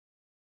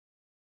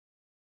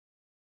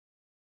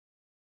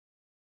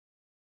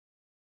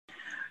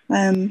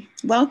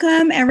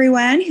Welcome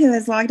everyone who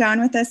has logged on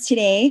with us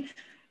today.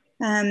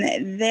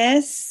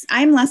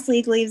 I'm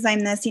Leslie Gleaves.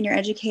 I'm the senior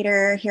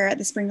educator here at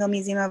the Springville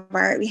Museum of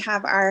Art. We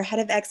have our head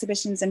of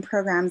exhibitions and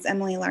programs,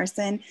 Emily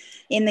Larson,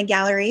 in the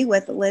gallery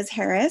with Liz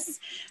Harris.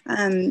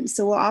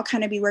 So we'll all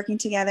kind of be working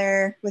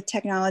together with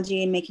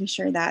technology and making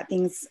sure that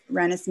things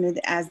run as smooth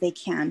as they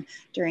can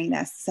during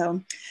this.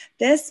 So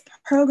this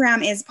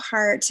program is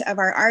part of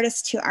our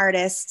Artist to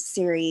Artist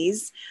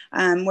series,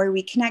 where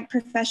we connect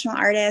professional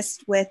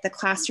artists with the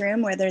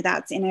classroom, whether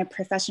that's in a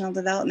professional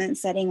development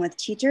setting with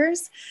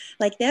teachers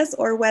like this,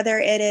 or whether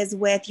it is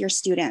with your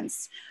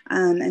students.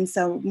 And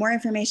so more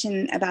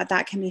information about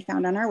that can be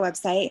found on our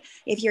website.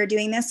 If you're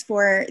doing this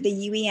for the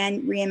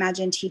UEN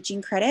Reimagined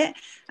Teaching credit,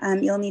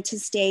 you'll need to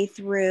stay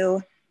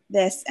through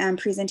this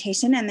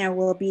presentation, and there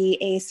will be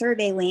a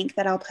survey link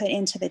that I'll put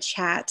into the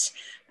chat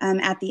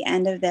at the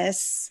end of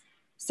this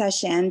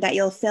session that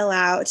you'll fill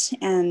out,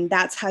 and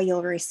that's how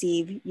you'll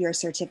receive your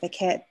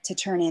certificate to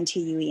turn into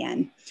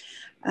UEN.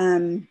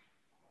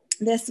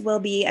 This will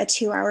be a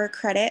 2-hour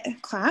credit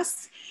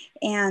class,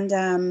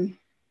 and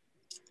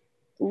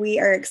we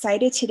are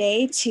excited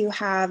today to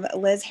have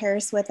Liz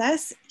Harris with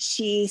us.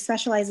 She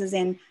specializes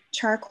in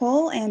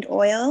charcoal and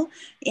oil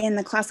in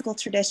the classical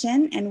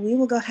tradition, and we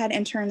will go ahead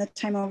and turn the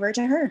time over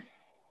to her.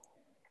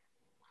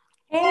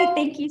 Hey,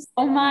 thank you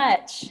so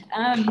much.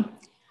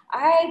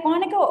 I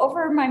want to go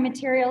over my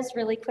materials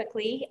really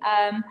quickly.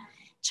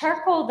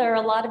 Charcoal, there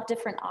are a lot of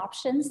different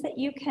options that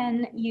you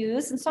can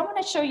use. And so I'm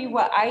going to show you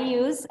what I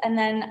use, and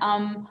then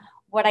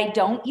what I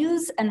don't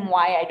use and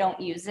why I don't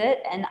use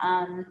it. And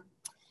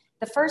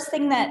the first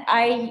thing that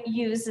I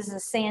use is a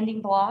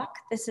sanding block.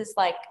 This is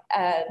like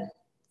a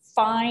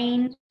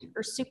fine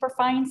or super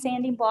fine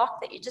sanding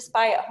block that you just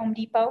buy at Home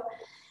Depot.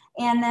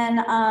 And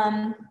then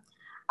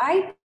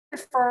I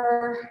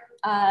prefer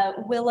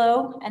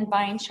willow and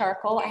vine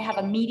charcoal. I have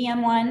a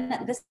medium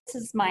one. This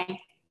is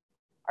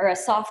or a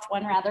soft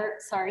one rather,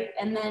 sorry.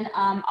 And then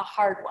a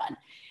hard one.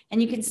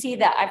 And you can see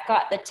that I've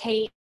got the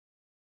tape.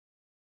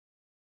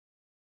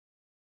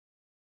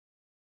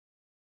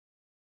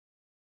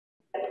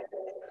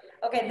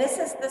 Okay, this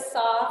is the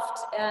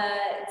soft,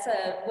 it's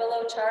a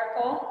willow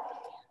charcoal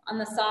on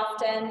the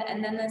soft end,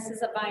 and then this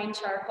is a vine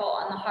charcoal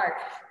on the hard.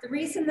 The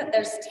reason that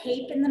there's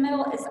tape in the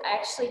middle is I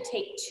actually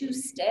take 2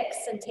 sticks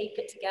and tape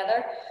it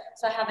together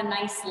so I have a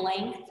nice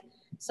length,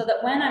 so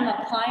that when I'm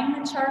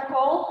applying the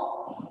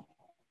charcoal,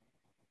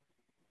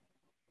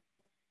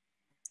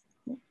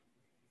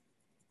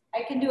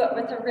 I can do it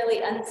with a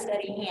really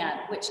unsteady hand,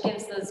 which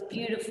gives those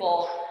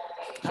beautiful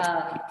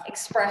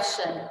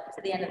expression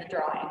to the end of the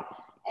drawing.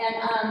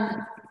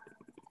 And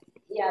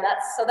yeah,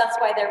 that's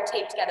why they're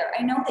taped together.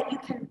 I know that you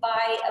can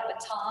buy a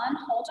baton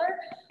holder,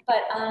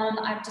 but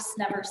I've just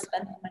never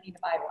spent the money to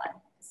buy one.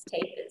 This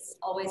tape is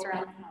always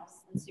around the house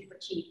and super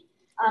cheap.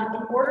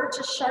 In order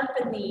to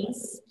sharpen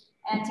these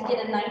and to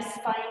get a nice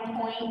fine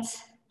point,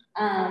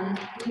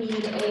 you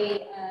need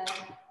a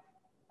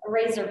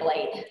razor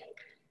blade.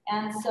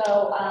 And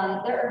so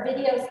there are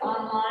videos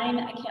online.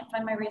 I can't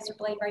find my razor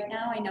blade right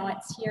now. I know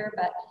it's here,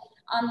 but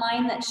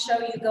online that show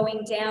you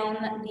going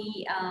down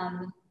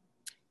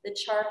the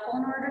charcoal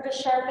in order to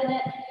sharpen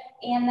it.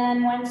 And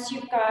then once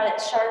you've got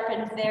it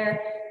sharpened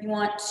there, you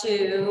want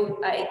to,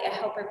 I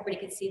hope everybody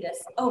can see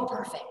this. Oh,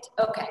 perfect.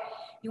 Okay.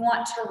 You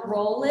want to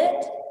roll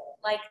it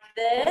like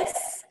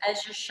this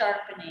as you're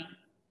sharpening.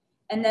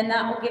 And then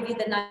that will give you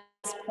the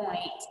nice point.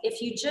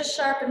 If you just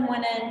sharpen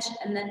 1 inch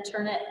and then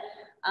turn it,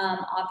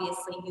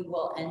 obviously you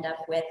will end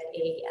up with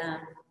a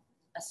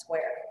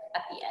square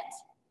at the end.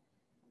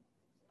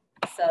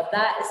 So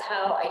that is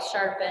how I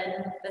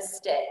sharpen the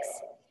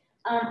sticks.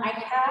 I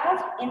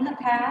have in the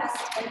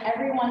past, and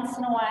every once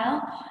in a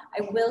while,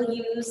 I will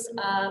use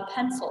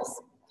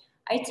pencils.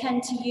 I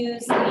tend to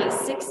use a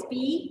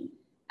 6B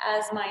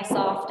as my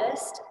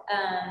softest,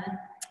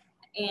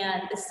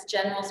 and this is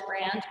General's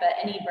brand, but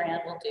any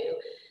brand will do.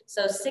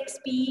 So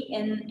 6B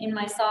in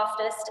my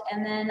softest,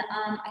 and then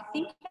I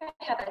think I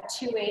have a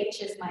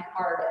 2H as my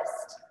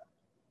hardest.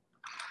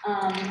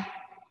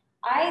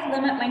 I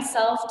limit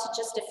myself to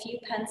just a few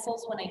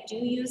pencils when I do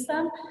use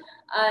them,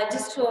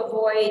 just to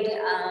avoid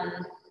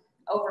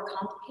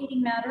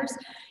overcomplicating matters.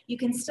 You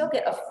can still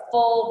get a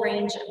full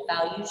range of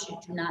values. You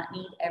do not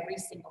need every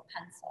single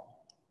pencil.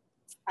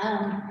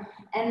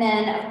 And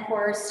then, of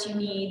course, you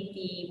need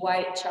the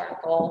white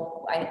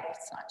charcoal.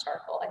 It's not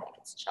charcoal, I think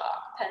it's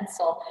chalk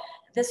pencil.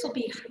 This will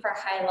be for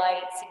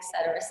highlights,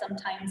 etc.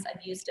 Sometimes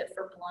I've used it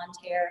for blonde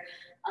hair.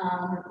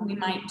 We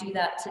might do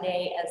that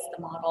today as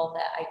the model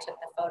that I took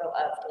the photo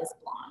of is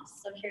blonde.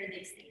 So here are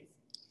these things.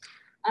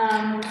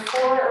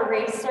 For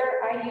eraser,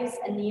 I use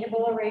a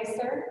kneadable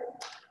eraser.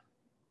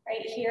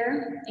 Right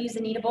here, I use a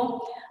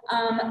kneadable.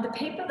 The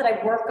paper that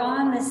I work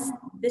on,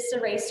 this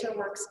eraser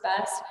works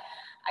best.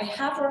 I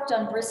have worked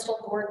on Bristol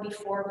board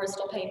before,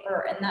 Bristol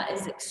paper, and that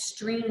is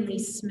extremely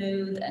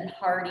smooth and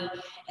hardy.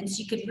 And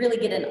so you could really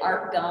get an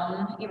art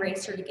gum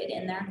eraser to get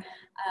in there.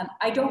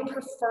 I don't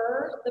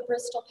prefer the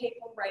Bristol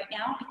paper right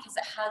now because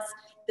it has,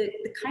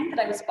 the kind that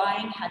I was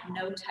buying had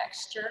no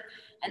texture.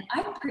 And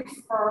I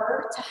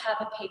prefer to have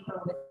a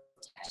paper with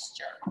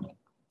texture.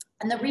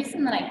 And the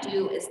reason that I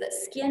do is that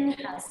skin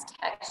has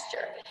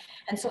texture.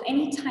 And so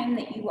anytime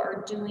that you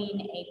are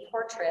doing a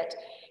portrait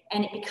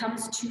and it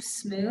becomes too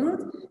smooth,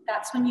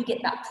 that's when you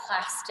get that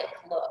plastic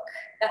look.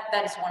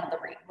 That is one of the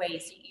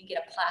ways that you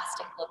get a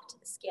plastic look to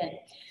the skin.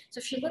 So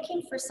if you're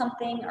looking for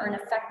something or an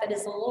effect that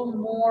is a little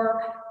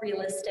more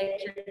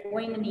realistic, you're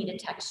going to need a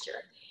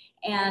texture.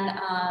 And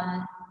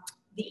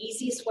the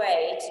easiest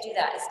way to do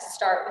that is to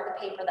start with a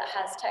paper that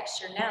has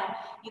texture. Now,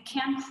 you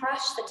can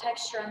crush the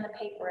texture on the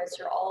paper, as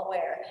you're all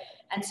aware.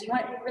 And so you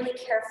want to be really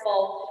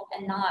careful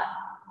and not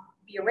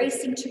be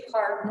erasing too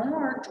hard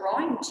nor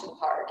drawing too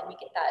hard, and you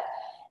get that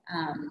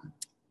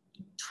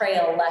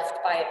trail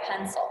left by a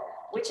pencil,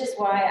 which is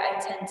why I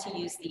tend to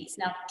use these.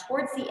 Now,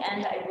 towards the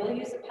end, I will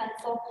use a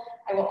pencil.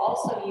 I will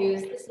also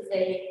use, this is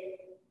a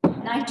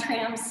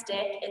nitram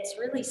stick. It's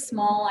really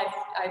small.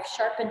 I've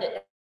sharpened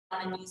it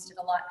and used it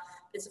a lot.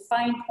 It's a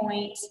fine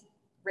point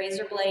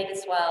razor blade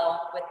as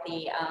well with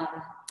the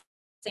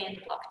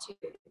sand block to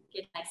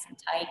get nice and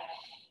tight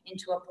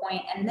into a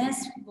point. And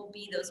this will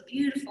be those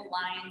beautiful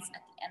lines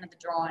at the end of the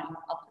drawing.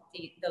 I'll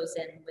put those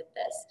in with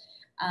this.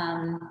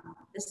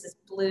 This is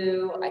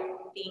blue. I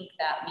think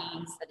that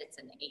means that it's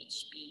an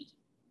HB.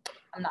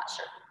 I'm not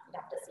sure. You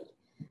have to see.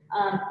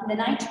 The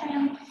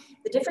nitram,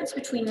 the difference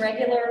between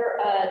regular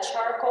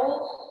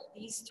charcoal,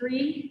 these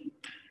three,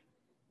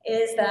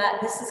 is that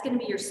this is going to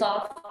be your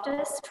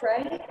softest,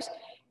 right?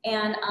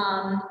 And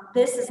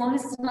this, as long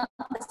as it's not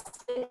the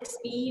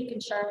 6B, you can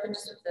sharpen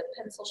just with the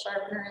pencil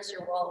sharpener, as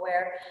you're well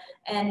aware.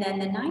 And then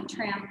the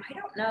nitram, I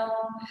don't know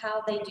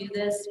how they do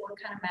this, what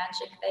kind of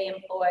magic they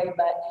employ,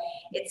 but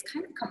it's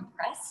kind of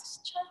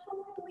compressed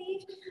charcoal, I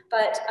believe.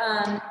 But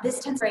this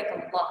tends to break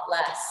a lot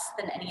less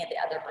than any of the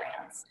other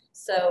brands.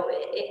 So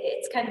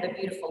it's kind of a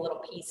beautiful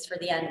little piece for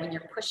the end when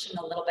you're pushing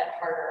a little bit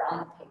harder on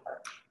the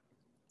paper.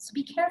 So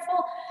be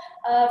careful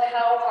of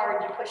how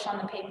hard you push on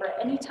the paper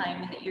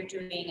anytime that you're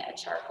doing a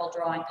charcoal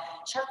drawing.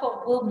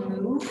 Charcoal will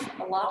move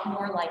a lot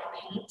more like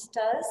paint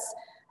does,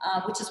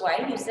 which is why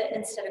I use it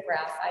instead of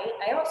graphite.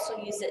 I also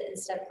use it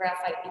instead of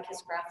graphite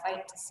because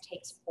graphite just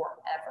takes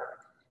forever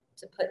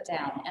to put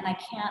down. And I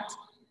can't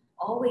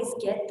always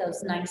get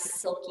those nice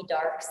silky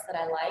darks that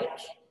I like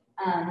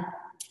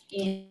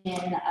in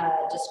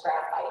just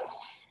graphite.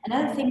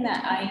 Another thing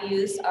that I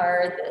use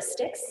are the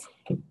sticks,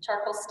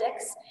 charcoal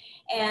sticks.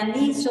 And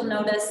these, you'll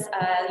notice,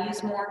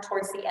 use more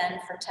towards the end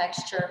for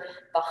texture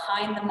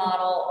behind the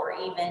model or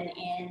even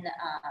in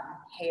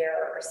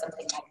hair or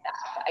something like that.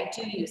 But I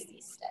do use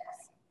these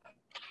sticks.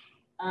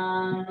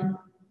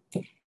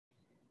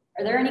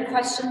 Are there any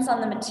questions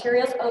on the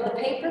materials? Oh, the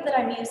paper that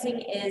I'm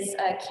using is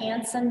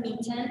Canson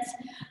Meetant.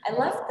 I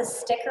left the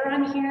sticker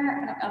on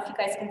here. I don't know if you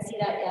guys can see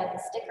that. Yeah, the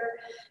sticker.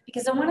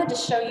 Because I wanted to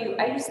show you,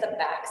 I use the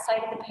back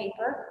side of the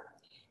paper.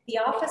 The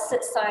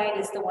opposite side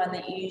is the one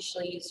that you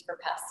usually use for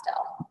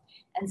pastel.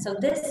 And so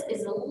this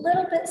is a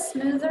little bit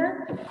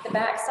smoother. The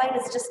back side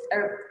is just,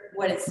 or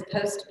what is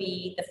supposed to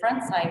be the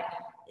front side,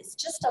 is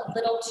just a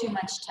little too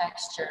much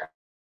texture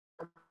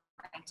for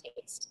my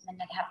taste. And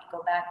then I'd have to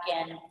go back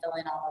in and fill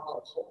in all the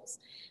little holes.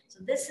 So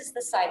this is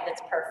the side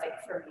that's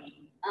perfect for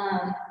me.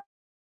 I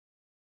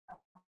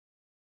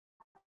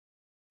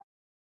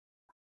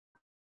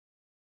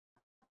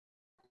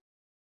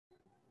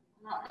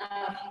don't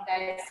know if you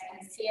guys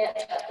can see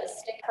it, but the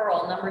stick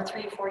pearl number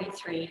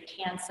 343,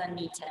 Canson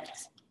Meetant.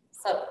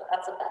 So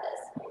that's what that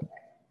is.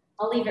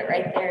 I'll leave it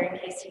right there in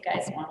case you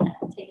guys want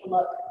to take a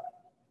look.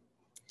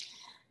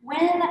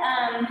 When,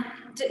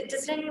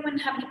 does anyone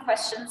have any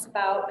questions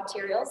about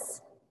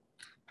materials?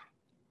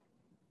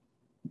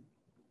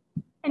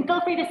 And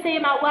feel free to say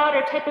them out loud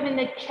or type them in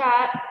the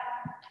chat.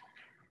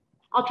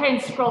 I'll try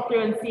and scroll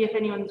through and see if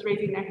anyone's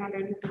raising their hand or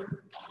anything.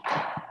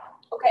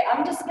 Okay,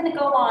 I'm just going to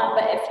go on,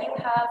 but if you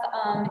have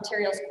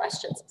materials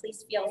questions,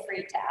 please feel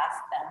free to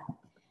ask them.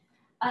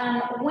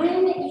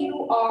 When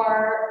you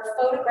are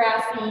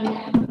photographing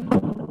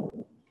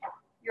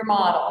your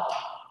model,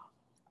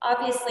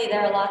 obviously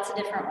there are lots of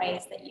different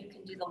ways that you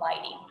can do the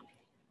lighting.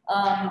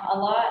 A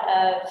lot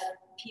of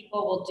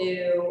people will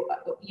do,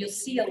 you'll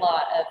see a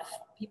lot of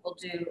people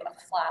do a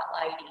flat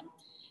lighting.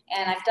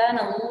 And I've done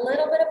a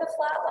little bit of a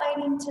flat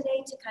lighting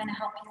today to kind of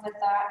help you with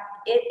that.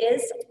 It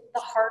is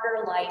the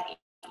harder lighting.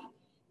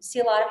 You see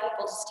a lot of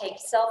people just take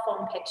cell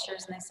phone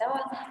pictures and they say, oh, I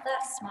love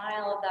that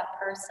smile of that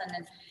person.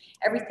 And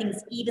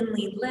everything's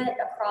evenly lit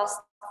across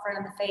the front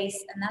of the face.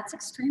 And that's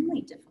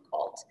extremely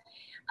difficult.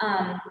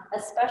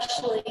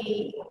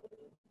 Especially,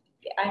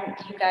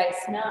 you guys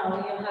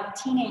know, you'll have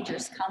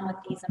teenagers come with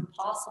these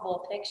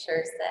impossible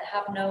pictures that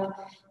have no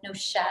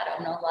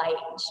shadow, no light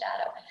and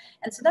shadow.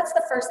 And so that's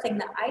the first thing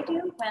that I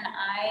do when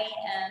I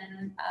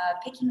am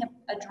picking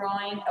a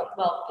drawing,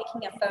 well,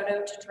 picking a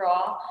photo to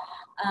draw,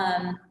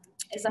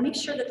 is I make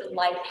sure that the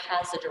light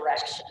has a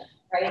direction,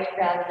 right,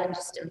 rather than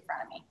just in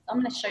front of me. I'm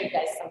going to show you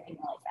guys something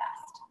really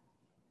fast.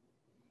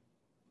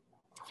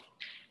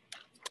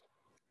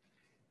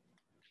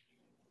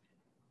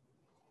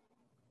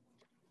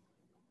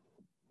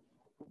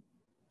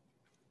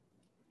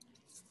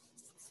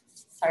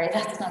 Sorry,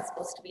 that's not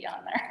supposed to be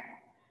on there.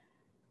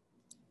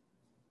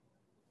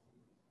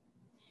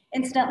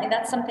 Incidentally,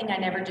 that's something I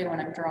never do when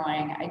I'm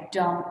drawing. I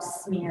don't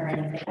smear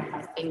anything on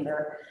my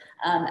finger.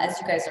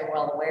 As you guys are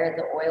well aware,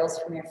 the oils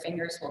from your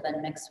fingers will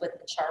then mix with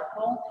the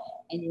charcoal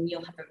and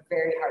you'll have a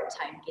very hard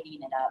time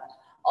getting it up.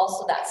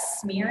 Also, that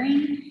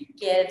smearing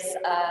gives,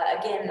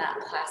 again, that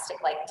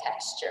plastic-like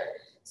texture.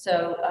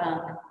 So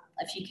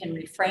if you can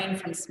refrain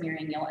from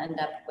smearing, you'll end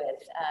up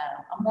with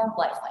a more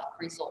lifelike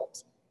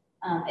result.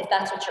 If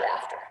that's what you're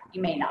after.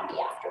 You may not be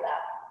after that.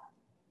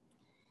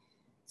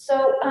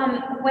 So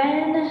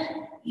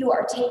when you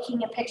are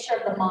taking a picture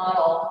of the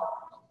model,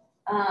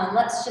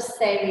 let's just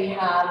say we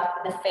have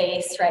the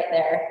face right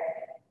there.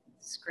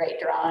 It's a great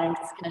drawing.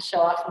 It's going to show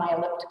off my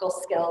elliptical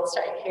skills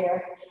right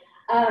here.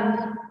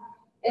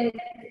 And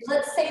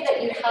let's say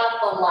that you have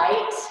the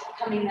light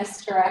coming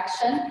this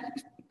direction.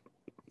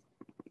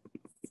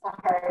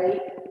 Sorry.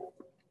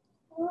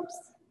 Oops.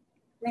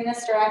 Coming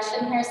this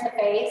direction. Here's the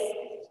face.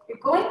 You're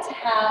going to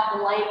have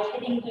the light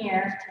hitting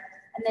here,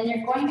 and then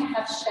you're going to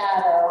have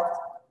shadow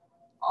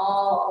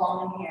all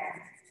along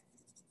here.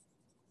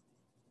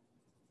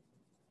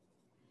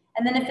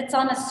 And then if it's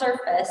on a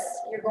surface,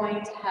 you're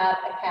going to have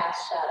a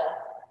cast shadow.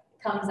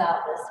 It comes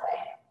out this way.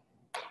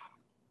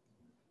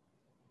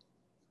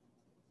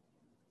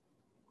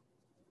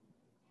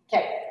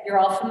 Okay, you're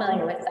all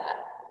familiar with that,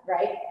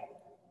 right?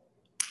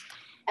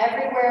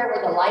 Everywhere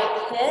where the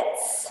light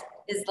hits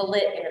is the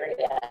lit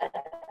area,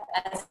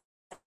 as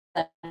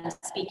I'm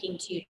speaking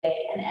to you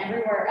today, and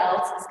everywhere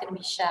else is going to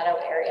be shadow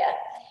area.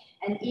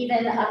 And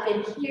even up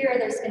in here,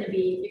 there's going to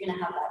be, you're going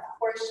to have that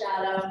coarse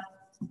shadow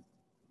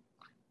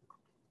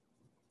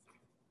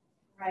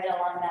right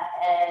along that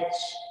edge.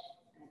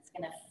 And it's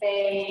going to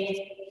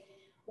fade.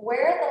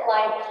 Where the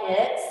light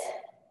hits,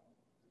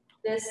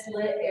 this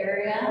lit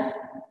area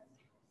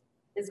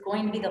is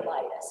going to be the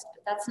lightest,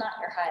 but that's not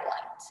your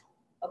highlight,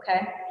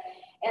 okay?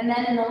 And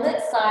then in the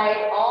lit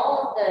side,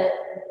 all of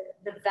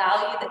the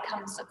value that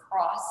comes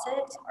across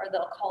it,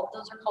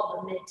 those are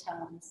called the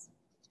midtones.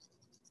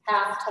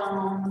 Half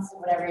tones,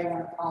 whatever you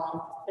want to call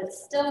them, but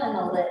still in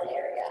the lit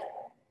area,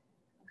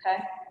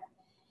 okay?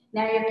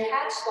 Now your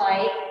catch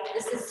light,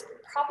 this is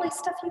probably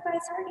stuff you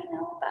guys already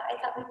know, but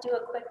I thought we'd do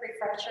a quick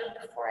refresher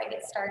before I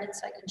get started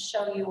so I can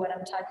show you what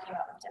I'm talking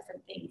about with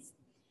different things.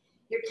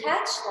 Your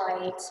catch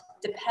light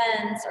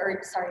depends,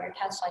 or sorry, your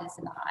catch light is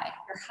in the eye.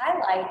 Your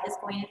highlight is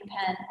going to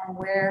depend on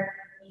where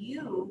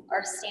you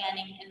are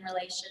standing in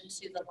relation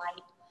to the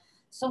light.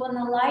 So when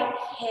the light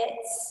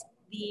hits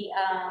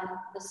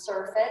the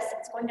surface,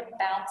 it's going to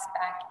bounce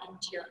back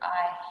into your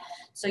eye.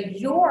 So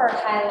your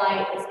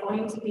highlight is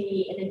going to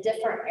be in a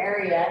different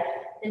area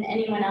than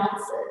anyone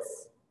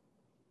else's.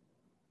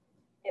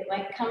 It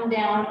might come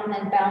down and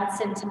then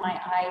bounce into my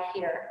eye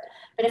here.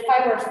 But if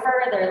I were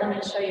further, let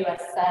me show you a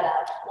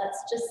setup.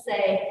 Let's just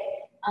say,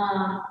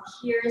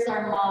 here's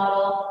our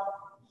model,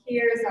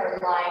 here's our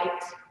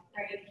light,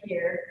 right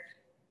here,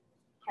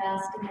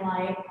 casting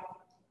light,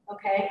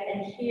 okay?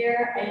 And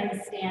here I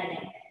am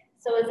standing.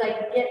 So as I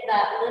get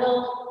that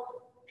little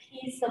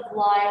piece of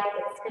light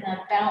that's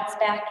gonna bounce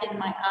back in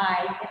my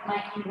eye, it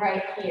might be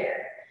right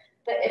here.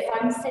 But if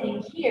I'm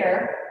sitting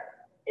here,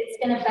 it's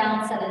gonna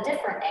bounce at a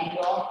different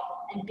angle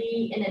and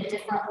be in a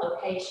different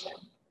location.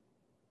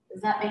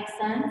 Does that make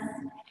sense?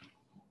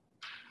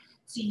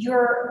 So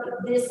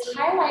this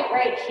highlight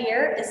right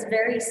here is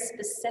very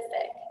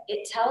specific.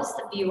 It tells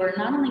the viewer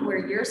not only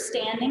where you're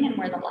standing and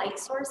where the light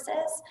source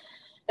is,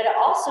 but it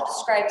also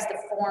describes the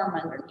form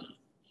underneath.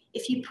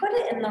 If you put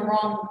it in the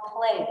wrong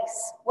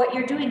place, what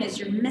you're doing is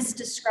you're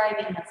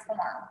misdescribing the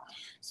form.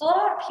 So a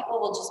lot of people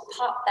will just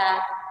pop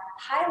that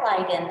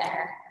highlight in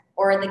there,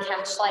 or the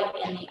catch light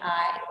in the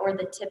eye, or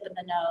the tip of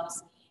the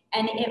nose,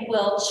 and it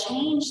will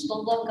change the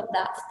look of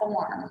that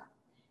form.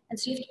 And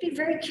so you have to be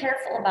very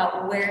careful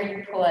about where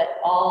you put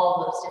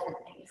all those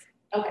different things.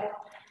 Okay.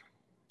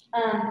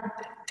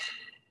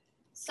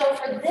 So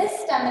for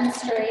this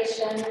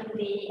demonstration,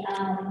 the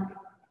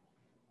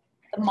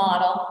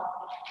model,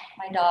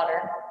 my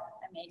daughter,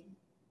 I made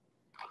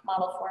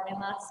model for me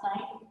last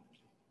night.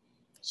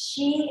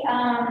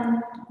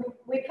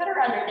 We put her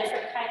under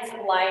different kinds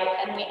of light,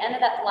 and we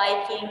ended up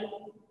liking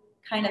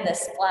kind of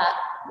this flat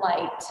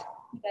light.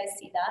 You guys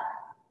see that?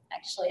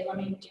 Actually, let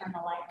me turn the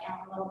light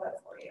down a little bit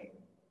for you.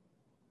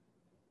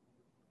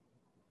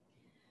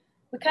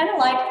 We kind of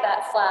liked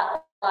that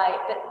flat light,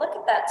 but look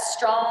at that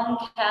strong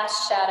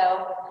cast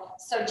shadow.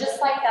 So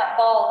just like that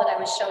ball that I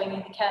was showing you,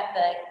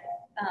 the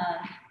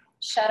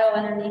shadow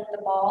underneath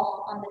the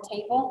ball on the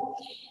table,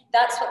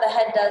 that's what the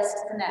head does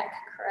to the neck,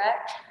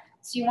 correct?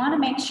 So you want to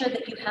make sure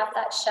that you have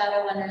that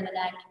shadow under the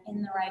neck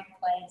in the right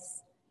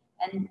place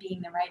and being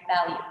the right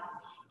value.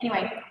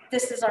 Anyway,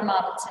 this is our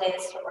model today.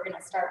 This is what we're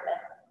going to start with.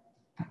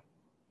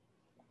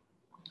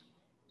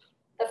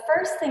 The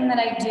first thing that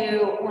I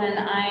do when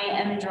I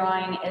am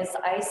drawing is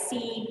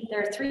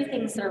there are three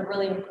things that are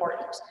really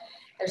important.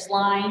 There's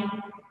line,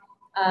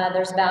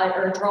 there's value,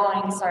 or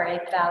drawing, sorry,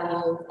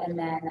 value, and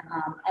then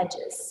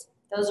edges.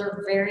 Those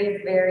are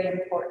very, very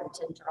important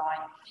in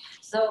drawing.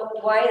 So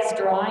why is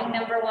drawing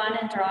number one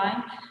in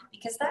drawing?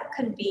 Because that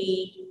could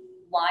be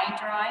line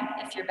drawing,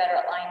 if you're better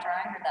at line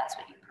drawing, or that's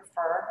what you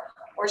prefer,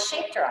 or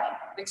shape drawing,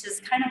 which is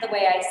kind of the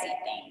way I see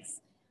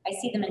things. I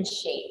see them in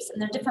shapes,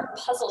 and they're different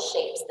puzzle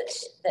shapes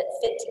that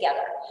fit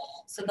together.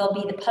 So there'll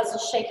be the puzzle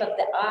shape of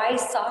the eye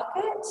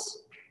socket,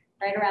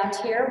 right around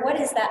here. What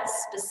is that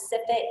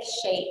specific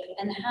shape,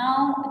 and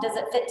how does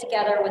it fit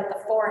together with the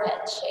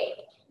forehead shape?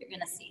 You're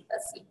gonna see,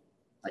 let's see.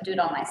 I'll do it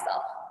on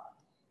myself.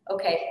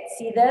 Okay,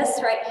 see this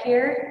right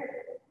here?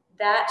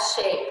 That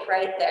shape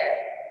right there.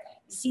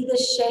 You see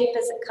this shape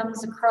as it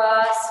comes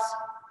across,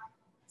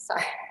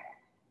 sorry,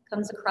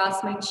 comes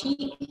across my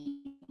cheek.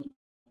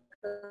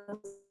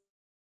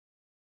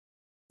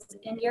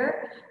 In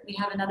here, we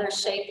have another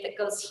shape that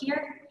goes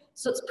here.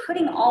 So it's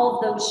putting all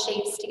of those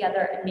shapes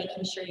together and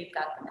making sure you've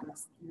got them in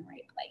the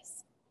right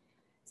place.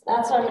 So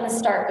that's what I'm gonna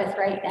start with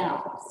right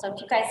now. So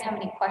if you guys have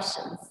any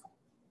questions,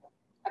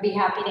 I'd be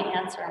happy to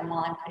answer them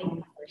while I'm putting in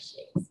the first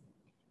shapes.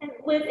 And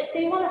Liz, if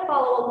they want to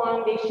follow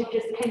along, they should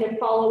just kind of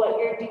follow what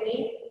you're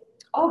doing.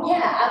 Oh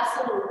yeah,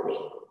 absolutely.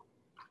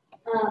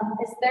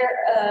 Is there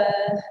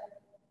a,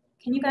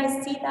 can you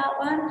guys see that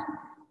one?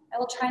 I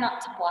will try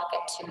not to block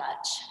it too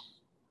much.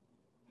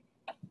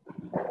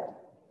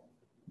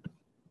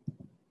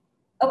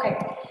 Okay,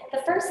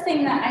 the first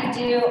thing that I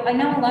do, I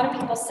know a lot of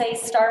people say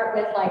start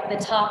with like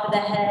the top of the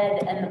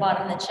head and the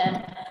bottom of the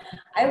chin.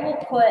 I will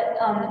put,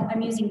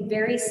 I'm using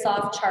very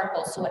soft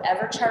charcoal, so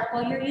whatever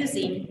charcoal you're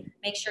using,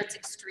 make sure it's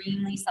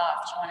extremely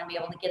soft. You want to be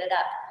able to get it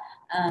up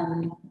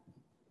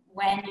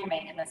when you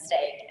make a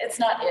mistake. It's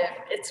not if,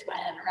 it's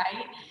when,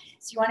 right?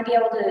 So you want to be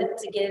able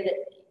to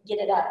get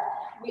it up.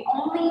 We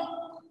only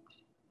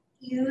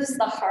use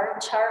the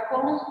hard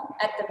charcoal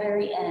at the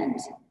very end.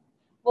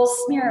 We'll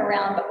smear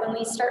around, but when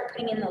we start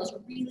putting in those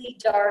really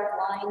dark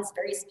lines,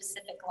 very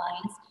specific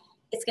lines,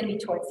 it's going to be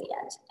towards the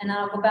end. And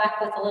I'll go back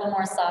with a little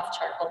more soft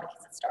charcoal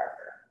because it's darker.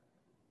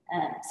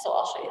 So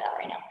I'll show you that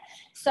right now.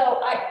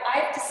 So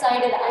I've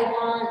decided I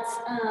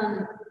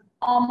want,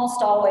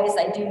 almost always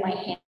I do my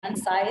hand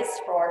size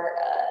for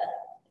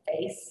the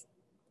face,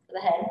 for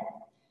the head.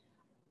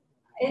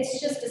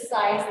 It's just a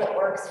size that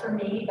works for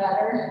me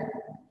better.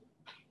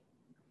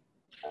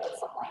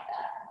 Something like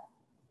that.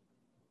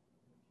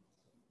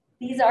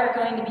 These are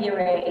going to be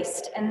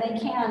erased, and they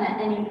can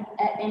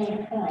at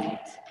any point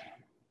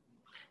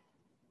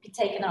be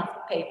taken off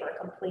the paper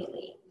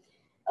completely.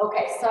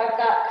 Okay, so I've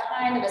got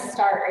kind of a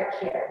start right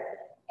here.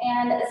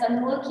 And as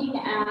I'm looking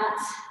at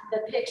the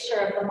picture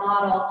of the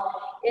model,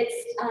 it's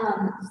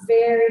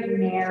very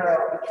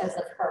narrow because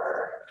of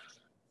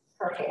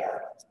her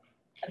hair,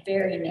 a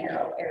very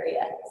narrow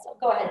area. So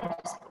go ahead and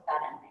just put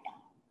that in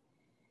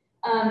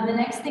right now. The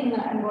next thing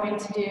that I'm going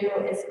to do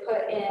is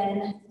put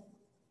in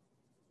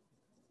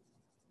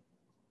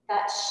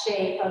that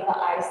shape of the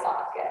eye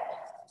socket.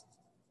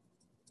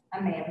 I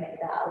may have made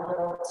that a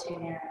little too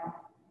narrow.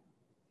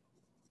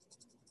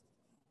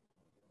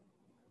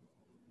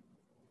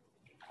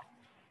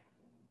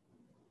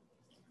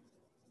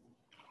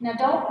 Now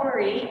don't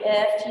worry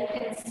if you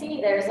can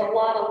see there's a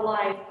lot of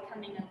light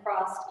coming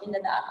across into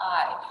that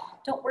eye.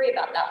 Don't worry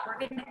about that. We're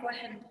going to go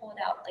ahead and pull it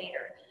out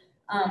later.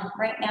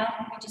 Right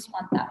now, we just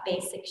want that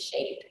basic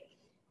shape.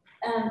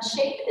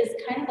 Shape is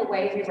kind of the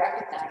way we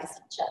recognize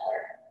each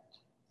other.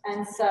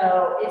 And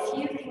so if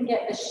you can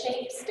get the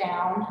shapes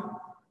down,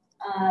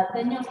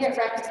 then you'll get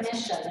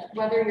recognition,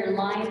 whether your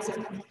lines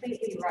are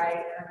completely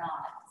right or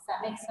not. Does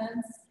that make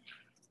sense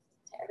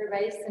to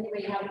everybody? Does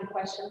anybody have any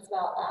questions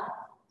about that?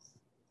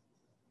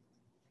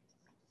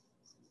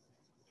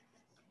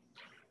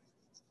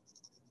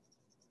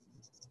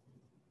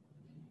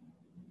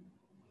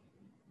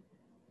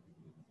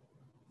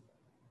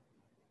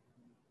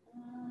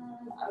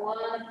 I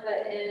want to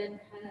put in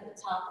kind of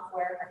the top of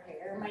where her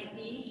hair might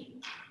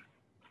be.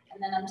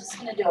 And then I'm just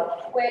going to do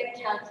a quick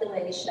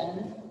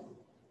calculation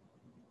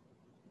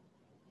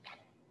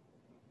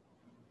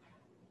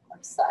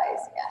of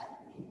size. Yeah,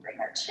 bring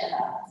her chin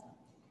up.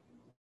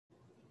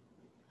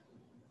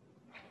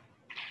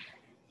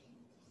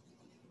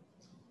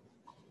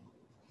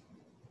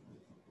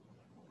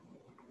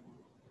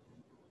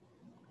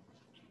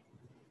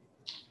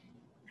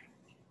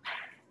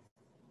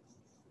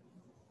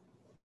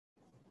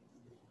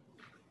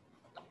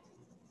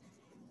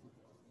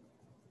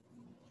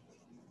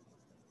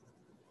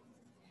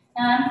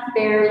 I'm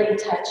barely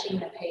touching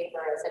the paper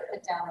as I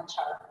put down the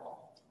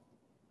charcoal.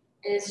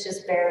 It is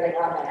just barely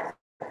on there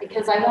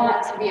because I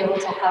want to be able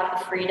to have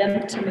the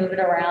freedom to move it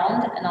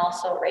around and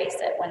also erase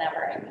it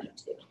whenever I need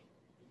to.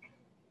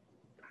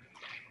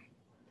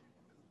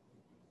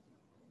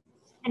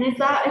 And is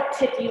that a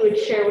tip you would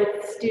share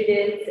with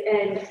students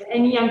and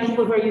any young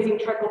people who are using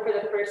charcoal for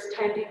the first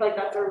time? Do you feel like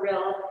that's a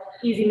real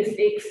easy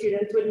mistake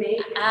students would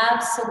make?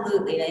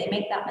 Absolutely, they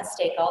make that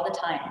mistake all the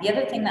time. The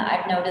other thing that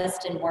I've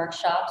noticed in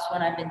workshops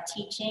when I've been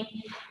teaching,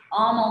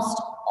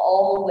 almost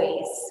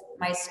always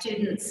my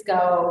students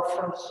go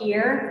from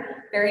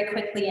here very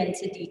quickly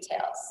into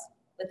details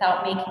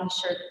without making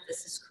sure that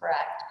this is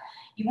correct.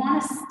 You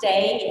want to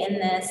stay in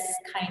this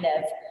kind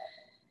of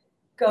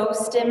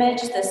ghost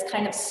image, this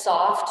kind of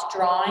soft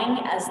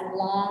drawing as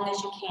long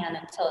as you can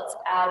until it's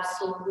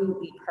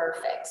absolutely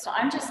perfect. So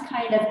I'm just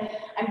kind of,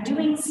 I'm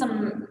doing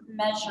some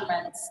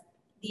measurements.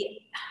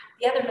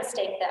 The other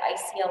mistake that I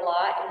see a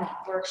lot in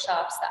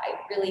workshops that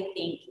I really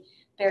think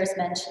bears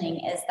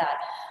mentioning is that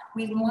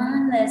we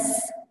learn this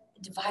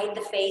divide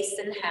the face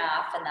in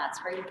half, and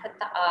that's where you put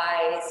the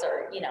eyes,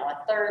 or, you know,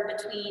 a third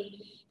between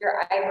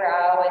your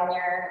eyebrow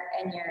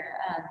and your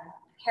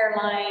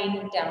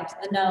hairline, down to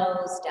the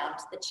nose, down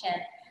to the chin.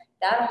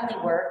 That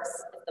only works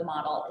if the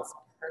model is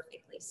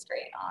perfectly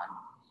straight on.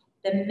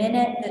 The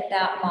minute that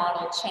that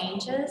model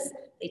changes,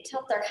 they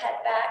tilt their head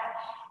back.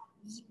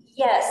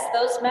 Yes,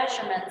 those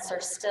measurements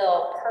are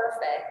still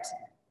perfect,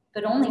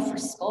 but only for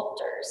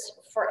sculptors.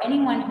 For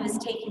anyone who is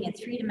taking a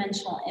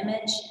three-dimensional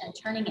image and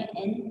turning it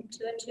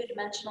into a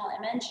two-dimensional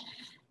image,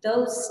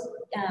 those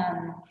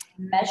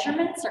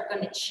measurements are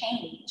going to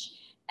change.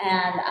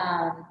 And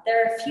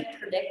there are a few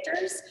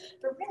predictors,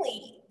 but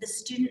really the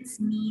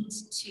students need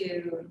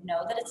to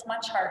know that it's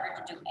much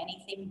harder to do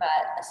anything but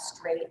a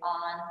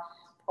straight-on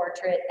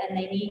portrait, and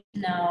they need to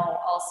know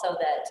also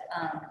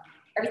that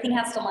everything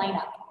has to line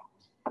up.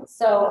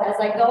 So as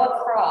I go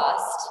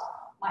across,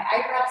 my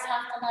eyebrows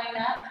have to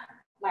line up.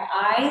 My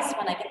eyes,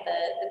 when I get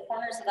the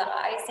corners of the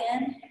eyes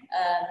in,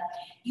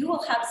 you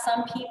will have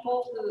some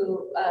people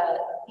who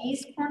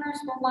these corners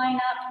will line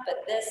up,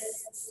 but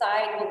this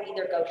side will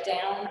either go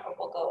down or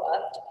will go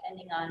up,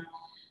 depending on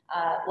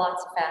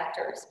lots of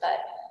factors. But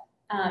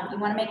you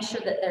want to make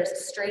sure that there's a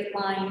straight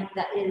line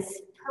that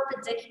is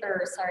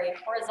perpendicular, sorry,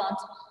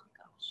 horizontal,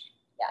 gosh,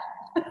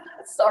 yeah,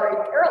 sorry,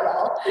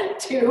 parallel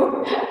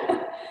to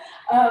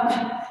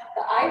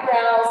the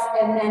eyebrows,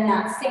 and then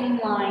that same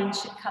line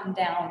should come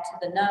down to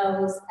the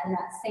nose, and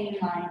that same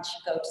line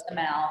should go to the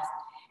mouth,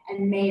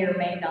 and may or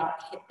may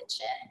not hit the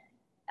chin.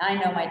 I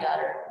know my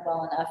daughter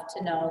well enough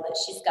to know that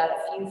she's got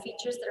a few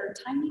features that are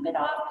a tiny bit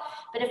off,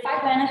 but if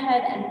I went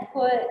ahead and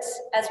put,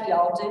 as we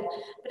all do,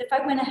 but if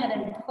I went ahead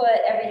and put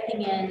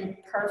everything in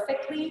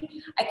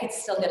perfectly, I could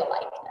still get a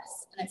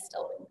likeness, and it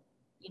still wouldn't,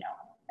 you know,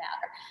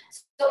 matter.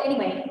 So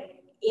anyway,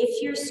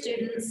 if your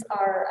students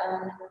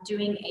are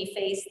doing a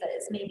face that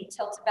is maybe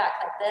tilted back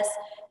like this,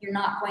 you're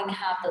not going to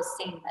have those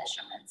same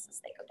measurements as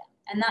they go down.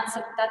 And that's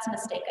a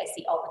mistake I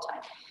see all the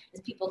time,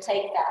 is people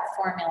take that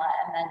formula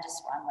and then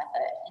just run with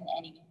it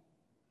in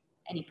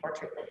any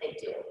portrait that they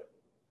do.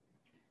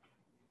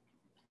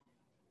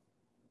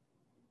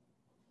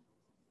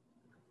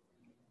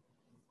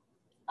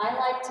 I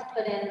like to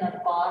put in the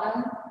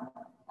bottom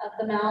of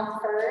the mouth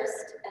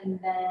first, and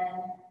then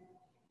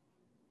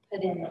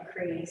put in the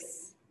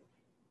crease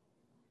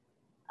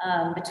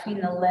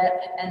between the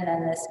lip and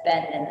then this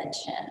bend in the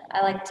chin.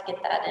 I like to get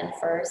that in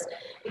first,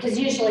 because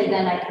usually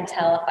then I can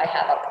tell if I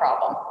have a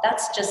problem.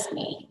 That's just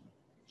me.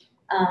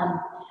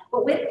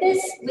 But with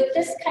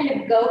this kind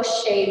of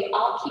ghost shape,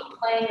 I'll keep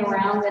playing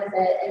around with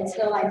it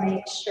until I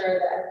make sure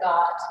that I've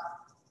got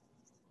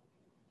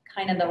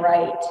kind of the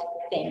right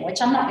thing,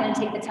 which I'm not going to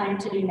take the time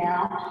to do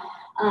now.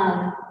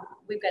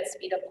 We've got to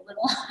speed up a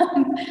little.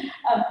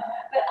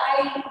 But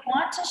I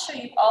want to show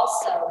you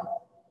also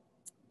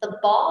the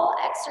ball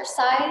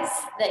exercise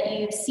that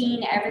you've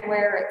seen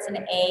everywhere. It's an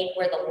egg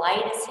where the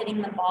light is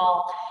hitting the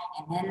ball,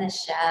 and then the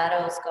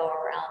shadows go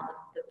around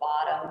the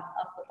bottom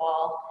of the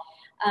ball.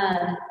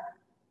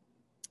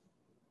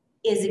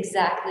 Is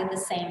exactly the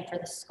same for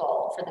the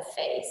skull, for the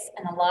face.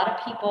 And a lot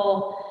of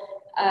people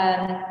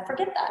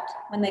forget that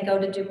when they go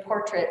to do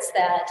portraits,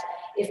 that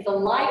if the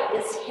light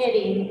is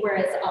hitting,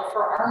 whereas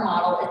for our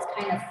model, it's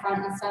kind of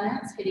front and center,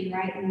 it's hitting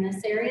right in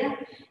this area.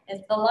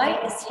 If the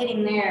light is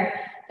hitting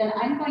there, then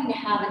I'm going to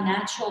have a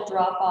natural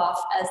drop off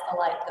as the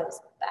light goes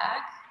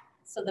back.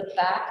 So the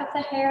back of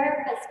the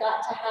hair has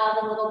got to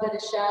have a little bit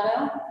of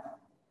shadow.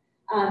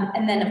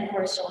 And then of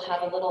course you'll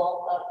have a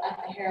little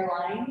at the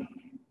hairline.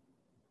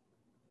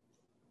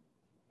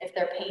 If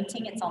they're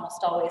painting, it's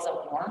almost always a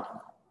warmth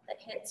that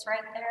hits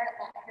right there at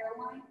that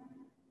hairline.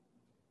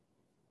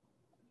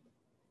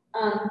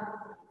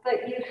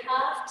 But you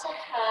have to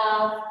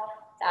have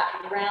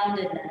that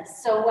roundedness.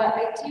 So what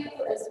I do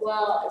as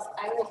well is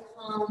I will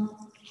come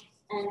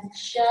and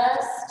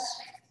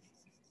just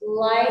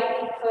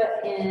lightly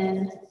put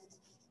in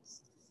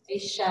a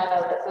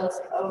shadow that goes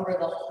over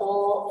the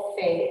whole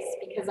face,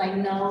 because I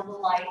know the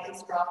light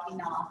is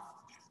dropping off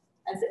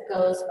as it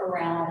goes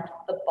around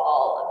the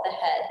ball of the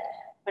head.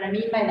 What I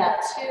mean by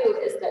that too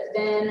is that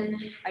then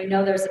I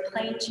know there's a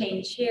plane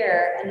change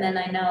here, and then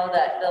I know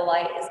that the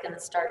light is going to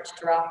start to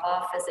drop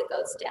off as it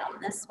goes down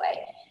this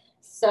way.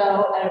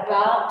 So at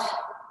about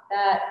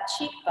that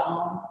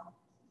cheekbone,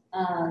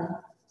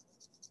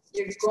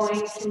 you're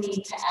going to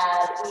need to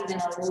add even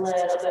a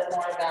little bit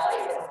more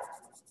value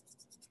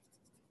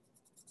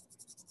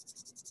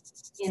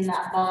in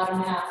that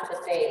bottom half of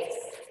the face.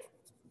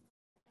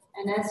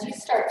 And as you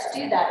start to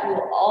do that, you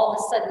will all of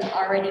a sudden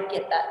already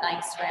get that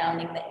nice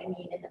rounding that you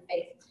need in the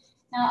face.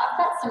 Now, I've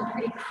got some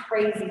pretty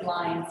crazy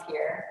lines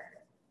here.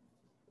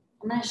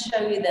 I'm going to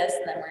show you this,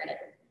 and then we're going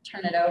to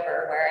turn it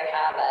over where I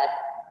have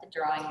the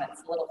drawing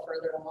that's a little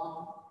further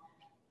along.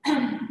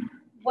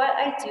 What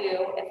I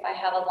do if I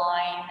have a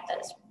line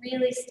that's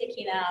really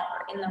sticking out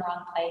or in the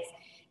wrong place,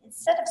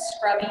 instead of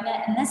scrubbing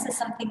it, and this is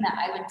something that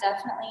I would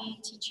definitely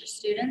teach your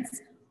students,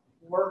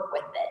 work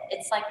with it.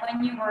 It's like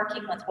when you're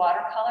working with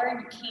watercolor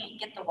and you can't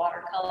get the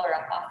watercolor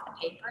up off the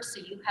paper, so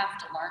you have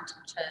to learn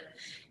to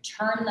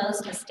turn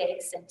those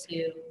mistakes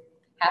into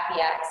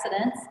happy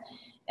accidents.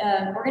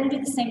 We're going to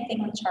do the same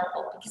thing with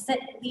charcoal because it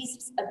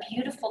leaves a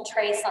beautiful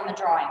trace on the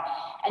drawing.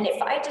 And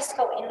if I just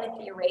go in with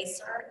the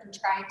eraser and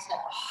try to, oh,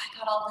 I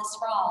got all this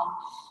wrong,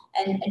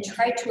 and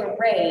try to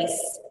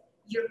erase,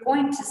 you're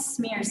going to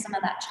smear some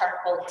of that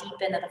charcoal deep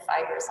into the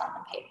fibers on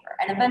the paper.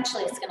 And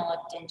eventually it's going to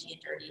look dingy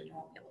and dirty and you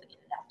won't be able to get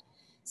it out.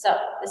 So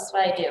this is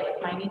what I do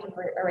with my kneaded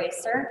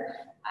eraser.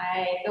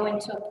 I go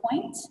into a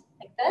point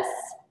like this,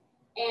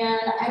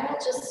 and I will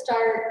just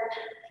start.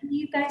 Can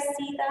you guys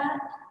see that?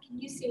 Can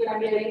you see what I'm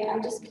doing?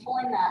 I'm just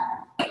pulling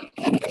that, a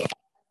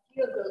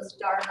few of those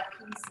dark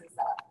pieces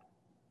up.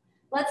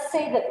 Let's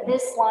say that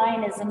this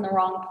line is in the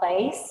wrong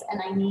place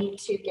and I need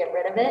to get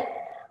rid of it.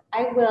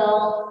 I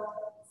will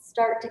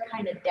start to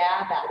kind of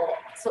dab at it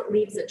so it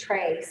leaves a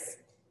trace.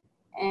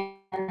 And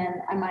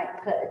then I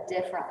might put a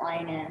different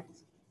line in.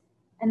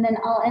 And then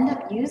I'll end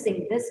up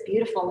using this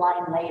beautiful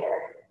line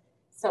later.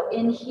 So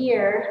in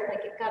here,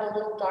 like it got a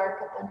little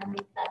dark up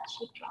underneath that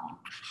cheek drawing.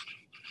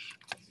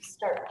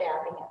 Start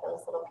dabbing at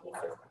those little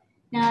pieces.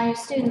 Now your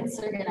students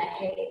are gonna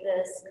hate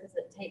this because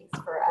it takes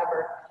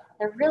forever.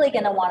 They're really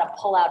gonna wanna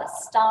pull out a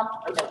stump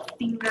or their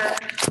finger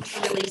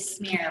to really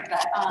smear,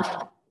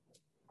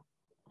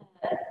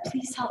 but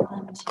please help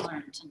them to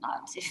learn to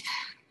not do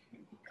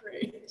that.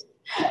 Great.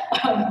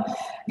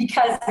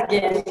 Because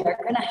again, they're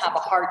gonna have a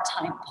hard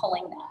time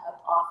pulling that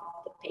up off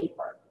of the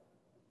paper.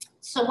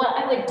 So what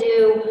I would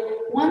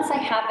do, once I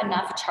have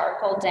enough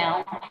charcoal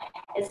down,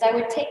 is I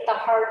would take the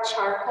hard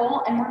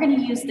charcoal, and we're going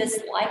to use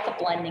this like a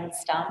blending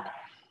stump,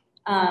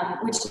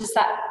 which is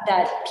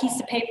that piece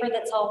of paper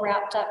that's all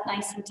wrapped up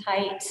nice and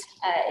tight.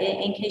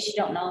 In case you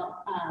don't know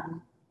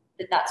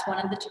that's one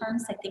of the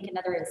terms. I think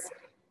another is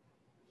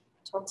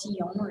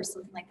tortillon or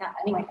something like that.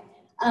 Anyway,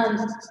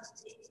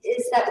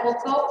 is that we'll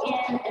go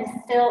in and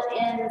fill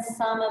in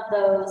some of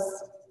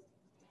those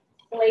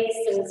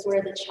places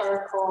where the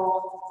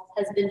charcoal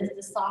has been,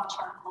 the soft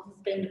charcoal has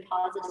been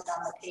deposited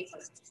on the paper.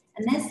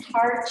 And this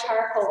hard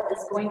charcoal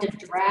is going to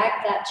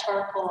drag that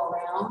charcoal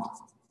around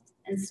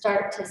and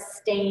start to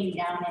stain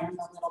down in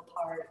the little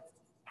part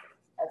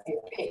of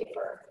your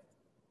paper.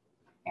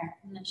 Here,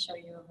 I'm going to show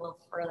you a little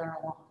further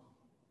along.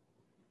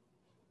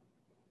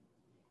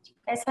 Do you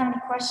guys have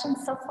any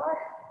questions so far?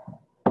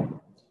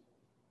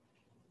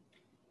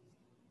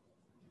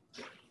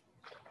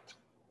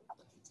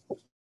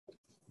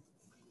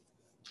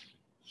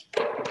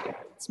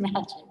 It's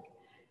magic.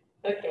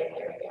 Okay,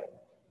 here we go.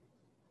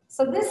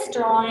 So this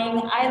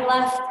drawing, I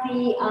left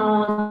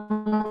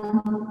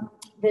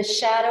the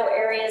shadow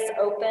areas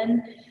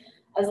open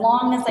as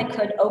long as I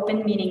could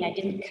open, meaning I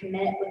didn't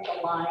commit with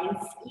the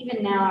lines.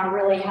 Even now, I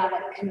really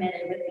haven't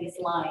committed with these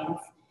lines.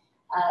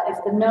 If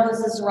the nose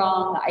is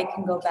wrong, I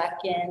can go back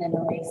in and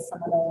erase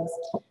some of those.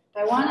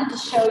 But I wanted to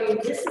show you,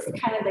 this is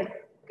kind of the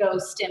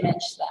ghost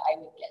image that I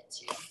would get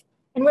to.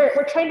 And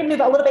we're trying to move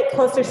a little bit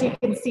closer so you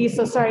can see,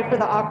 so sorry for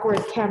the awkward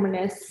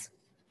camera-ness.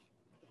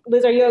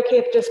 Liz, are you okay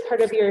if just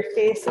part of your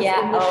face is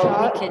in the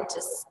shot? We could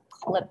just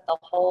clip the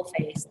whole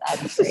face.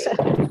 That'd be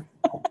great.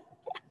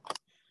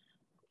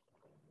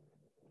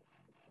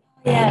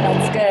 Yeah,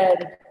 that's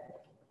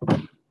good.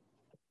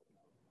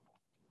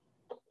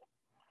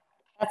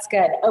 That's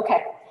good.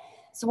 Okay.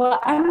 So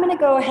what I'm going to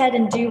go ahead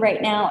and do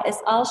right now is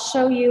I'll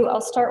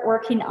start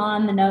working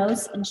on the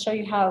nose and show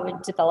you how I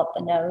would develop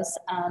the nose.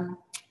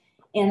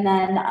 And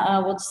then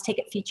we'll just take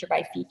it feature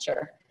by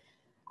feature.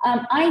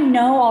 I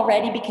know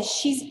already because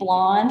she's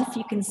blonde, if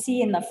you can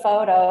see in the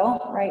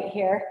photo right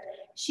here,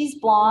 she's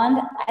blonde.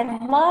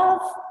 I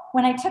love,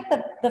 when I took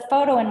the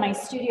photo in my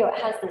studio, it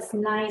has this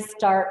nice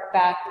dark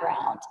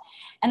background.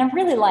 And I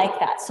really like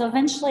that. So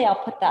eventually I'll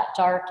put that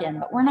dark in,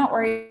 but we're not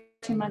worried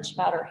too much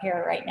about her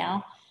hair right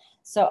now.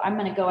 So I'm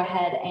gonna go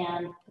ahead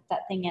and put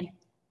that thing in.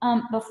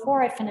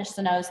 Before I finish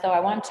the nose though,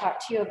 I want to talk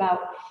to you about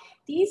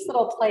these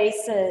little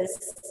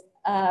places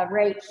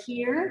right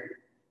here.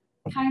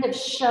 Kind of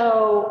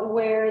show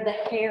where the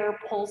hair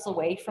pulls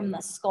away from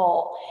the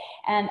skull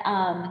and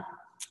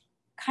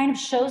kind of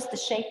shows the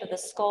shape of the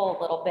skull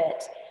a little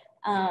bit.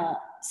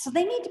 So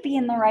they need to be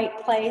in the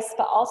right place,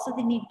 but also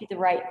they need to be the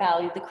right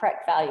value, the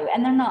correct value,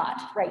 and they're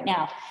not right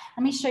now.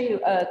 Let me show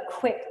you a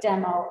quick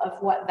demo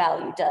of what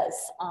value does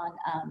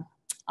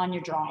on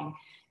your drawing.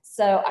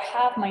 So I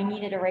have my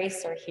kneaded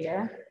eraser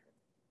here.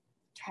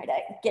 Try to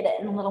get it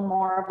in a little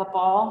more of a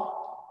ball.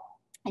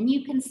 And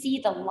you can see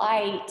the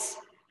light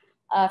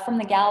from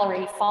the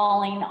gallery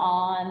falling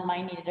on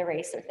my kneaded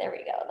eraser. There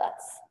we go,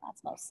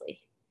 that's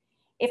mostly.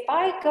 If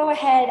I go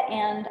ahead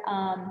and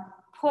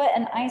put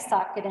an eye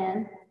socket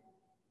in,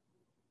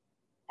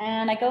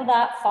 and I go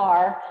that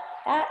far,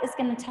 that is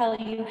going to tell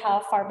you how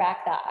far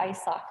back that eye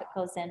socket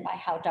goes in by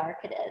how dark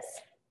it is.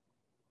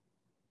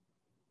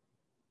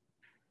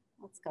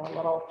 Let's go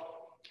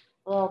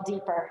a little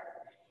deeper.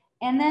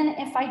 And then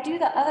if I do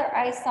the other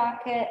eye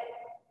socket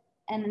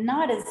and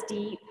not as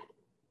deep,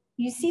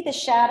 you see the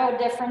shadow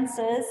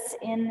differences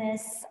in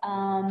this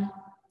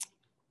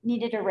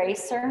kneaded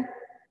eraser.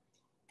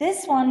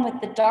 This one with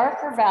the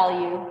darker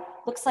value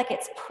looks like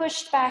it's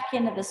pushed back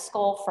into the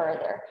skull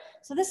further.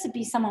 So this would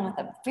be someone with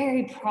a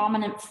very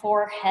prominent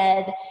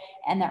forehead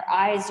and their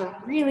eyes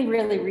are really,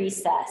 really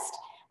recessed.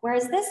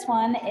 Whereas this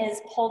one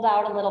is pulled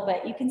out a little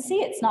bit. You can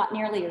see it's not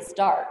nearly as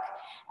dark.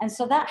 And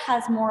so that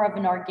has more of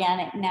an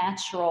organic,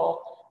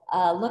 natural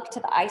look to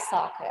the eye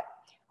socket.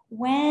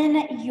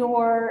 When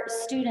your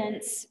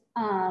students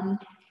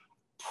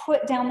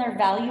put down their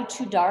value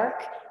too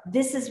dark,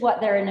 this is what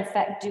they're in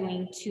effect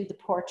doing to the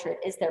portrait,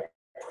 is they're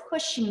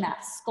pushing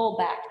that skull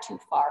back too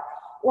far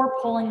or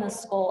pulling the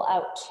skull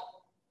out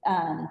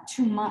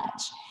too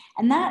much.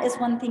 And that is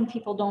one thing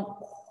people don't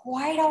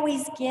quite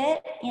always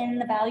get in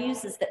the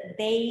values, is that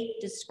they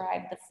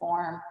describe the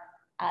form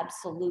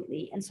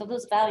absolutely. And so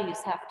those values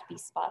have to be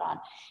spot on.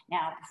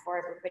 Now, before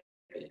everybody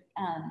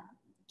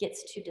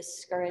gets too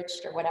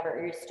discouraged or whatever,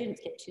 or your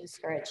students get too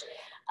discouraged,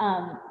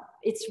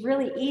 it's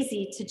really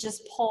easy to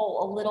just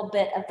pull a little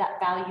bit of that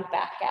value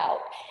back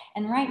out.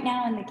 And right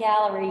now in the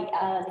gallery,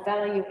 the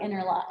value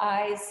inner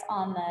eyes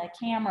on the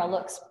camera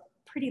looks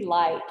pretty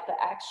light, but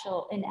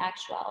in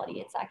actuality,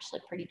 it's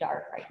actually pretty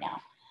dark right now.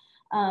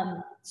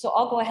 So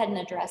I'll go ahead and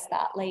address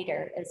that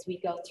later as we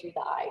go through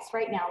the eyes.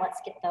 Right now, let's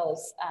get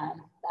those,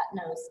 that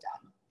nose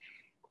done.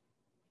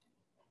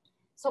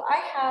 So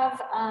I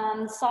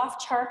have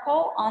soft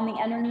charcoal on the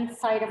underneath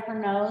side of her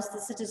nose.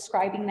 This is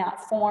describing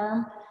that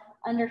form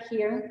under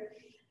here.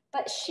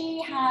 But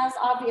she has,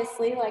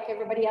 obviously, like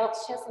everybody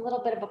else, she has a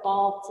little bit of a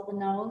ball to the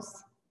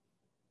nose.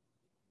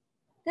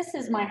 This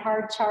is my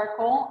hard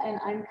charcoal, and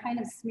I'm kind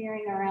of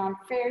smearing around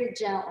very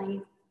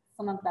gently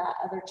some of that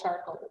other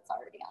charcoal that's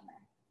already on there.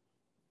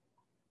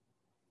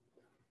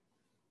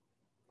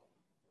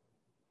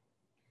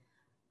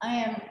 I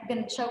am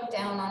going to choke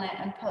down on it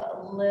and put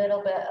a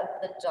little bit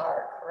of the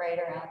dark right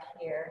around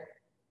here.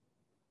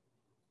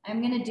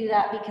 I'm going to do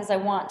that because I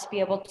want to be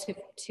able to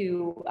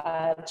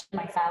check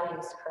my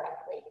values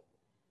correctly.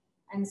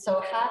 And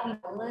so having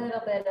a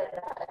little bit of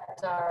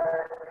that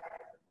dark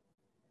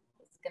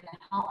is going to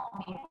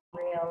help me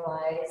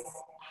realize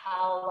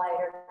how light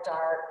or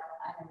dark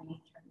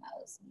underneath her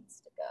nose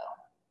needs to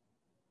go.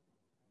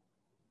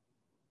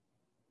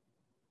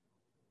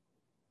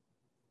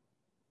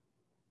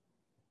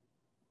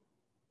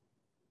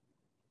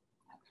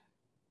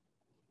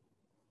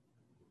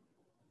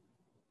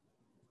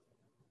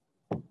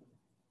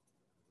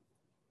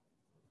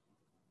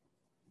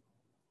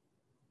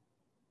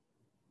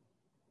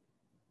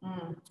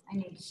 I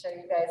need to show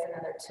you guys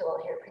another tool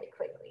here pretty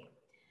quickly.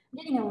 I'm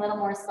getting a little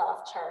more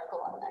soft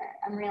charcoal in there.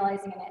 I'm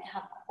realizing I didn't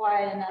have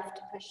quite enough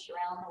to push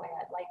around the way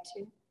I'd like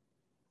to.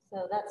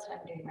 So that's what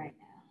I'm doing right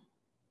now.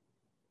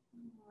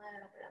 A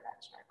little bit of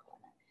that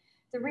charcoal in there.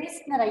 The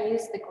reason that I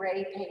use the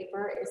gray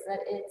paper is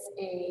that it's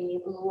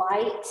a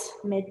light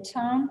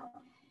mid-tone.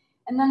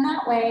 And then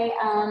that way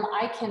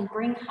I can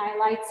bring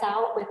highlights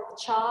out with the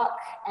chalk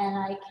and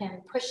I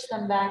can push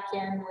them back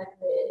in with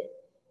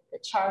the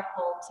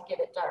charcoal to get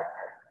it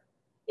darker.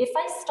 If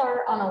I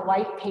start on a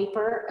white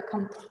paper, a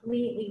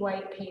completely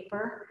white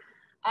paper,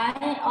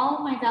 all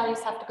of my values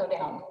have to go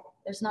down.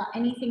 There's not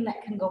anything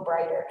that can go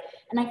brighter.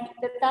 And I think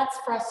that that's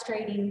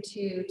frustrating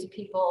to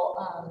people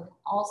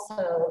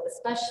also,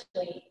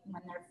 especially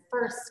when they're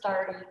first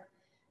starting,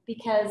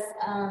 because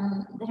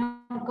they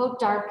don't go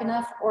dark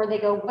enough or they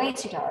go way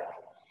too dark.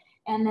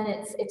 And then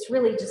it's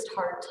really just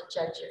hard to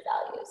judge your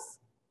values.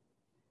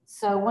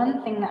 So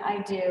one thing that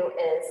I do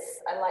is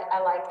I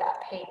like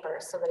that paper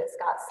so that it's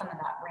got some of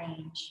that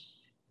range.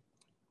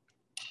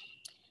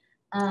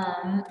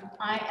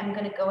 I am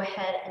going to go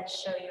ahead and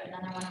show you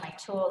another one of my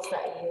tools that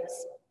I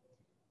use.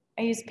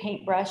 I use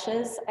paint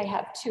brushes. I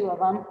have 2 of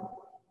them.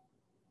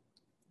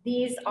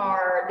 These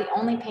are the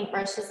only paint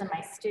brushes in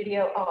my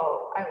studio.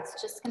 Oh, I was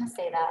just going to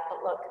say that,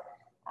 but look,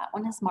 that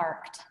one is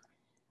marked.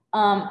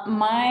 All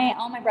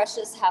my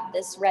brushes have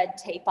this red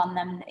tape on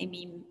them.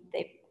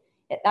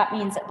 That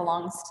means it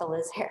belongs to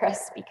Liz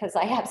Harris, because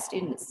I have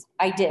students,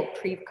 I did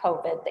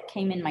pre-COVID, that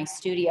came in my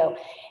studio,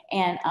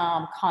 and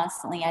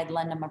constantly I'd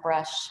lend them a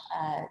brush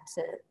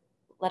to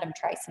let them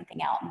try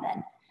something out, and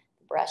then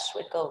the brush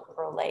would go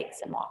grow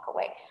legs and walk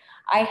away.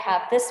 I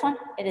have this one.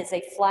 It is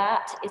a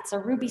flat. It's a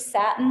ruby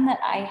satin that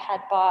I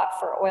had bought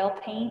for oil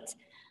paint.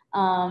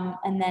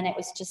 And then it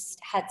was just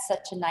had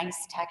such a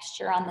nice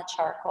texture on the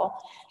charcoal.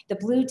 The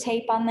blue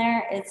tape on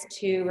there is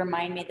to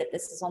remind me that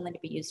this is only to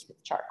be used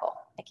with charcoal.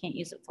 I can't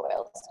use it with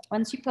oils.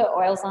 Once you put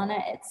oils on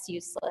it, it's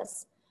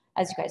useless,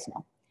 as you guys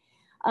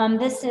know.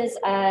 This is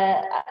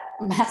a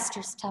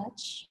Master's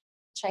Touch,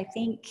 which I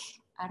think,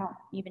 I don't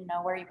even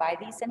know where you buy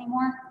these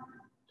anymore.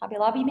 Hobby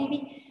Lobby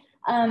maybe.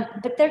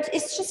 But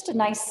it's just a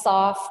nice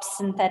soft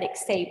synthetic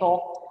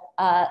sable.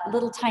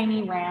 Little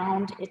tiny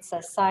round. It's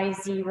a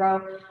size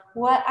 0.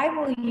 What I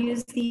will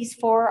use these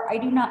for, I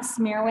do not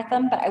smear with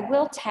them, but I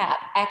will tap.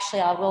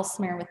 Actually, I will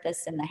smear with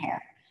this in the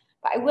hair.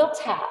 But I will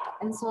tap,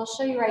 and so I'll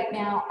show you right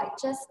now. I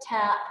just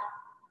tap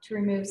to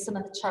remove some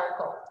of the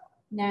charcoal.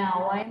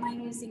 Now, why am I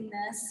using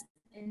this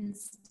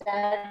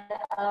instead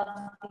of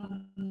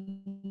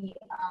the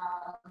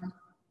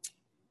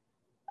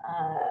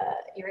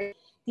eraser?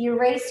 The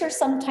eraser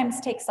sometimes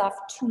takes off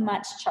too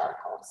much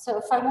charcoal. So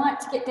if I want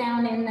to get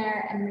down in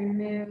there and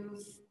remove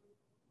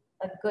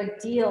a good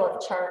deal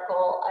of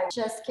charcoal, I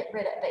just get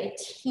rid of a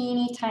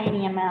teeny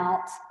tiny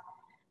amount,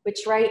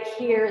 which right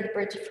here, the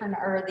bridge of her,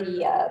 or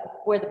the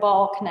where the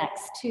ball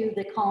connects to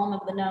the column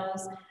of the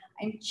nose,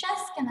 I'm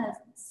just gonna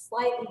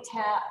slightly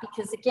tap,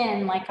 because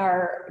again, like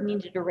our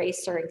kneaded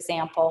eraser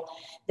example,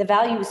 the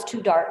value is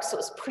too dark, so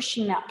it's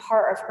pushing that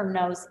part of her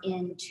nose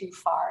in too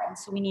far, and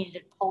so we needed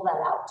to pull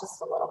that out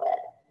just a little bit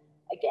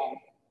again.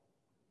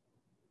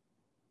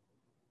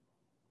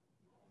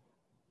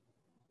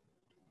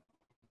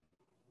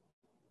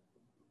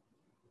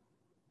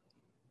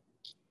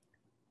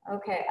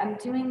 Okay, I'm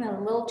doing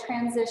a little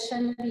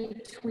transition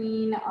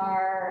between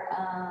our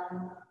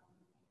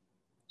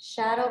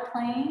shadow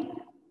plane.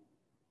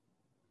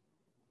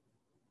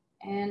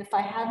 And if I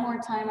had more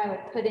time, I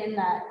would put in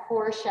that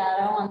core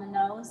shadow on the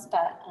nose,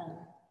 but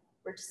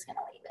we're just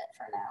gonna leave it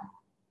for now.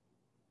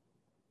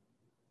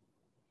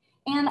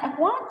 And I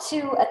want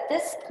to, at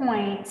this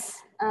point,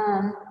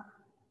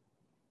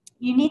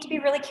 you need to be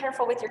really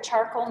careful with your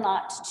charcoal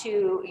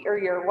or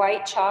your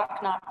white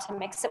chalk, not to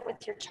mix it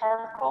with your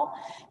charcoal,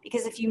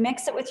 because if you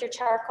mix it with your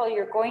charcoal,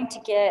 you're going to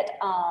get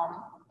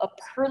a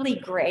pearly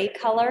gray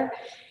color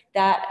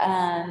that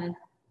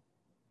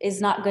is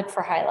not good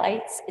for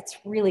highlights. It's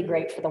really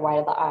great for the white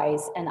of the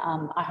eyes, and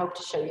I hope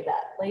to show you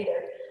that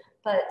later.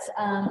 But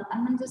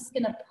I'm just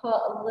gonna put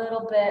a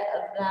little bit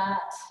of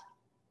that.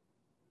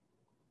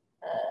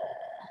 I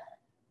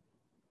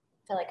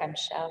feel like I'm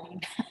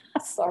shouting.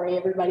 Sorry,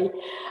 everybody.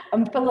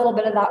 I'm gonna put a little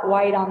bit of that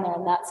white on there,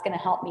 and that's gonna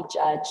help me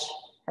judge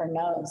her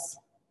nose.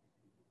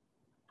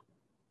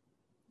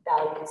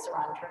 Values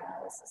around her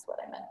nose is what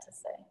I meant to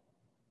say.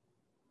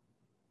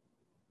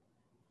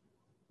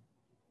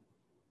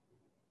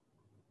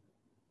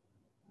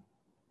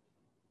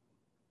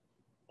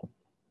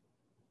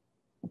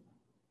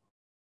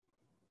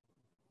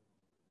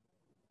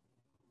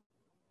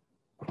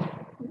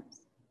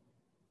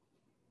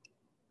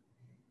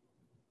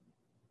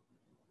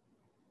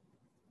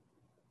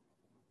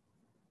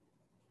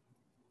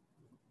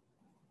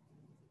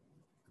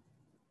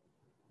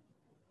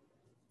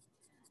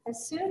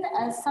 As soon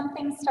as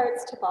something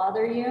starts to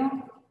bother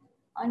you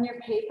on your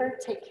paper,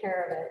 take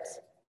care of it.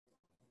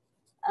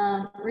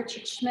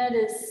 Richard Schmidt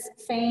is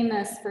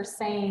famous for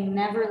saying,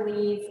 never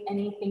leave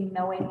anything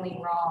knowingly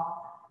wrong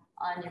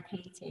on your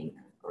painting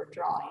or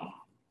drawing.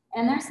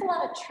 And there's a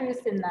lot of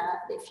truth in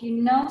that. If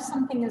you know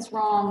something is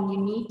wrong, you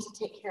need to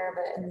take care of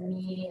it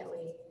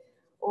immediately,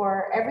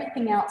 or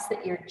everything else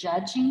that you're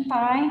judging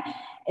by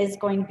is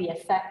going to be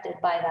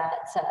affected by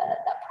that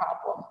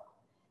problem.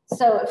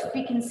 So if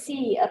we can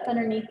see up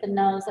underneath the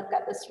nose, I've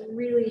got this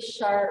really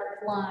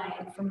sharp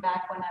line from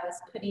back when I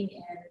was putting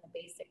in the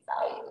basic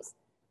values.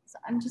 So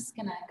I'm just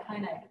gonna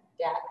kind of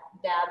dab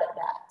at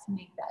that to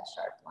make that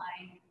sharp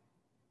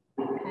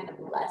line kind of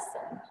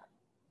lessen.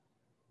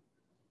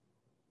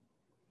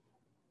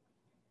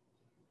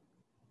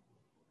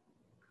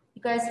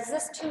 You guys, is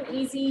this too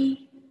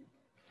easy?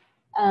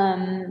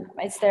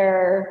 Is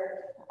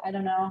there, I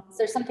don't know, is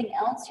there something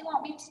else you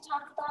want me to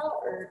talk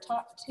about or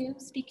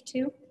speak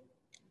to?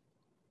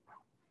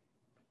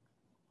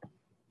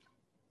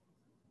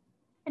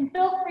 And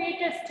feel free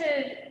just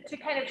to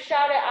kind of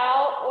shout it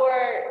out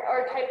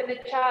or type in the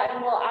chat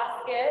and we'll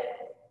ask it.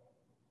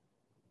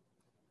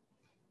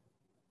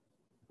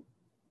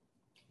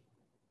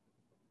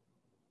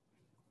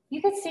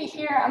 You can see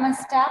here, I'm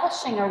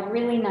establishing a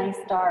really nice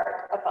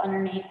dark up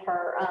underneath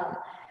her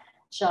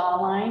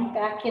jawline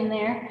back in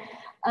there.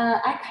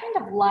 I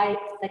kind of like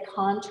the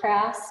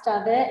contrast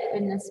of it,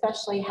 and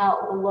especially how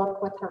it will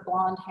look with her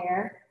blonde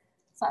hair.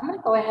 So I'm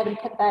gonna go ahead and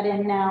put that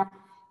in now.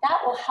 That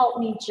will help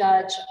me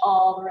judge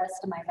all the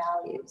rest of my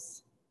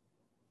values.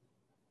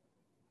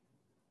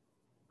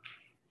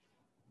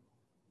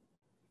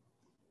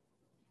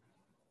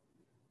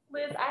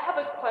 Liz, I have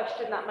a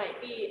question that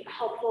might be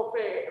helpful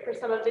for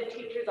some of the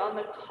teachers on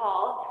the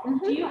call.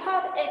 Mm-hmm. Do you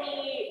have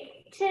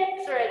any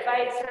tips or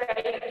advice or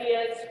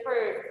ideas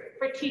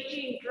for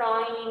teaching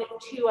drawing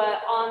to an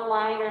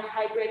online or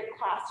hybrid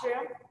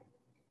classroom?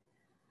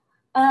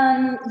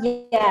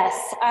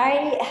 Yes,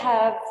 I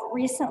have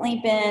recently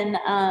been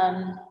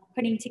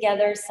putting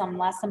together some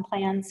lesson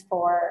plans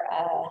for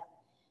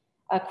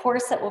a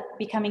course that will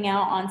be coming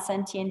out on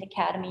Sentient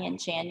Academy in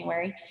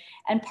January.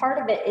 And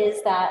part of it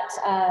is that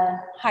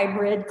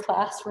hybrid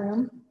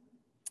classroom.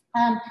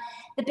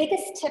 The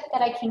biggest tip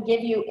that I can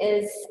give you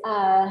is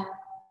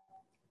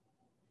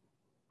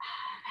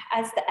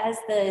as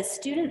the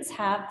students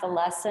have the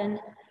lesson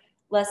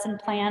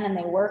plan and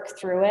they work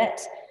through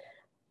it,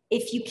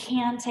 if you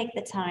can take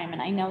the time,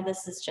 and I know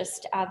this is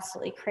just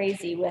absolutely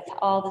crazy with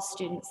all the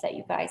students that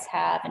you guys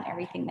have and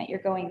everything that you're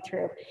going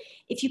through,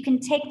 if you can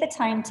take the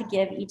time to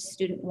give each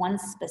student one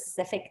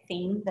specific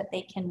thing that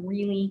they can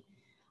really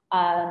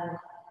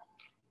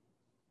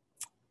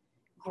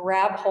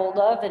grab hold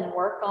of and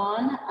work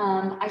on.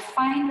 I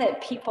find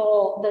that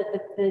people,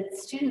 the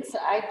students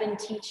that I've been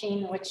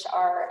teaching, which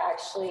are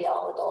actually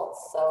all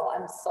adults, so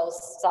I'm so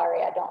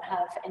sorry I don't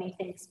have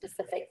anything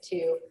specific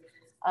to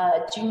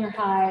junior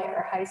high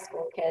or high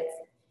school kids,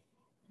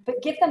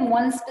 but give them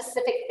one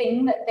specific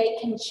thing that they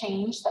can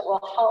change that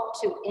will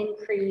help to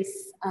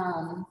increase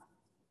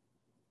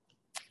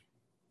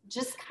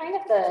just kind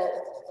of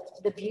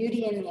the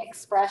beauty and the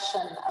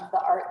expression of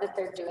the art that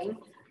they're doing,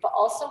 but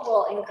also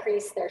will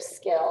increase their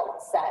skill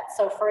set.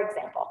 So for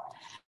example,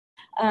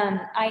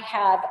 I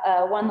have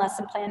a one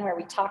lesson plan where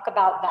we talk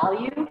about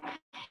value,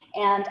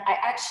 and I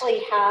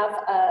actually have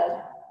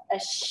a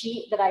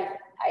sheet that I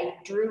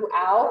drew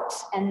out,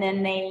 and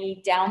then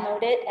they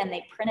download it and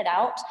they print it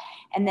out,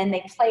 and then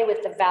they play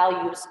with the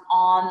values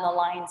on the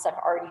lines I've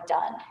already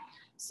done,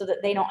 so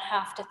that they don't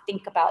have to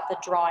think about the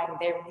drawing.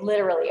 They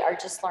literally are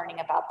just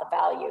learning about the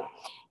value.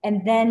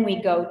 And then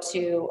we go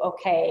to,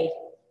 okay,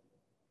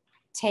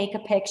 take a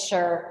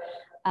picture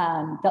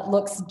that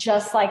looks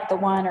just like the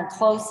one or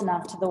close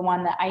enough to the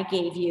one that I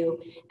gave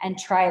you, and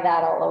try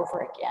that all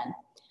over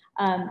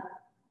again.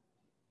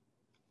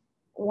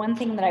 One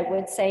thing that I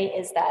would say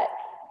is that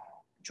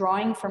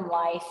drawing from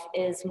life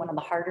is one of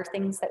the harder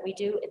things that we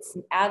do. It's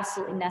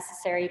absolutely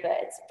necessary, but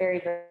it's very,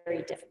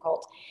 very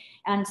difficult.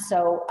 And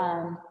so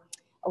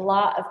a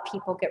lot of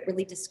people get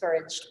really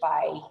discouraged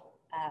by,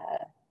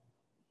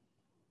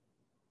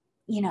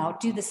 you know,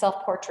 do the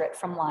self-portrait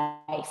from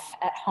life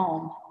at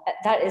home.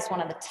 That is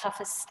one of the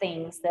toughest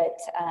things that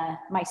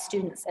my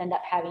students end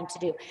up having to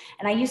do.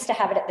 And I used to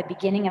have it at the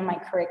beginning of my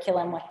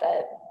curriculum with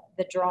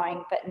the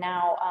drawing, but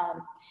now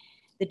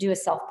the do a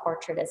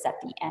self-portrait is at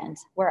the end,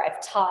 where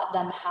I've taught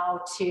them how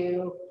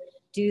to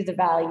do the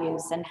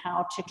values and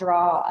how to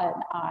draw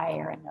an eye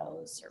or a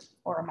nose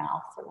or a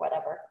mouth or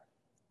whatever.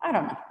 I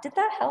don't know. Did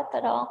that help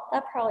at all?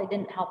 That probably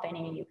didn't help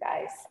any of you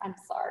guys. I'm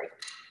sorry.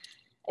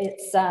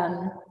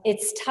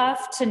 It's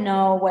tough to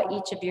know what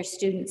each of your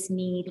students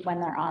need when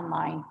they're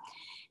online.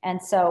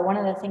 And so one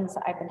of the things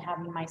that I've been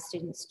having my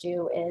students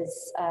do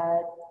is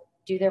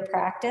do their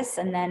practice,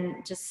 and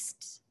then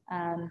just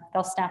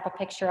they'll snap a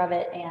picture of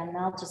it and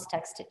they'll just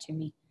text it to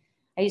me.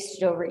 I used to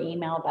do over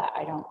email, but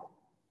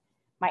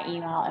my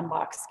email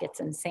inbox gets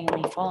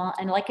insanely full,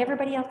 and like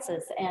everybody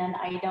else's, and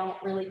I don't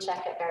really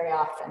check it very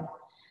often.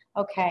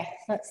 Okay,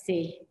 let's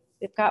see.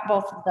 We've got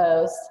both of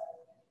those.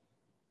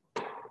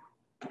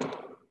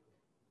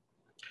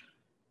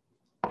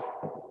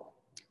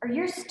 Are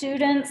your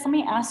students, let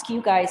me ask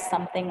you guys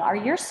something. Are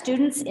your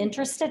students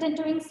interested in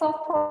doing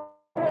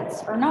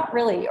self-portraits, or not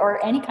really,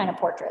 or any kind of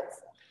portraits?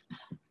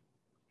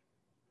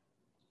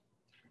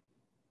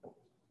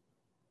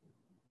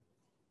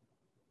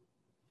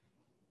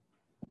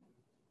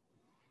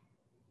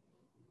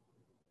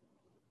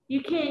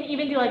 You can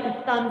even do like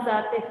a thumbs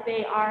up if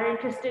they are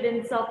interested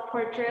in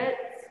self-portraits.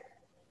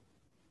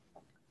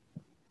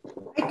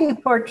 I do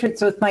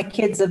portraits with my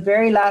kids. The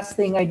very last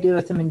thing I do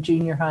with them in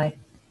junior high.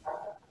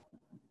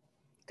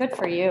 Good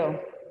for you.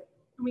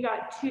 We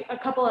got a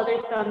couple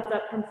other thumbs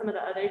up from some of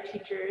the other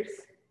teachers.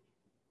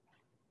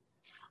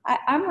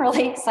 I'm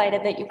really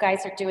excited that you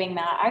guys are doing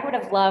that. I would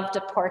have loved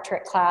a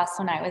portrait class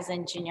when I was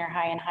in junior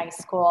high and high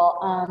school.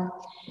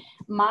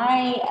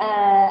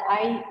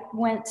 I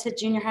went to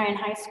junior high and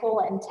high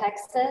school in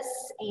Texas,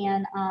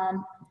 and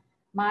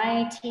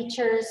my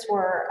teachers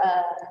were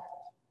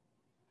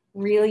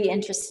really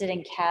interested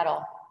in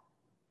cattle.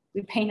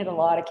 We painted a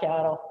lot of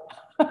cattle.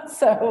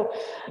 So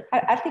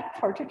I think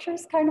portraiture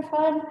is kind of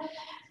fun.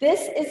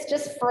 This is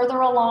just further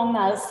along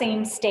those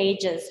same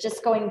stages,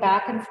 just going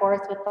back and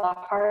forth with the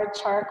hard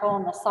charcoal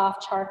and the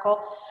soft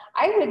charcoal.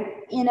 I would,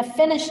 in a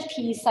finished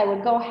piece, I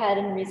would go ahead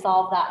and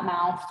resolve that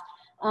mouth.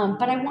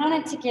 But I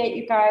wanted to get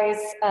you guys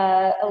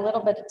a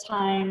little bit of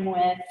time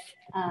with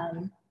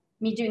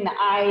me doing the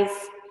eyes,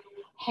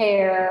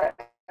 hair,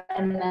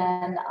 and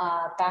then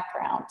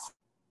background.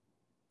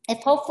 If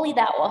hopefully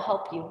that will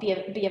help you,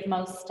 be of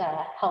most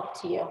help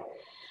to you.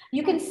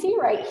 You can see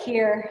right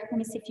here, let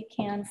me see if you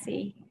can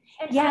see.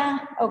 And yeah,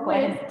 oh, go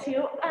ahead. Liz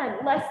too,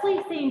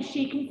 Leslie's saying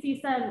she can see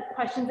some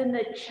questions in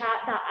the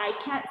chat that I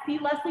can't see.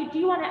 Leslie, do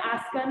you want to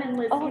ask them, and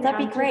Liz can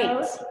that'd be great,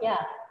 those? Yeah.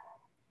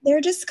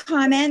 They're just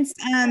comments.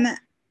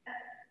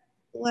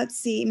 Let's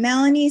see,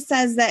 Melanie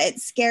says that it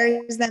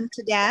scares them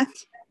to death.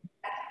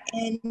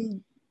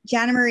 And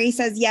Jana Marie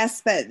says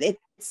yes, but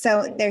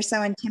they're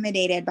so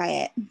intimidated by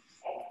it.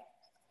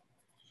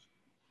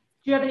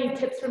 Do you have any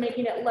tips for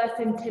making it less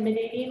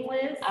intimidating,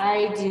 Liz?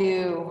 I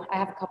do. I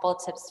have a couple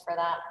of tips for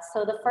that.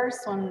 So the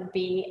first one would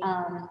be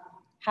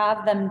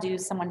have them do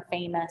someone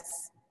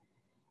famous.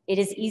 It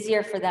is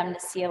easier for them to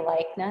see a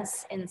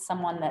likeness in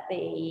someone that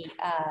they,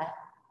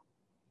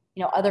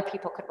 other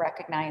people could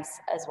recognize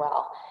as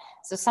well.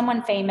 So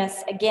someone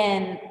famous,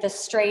 again, the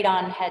straight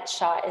on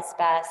headshot is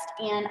best.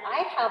 And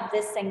I have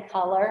this in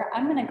color.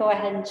 I'm gonna go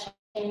ahead and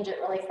change it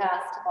really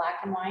fast to black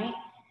and white.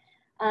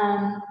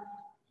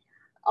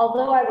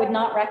 Although I would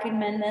not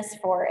recommend this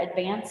for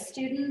advanced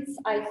students,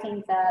 I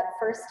think that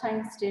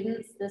first-time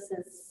students, this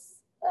is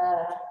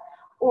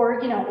or,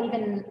 you know,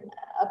 even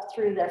up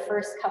through their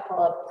first couple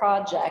of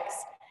projects,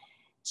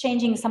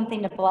 changing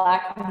something to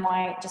black and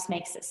white just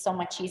makes it so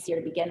much easier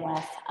to begin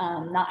with,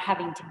 not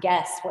having to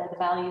guess where the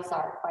values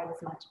are quite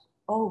as much.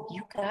 Oh,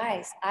 you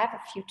guys, I have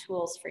a few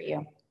tools for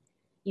you.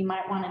 You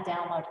might want to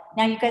download.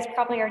 Now, you guys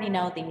probably already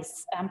know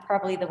these. I'm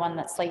probably the one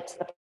that's late to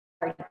the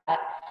party, but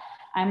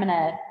I'm going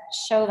to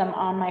show them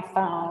on my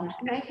phone.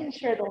 And I can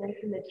share the link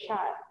in the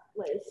chat,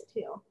 Liz,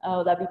 too.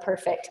 Oh, that'd be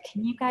perfect.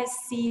 Can you guys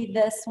see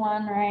this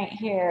one right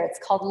here? It's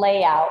called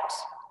Layout.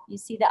 You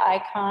see the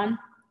icon?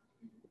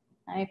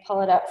 Let me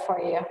pull it up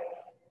for you.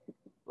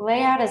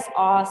 Layout is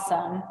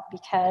awesome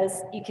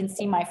because you can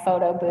see my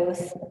photo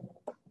booth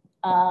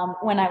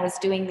when I was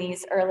doing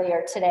these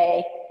earlier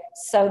today.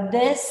 So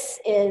this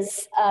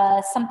is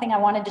something I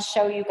wanted to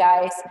show you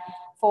guys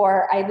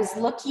I was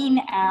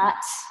looking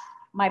at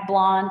my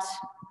blonde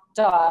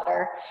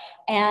daughter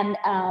and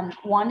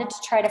wanted to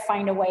try to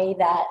find a way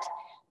that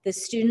the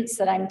students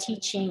that I'm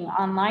teaching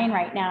online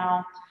right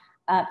now,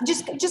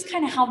 just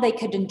kind of how they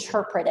could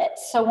interpret it.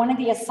 So one of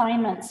the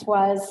assignments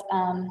was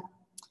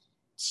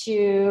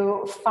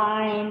to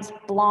find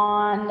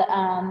blonde,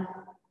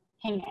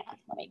 hang on,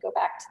 let me go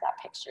back to that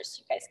picture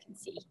so you guys can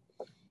see.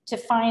 To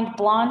find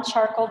blonde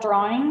charcoal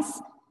drawings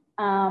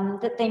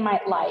that they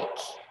might like.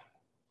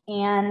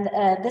 And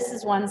this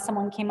is one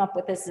someone came up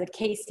with. This is a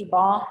Casey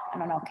Baugh. I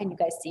don't know, can you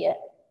guys see it?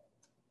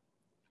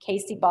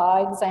 Casey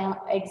Baugh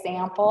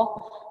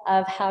example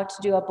of how to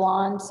do a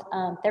blonde,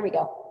 there we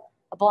go,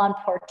 a blonde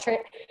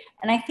portrait.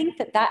 And I think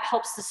that that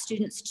helps the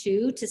students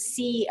too to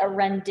see a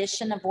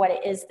rendition of what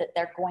it is that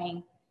they're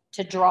going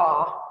to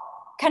draw.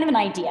 Kind of an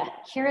idea.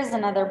 Here is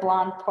another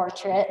blonde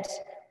portrait.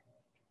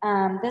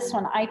 This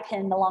one I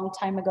pinned a long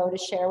time ago to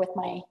share with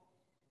my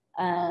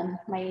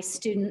my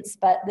students,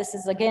 but this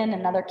is again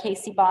another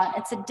Casey Baugh.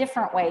 It's a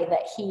different way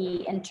that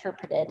he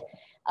interpreted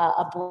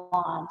a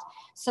blonde.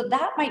 So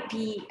that might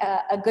be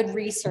a good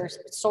resource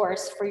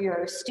for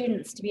your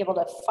students to be able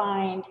to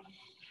find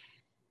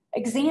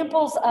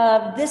examples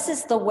of this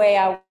is the way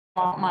I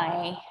want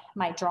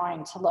my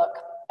drawing to look.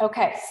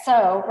 Okay,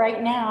 so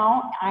right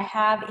now I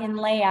have in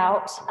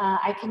layout,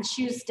 I can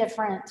choose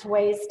different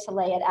ways to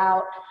lay it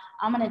out.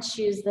 I'm going to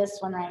choose this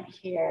one right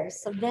here.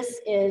 So this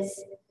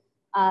is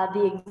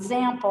the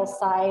example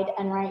side,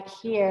 and right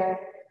here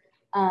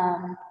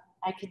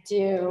I could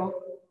do,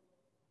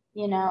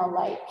 you know,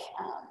 like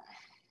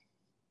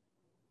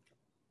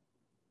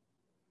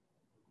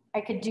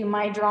I could do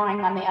my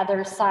drawing on the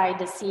other side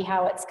to see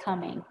how it's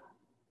coming.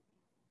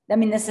 I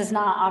mean, this is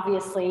not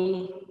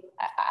obviously,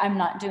 I'm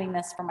not doing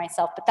this for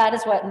myself, but that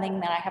is one thing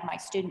that I have my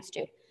students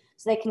do,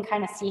 so they can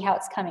kind of see how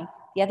it's coming.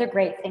 The other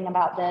great thing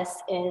about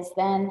this is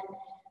then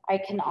I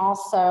can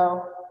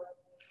also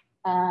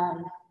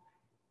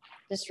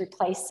just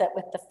replace it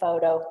with the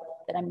photo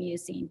that I'm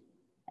using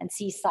and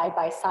see side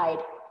by side.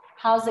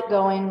 How's it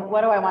going?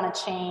 What do I want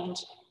to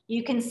change?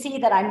 You can see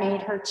that I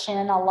made her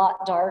chin a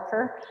lot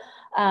darker.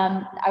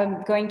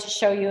 I'm going to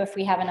show you, if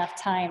we have enough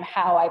time,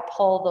 how I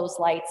pull those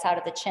lights out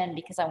of the chin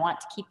because I want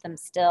to keep them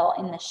still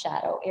in the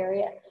shadow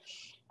area,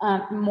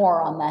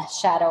 more on the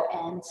shadow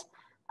end,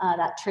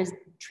 that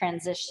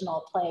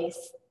transitional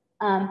place.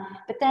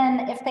 But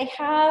then if they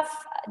have,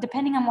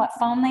 depending on what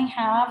phone they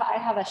have, I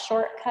have a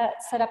shortcut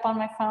set up on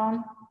my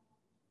phone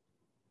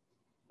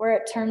where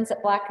it turns it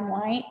black and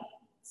white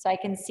so I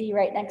can see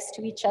right next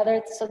to each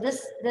other. So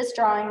this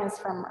drawing is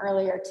from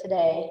earlier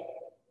today.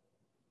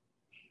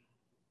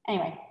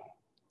 Anyway,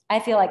 I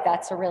feel like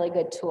that's a really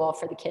good tool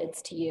for the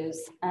kids to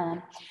use.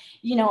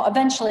 You know,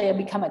 eventually it'll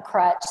become a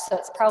crutch, so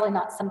it's probably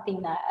not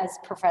something that as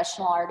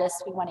professional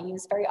artists we want to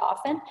use very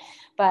often,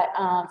 but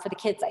for the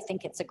kids, I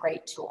think it's a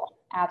great tool,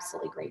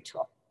 absolutely great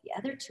tool. The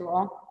other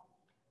tool,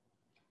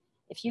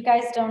 if you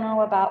guys don't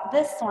know about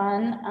this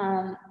one,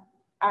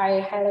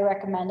 I highly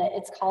recommend it.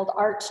 It's called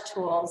Art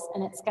Tools,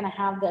 and it's going to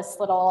have this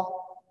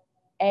little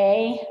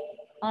A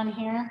on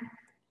here.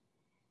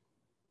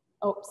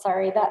 Oh,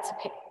 sorry, that's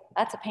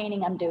a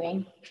painting I'm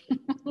doing.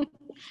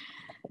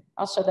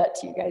 I'll show that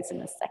to you guys in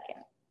a second.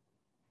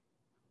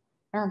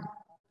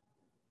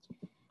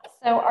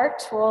 So Art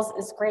Tools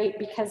is great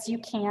because you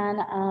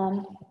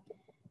can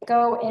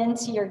go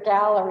into your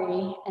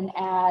gallery and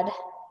add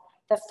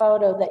the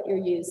photo that you're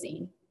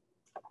using.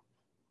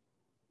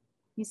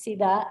 You see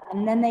that?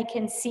 And then they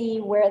can see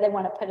where they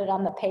want to put it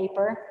on the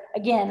paper.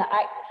 Again,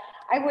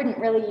 I wouldn't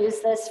really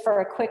use this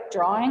for a quick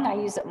drawing. I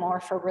use it more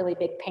for really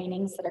big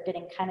paintings that are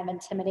getting kind of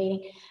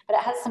intimidating, but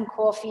it has some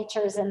cool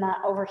features in that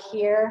over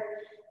here.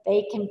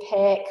 They can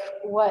pick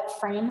what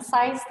frame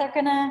size they're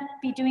gonna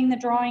be doing the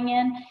drawing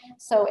in.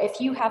 So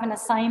if you have an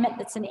assignment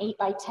that's an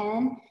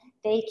 8x10,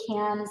 they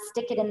can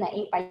stick it in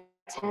the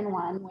 8x10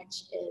 one,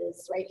 which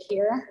is right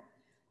here,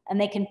 and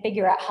they can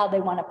figure out how they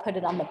want to put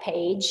it on the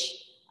page.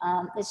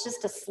 It's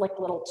just a slick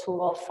little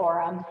tool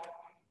for them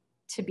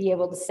to be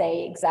able to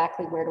say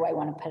exactly where do I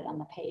want to put it on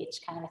the page,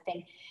 kind of a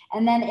thing.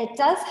 And then it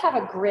does have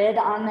a grid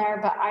on there,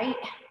 but I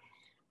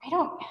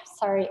don't,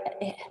 sorry,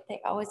 they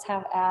always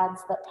have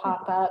ads that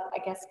pop up, I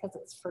guess because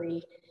it's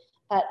free.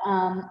 but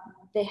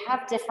they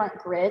have different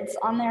grids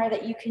on there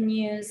that you can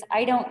use.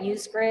 I don't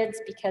use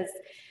grids because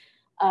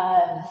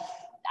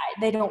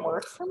they don't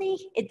work for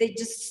me. They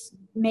just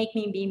make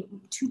me be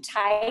too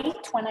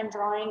tight when I'm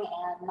drawing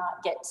and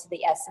not get to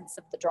the essence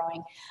of the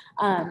drawing.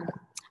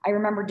 I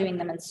remember doing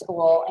them in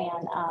school,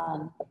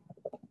 and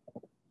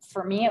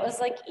for me, it was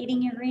like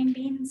eating your green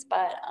beans,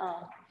 but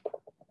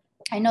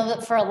I know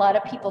that for a lot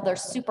of people, they're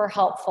super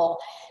helpful.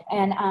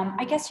 And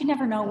I guess you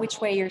never know which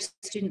way your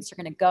students are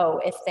gonna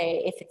go, if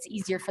it's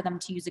easier for them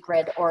to use a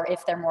grid or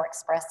if they're more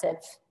expressive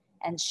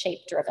and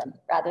shape-driven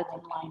rather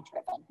than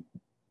line-driven.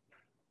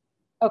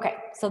 Okay,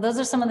 so those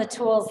are some of the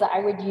tools that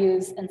I would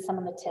use and some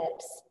of the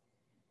tips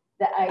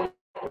that I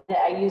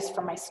use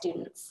for my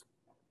students.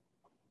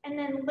 And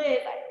then Liz,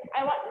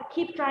 I want to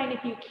keep drawing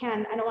if you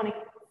can. I don't want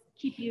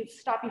to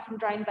stop you from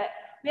drawing, but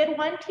we had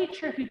one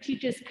teacher who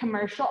teaches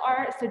commercial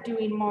art, so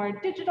doing more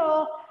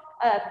digital.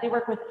 They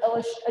work with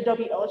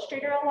Adobe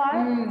Illustrator a lot.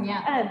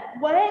 Yeah.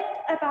 What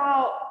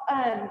about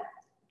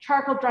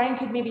charcoal drawing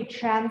could maybe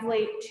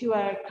translate to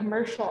a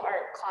commercial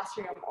art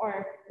classroom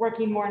or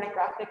working more in a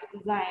graphic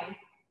design?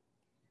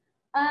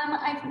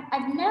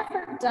 I've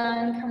never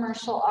done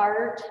commercial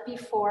art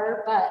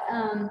before, but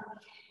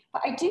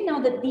I do know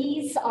that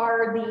these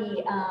are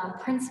the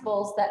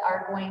principles that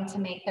are going to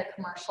make their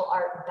commercial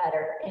art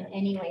better in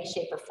any way,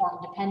 shape, or form,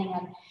 depending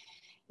on,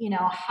 you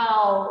know,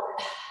 how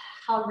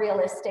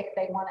realistic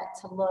they want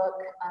it to look.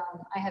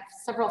 I have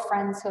several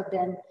friends who have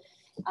been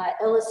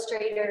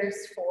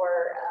illustrators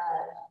for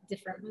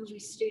different movie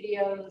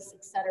studios,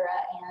 etc.,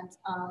 and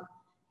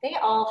they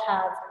all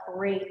have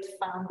great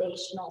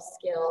foundational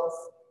skills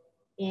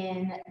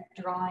in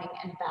drawing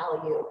and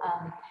value.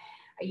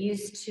 I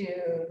used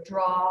to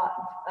draw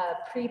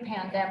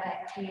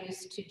pre-pandemic. We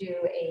used to do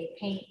a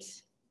paint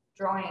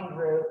drawing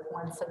group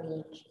once a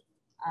week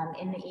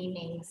in the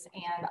evenings,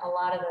 and a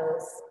lot of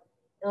those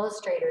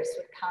illustrators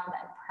would come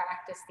and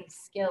practice these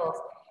skills,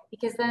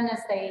 because then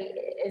as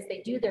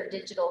they do their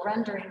digital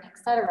rendering,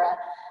 etc.,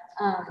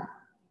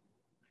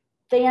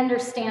 they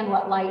understand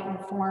what light and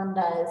form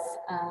does,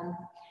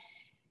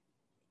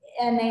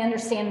 and they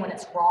understand when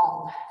it's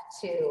wrong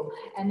too,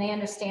 and they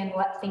understand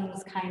what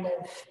things kind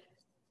of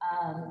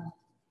I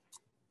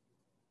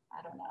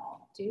don't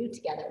know, do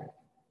together.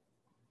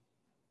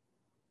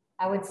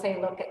 I would say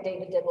look at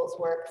David Dibble's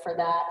work for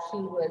that. He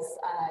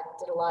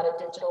did a lot of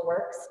digital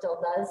work, still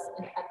does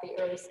at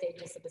the early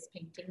stages of his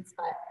paintings,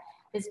 but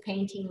his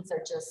paintings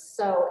are just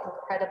so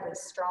incredibly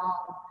strong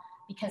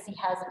because he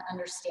has an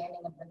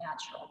understanding of the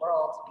natural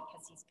world,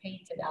 because he's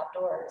painted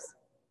outdoors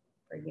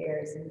for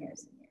years and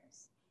years and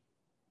years.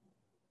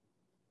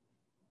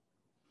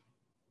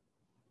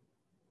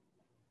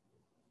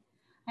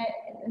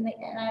 And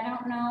I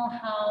don't know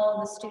how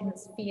the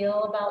students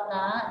feel about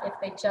that, if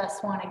they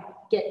just want to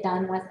get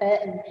done with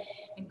it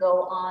and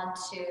go on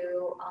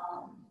to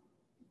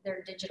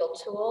their digital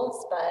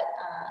tools, but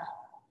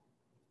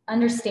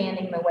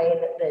understanding the way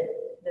that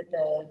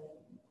the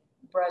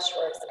brush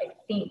works, I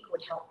think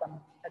would help them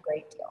a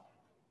great deal.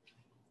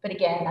 But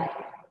again, I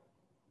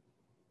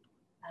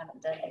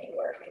haven't done any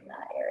work in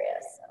that area,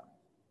 so.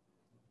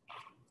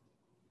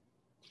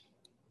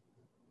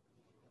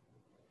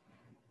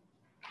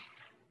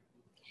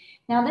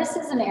 Now this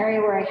is an area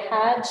where I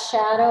had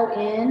shadow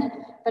in,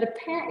 but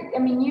apparently, I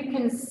mean, you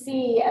can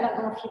see, I don't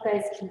know if you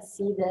guys can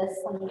see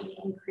this. Let me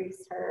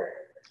increase her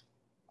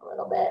a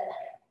little bit.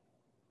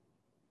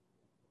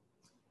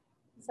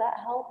 Does that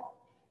help?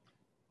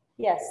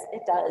 Yes,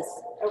 it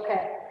does.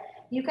 Okay.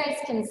 You guys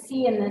can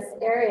see in this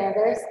area,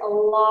 there's a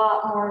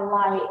lot more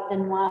light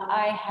than what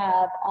I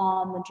have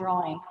on the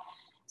drawing.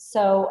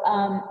 So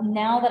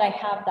now that I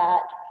have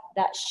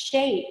that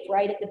shape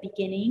right at the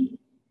beginning,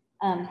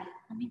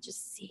 let me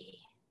just see.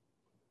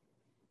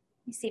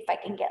 Let me see if I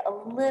can get a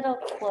little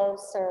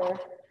closer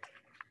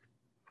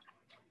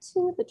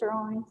to the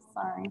drawing.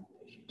 Sorry,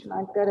 I'm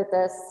not good at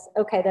this.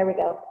 Okay, there we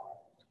go.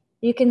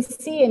 You can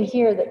see in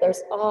here that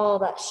there's all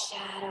that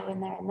shadow in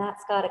there, and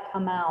that's got to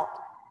come out.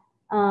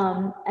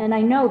 And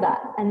I know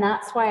that, and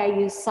that's why I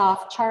use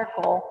soft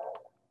charcoal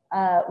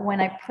when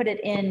I put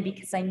it in,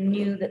 because I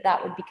knew that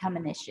that would become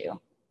an issue.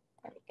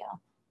 There we go.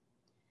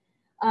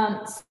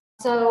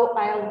 So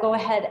I'll go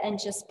ahead and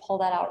just pull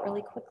that out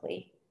really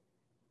quickly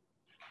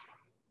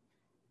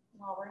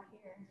while we're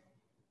here.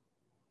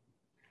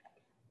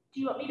 Do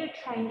you want me to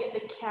try and get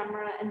the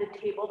camera and the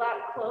table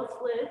that close,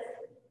 Liz?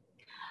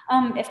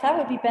 If that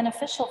would be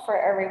beneficial for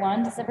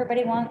everyone. Does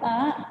everybody want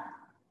that?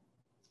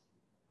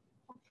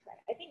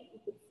 I think you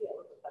could see a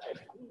little better.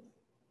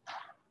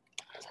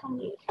 Tell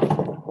me.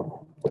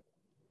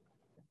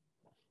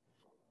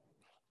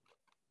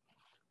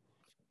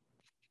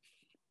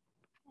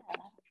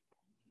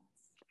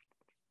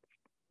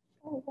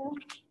 There we go.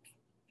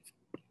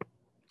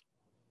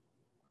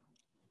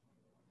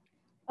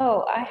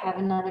 Oh, I have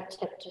another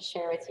tip to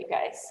share with you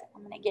guys.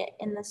 I'm going to get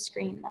in the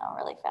screen now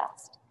really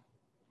fast.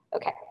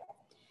 Okay.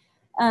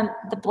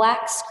 The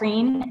black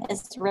screen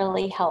is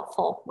really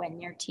helpful when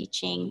you're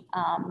teaching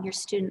your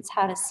students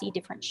how to see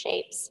different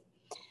shapes.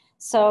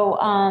 So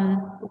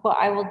what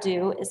I will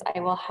do is I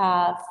will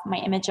have my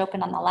image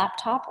open on the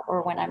laptop,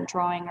 or when I'm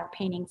drawing or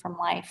painting from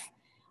life,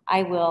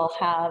 I will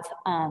have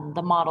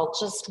the model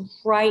just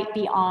right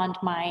beyond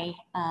my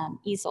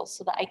easel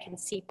so that I can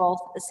see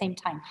both at the same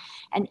time.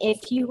 And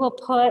if you will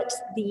put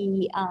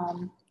the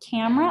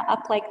camera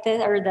up like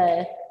this, or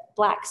the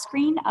black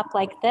screen up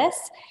like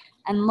this,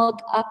 and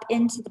look up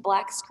into the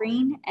black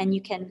screen, and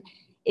you can,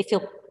 if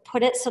you'll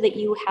put it so that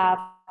you have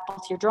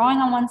both your drawing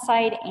on one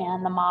side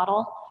and the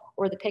model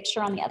or the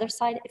picture on the other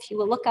side, if you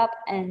will look up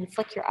and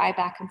flick your eye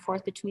back and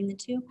forth between the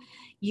two,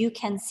 you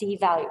can see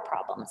value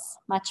problems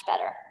much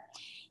better.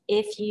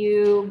 If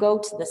you go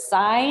to the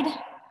side,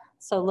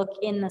 so look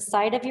in the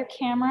side of your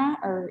camera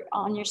or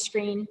on your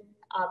screen,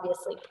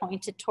 obviously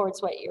pointed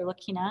towards what you're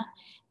looking at,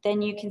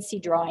 then you can see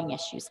drawing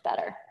issues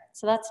better.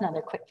 So that's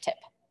another quick tip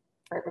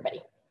for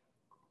everybody.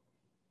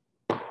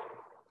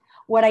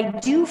 What I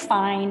do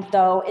find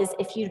though is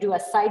if you do a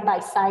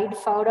side-by-side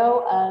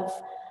photo of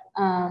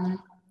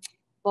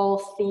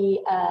both the,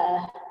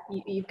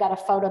 you've got a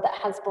photo that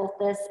has both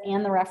this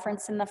and the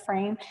reference in the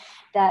frame,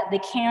 that the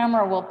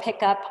camera will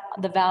pick up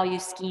the value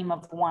scheme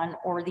of one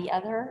or the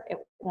other. It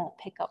won't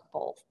pick up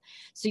both.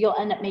 So you'll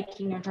end up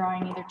making your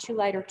drawing either too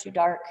light or too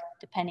dark,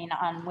 depending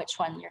on which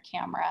one your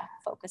camera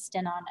focused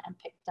in on and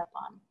picked up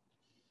on.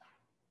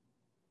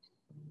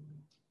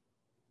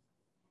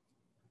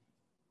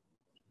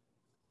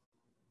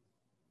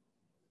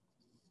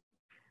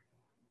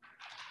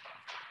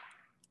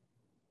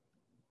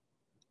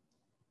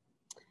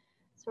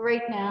 So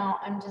right now,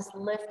 I'm just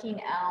lifting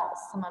out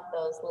some of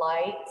those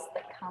lights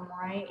that come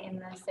right in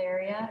this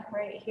area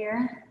right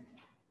here.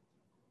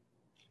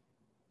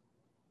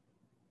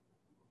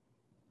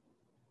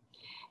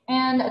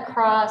 And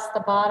across the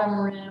bottom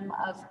rim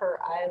of her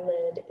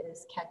eyelid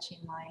is catching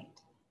light.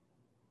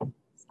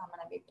 So I'm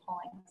going to be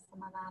pulling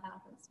some of that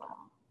out as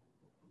well.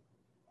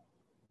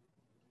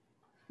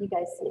 You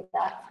guys see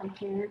that from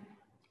here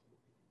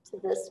to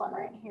this one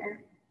right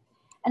here.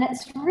 And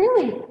it's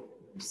really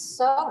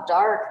so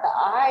dark, the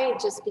eye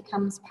just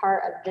becomes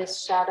part of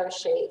this shadow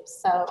shape.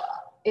 So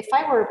if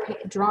I were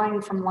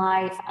drawing from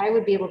life, I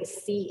would be able to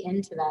see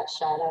into that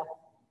shadow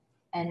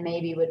and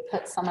maybe would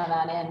put some of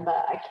that in,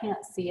 but I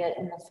can't see it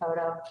in the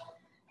photo.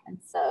 And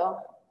so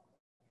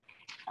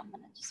I'm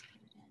gonna just put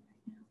it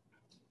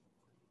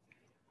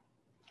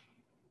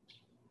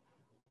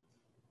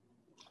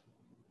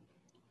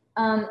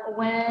in right now.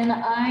 When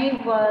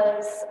I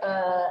was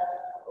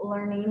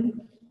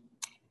learning,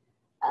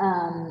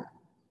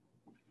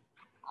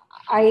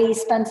 I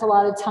spent a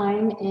lot of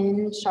time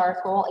in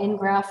charcoal, in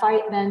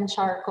graphite, then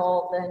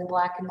charcoal, then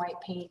black and white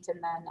paint,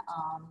 and then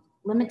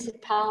limited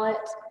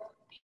palette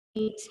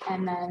paint,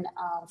 and then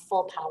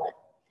full palette.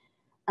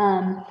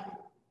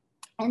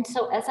 And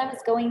so as I was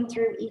going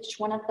through each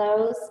one of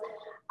those,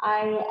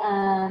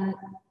 I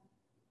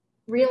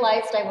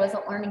realized I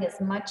wasn't learning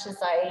as much as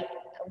I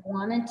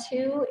wanted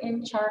to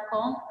in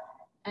charcoal.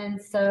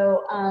 And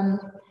so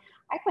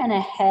I went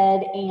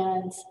ahead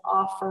and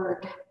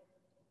offered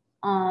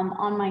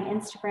on my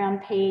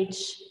Instagram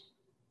page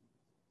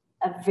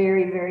a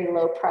very, very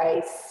low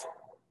price,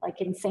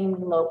 like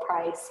insanely low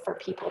price for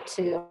people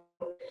to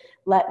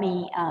let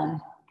me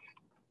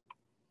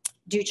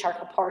do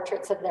charcoal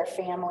portraits of their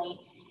family.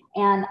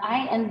 And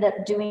I ended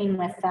up doing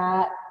with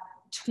that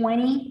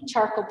 20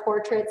 charcoal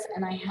portraits,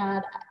 and I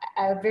had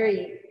a very,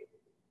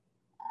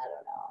 I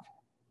don't know,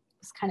 it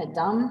was kind of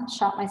dumb,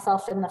 shot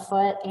myself in the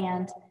foot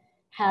and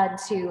had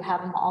to have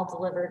them all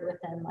delivered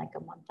within like a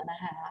month and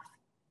a half.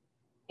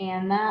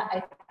 And that,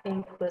 I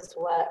think, was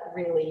what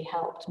really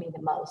helped me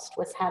the most,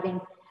 was having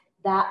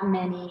that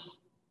many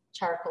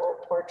charcoal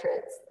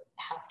portraits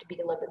have to be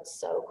delivered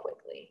so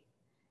quickly.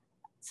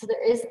 So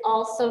there is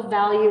also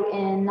value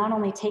in not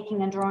only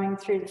taking a drawing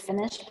through the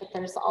finish, but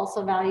there's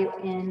also value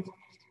in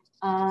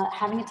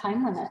having a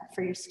time limit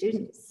for your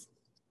students.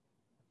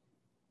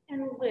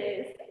 And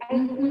Liz,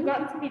 we've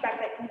gotten some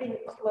feedback that even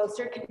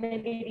closer can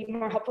maybe be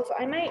more helpful. So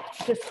I might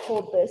just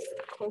hold this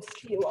close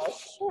to you all.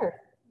 Sure.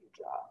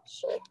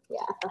 Sure.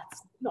 Yeah,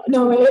 that's not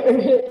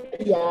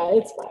yeah,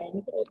 it's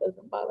fine. It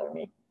doesn't bother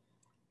me.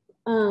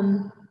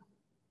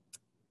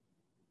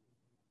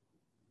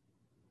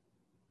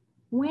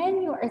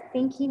 When you are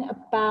thinking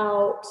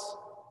about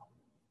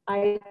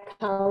eye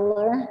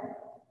color,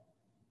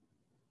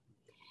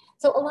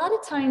 so a lot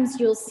of times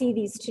you'll see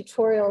these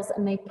tutorials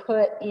and they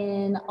put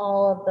in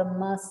all of the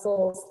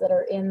muscles that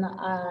are in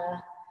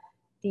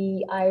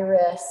the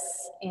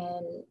iris,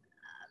 and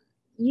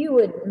you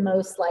would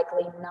most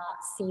likely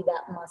not see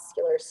that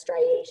muscular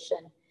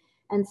striation.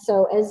 And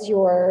so as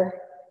you're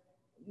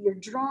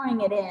drawing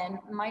it in,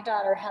 my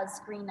daughter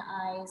has green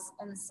eyes,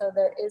 and so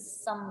there is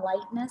some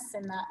lightness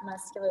in that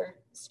muscular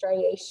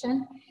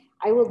striation.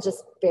 I will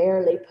just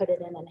barely put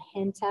it in and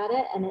hint at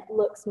it, and it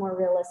looks more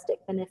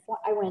realistic than if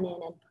I went in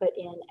and put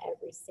in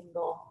every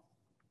single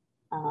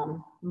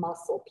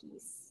muscle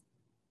piece,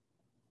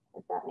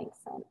 if that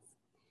makes sense.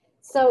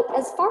 So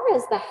as far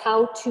as the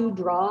how to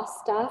draw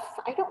stuff,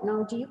 I don't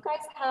know, do you guys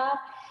have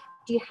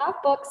Do you have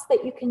books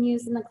that you can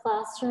use in the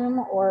classroom,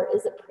 or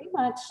is it pretty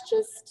much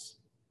just?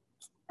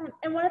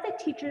 And one of the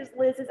teachers,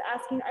 Liz, is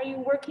asking, are you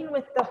working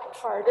with the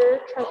harder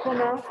charcoal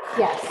now?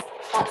 Yes,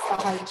 that's the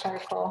hard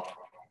charcoal,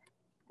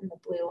 and the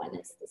blue one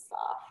is the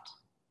soft.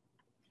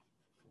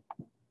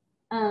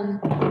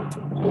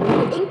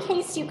 In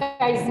case you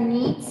guys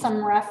need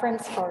some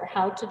reference for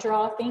how to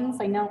draw things,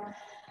 I know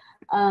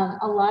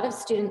a lot of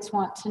students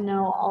want to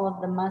know all of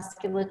the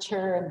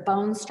musculature and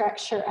bone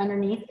structure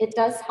underneath. It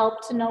does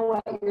help to know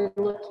what you're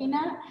looking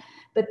at,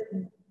 but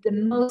the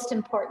most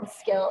important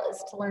skill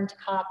is to learn to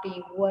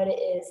copy what it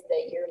is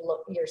that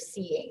you're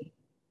seeing.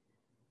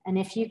 And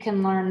if you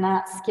can learn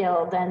that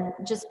skill, then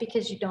just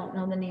because you don't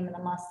know the name of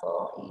the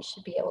muscle, you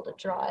should be able to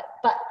draw it.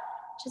 But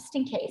just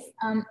in case,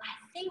 I want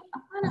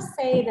to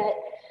say that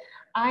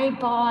I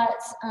bought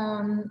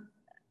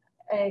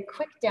a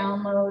quick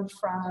download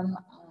from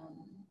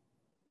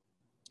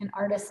an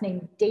artist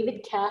named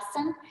David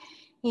Casson.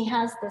 He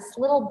has this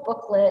little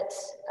booklet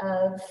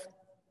of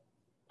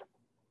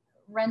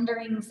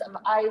renderings of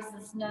eyes,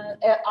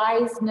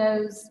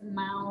 nose,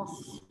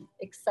 mouth,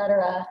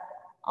 etc.,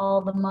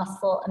 all the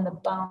muscle and the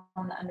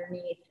bone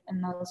underneath.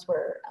 And those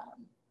were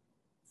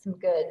some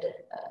good,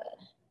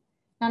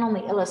 not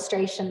only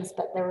illustrations,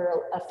 but there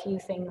were a few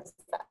things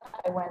that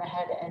I went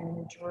ahead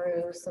and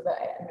drew so that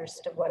I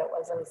understood what it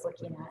was I was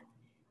looking at.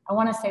 I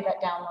want to say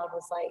that download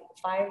was like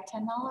 $5,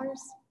 $10.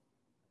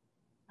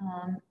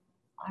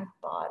 I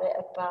bought it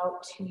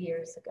about 2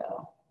 years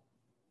ago.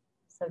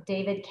 So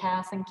David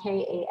Casson,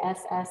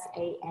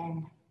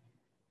 Kassan.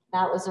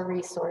 That was a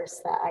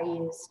resource that I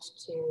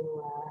used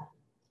to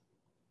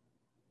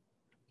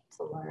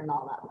learn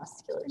all that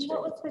musculature. And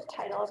what was the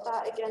title of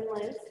that again,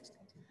 Liz?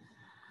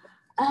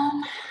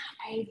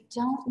 I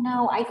don't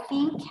know. I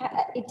think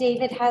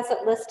David has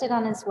it listed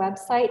on his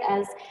website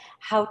as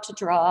how to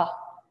draw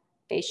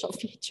facial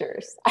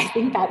features. I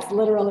think that's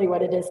literally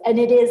what it is. And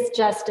it is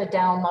just a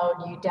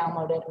download. You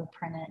download it and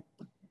print it.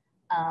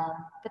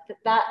 But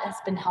that has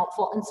been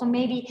helpful. And so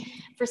maybe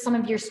for some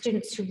of your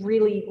students who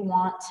really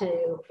want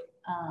to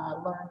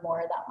learn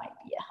more, that might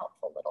be a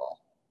helpful little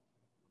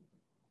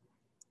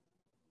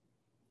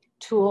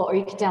tool, or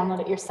you could download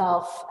it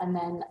yourself and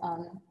then,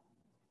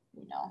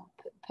 you know,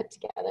 put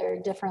together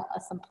a different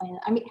lesson plan.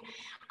 I mean,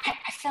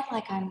 I feel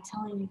like I'm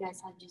telling you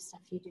guys how to do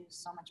stuff you do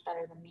so much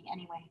better than me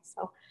anyway.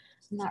 So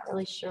I'm not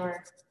really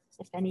sure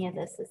if any of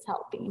this is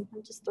helping.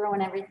 I'm just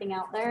throwing everything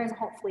out there and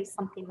hopefully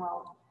something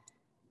will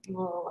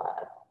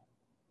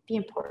be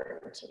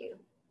important to you.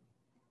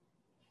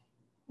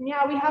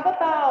 Yeah, we have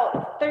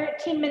about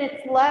 13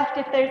 minutes left.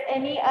 If there's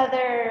any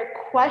other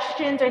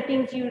questions or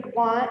things you'd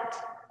want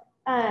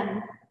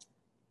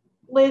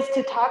Liz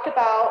to talk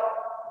about,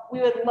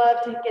 we would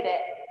love to get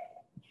it.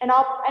 And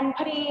I'm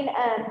putting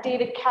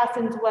David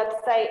Casson's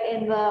website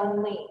in the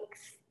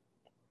links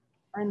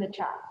or in the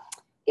chat.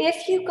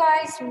 If you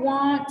guys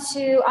want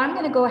to, I'm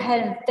going to go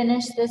ahead and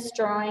finish this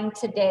drawing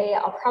today.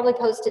 I'll probably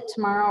post it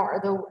tomorrow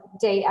or the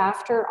day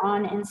after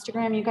on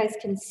Instagram. You guys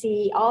can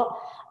see,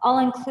 I'll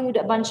include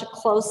a bunch of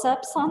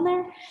close-ups on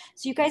there.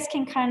 So you guys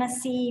can kind of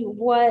see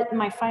what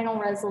my final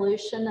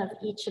resolution of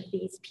each of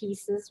these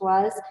pieces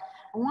was.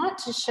 I want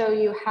to show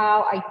you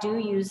how I do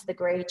use the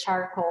gray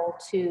charcoal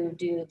to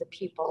do the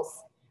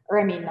pupils, or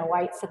I mean the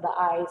whites of the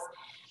eyes.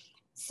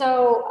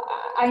 So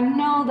I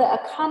know that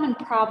a common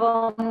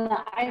problem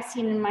that I've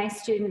seen in my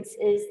students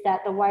is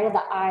that the white of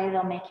the eye,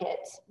 they'll make it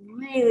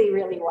really,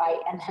 really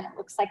white, and then it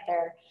looks like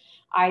their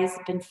eyes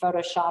have been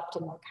photoshopped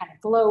and they're kind of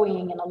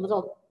glowing and a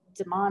little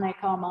demonic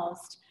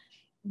almost.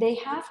 They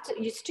have to,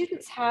 you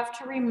students have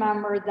to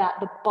remember that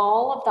the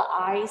ball of the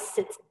eye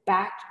sits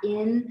back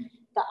in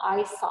the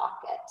eye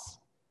socket.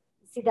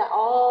 See that,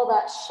 all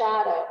that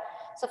shadow.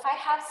 So if I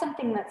have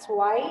something that's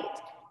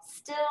white,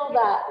 still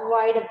that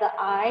white of the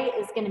eye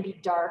is going to be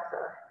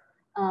darker.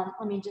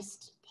 Let me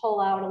just pull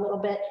out a little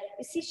bit.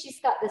 You see she's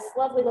got this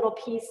lovely little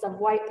piece of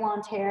white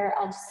blonde hair.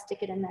 I'll just stick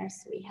it in there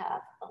so we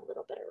have a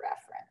little bit of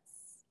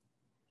reference.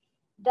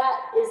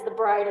 That is the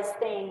brightest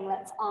thing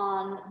that's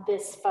on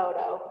this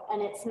photo,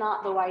 and it's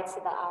not the whites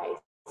of the eyes.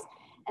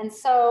 And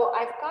so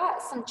I've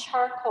got some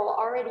charcoal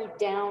already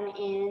down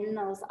in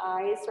those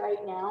eyes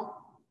right now.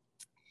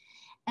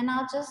 And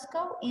I'll just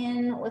go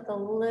in with a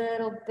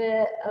little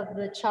bit of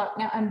the chalk.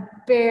 Now I'm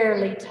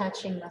barely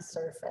touching the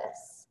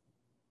surface,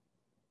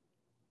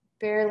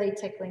 barely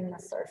tickling the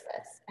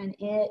surface. And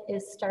it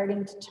is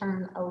starting to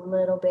turn a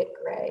little bit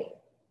gray.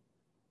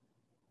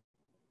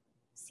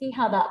 See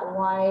how that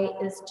white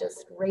is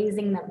just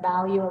raising the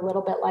value a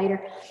little bit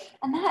lighter.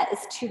 And that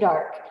is too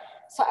dark.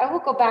 So I will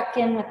go back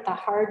in with the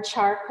hard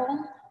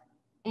charcoal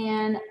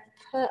and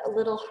put a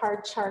little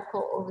hard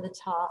charcoal over the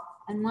top.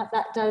 And what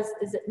that does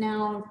is it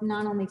now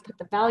not only put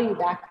the value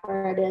back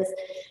where it is,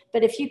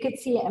 but if you could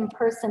see it in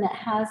person, it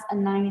has a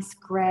nice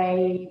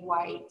gray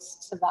white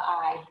to the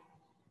eye.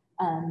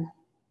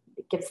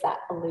 It gives that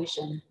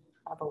illusion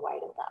of a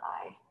white of the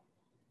eye.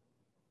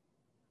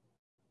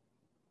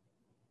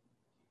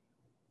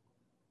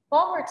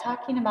 while we're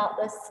talking about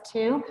this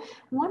too,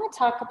 I want to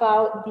talk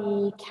about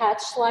the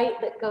catch light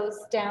that goes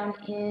down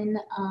in,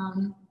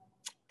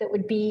 that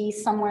would be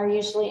somewhere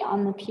usually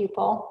on the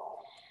pupil.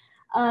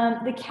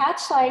 The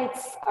catch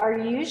lights are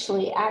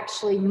usually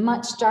actually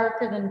much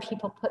darker than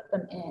people put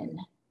them in.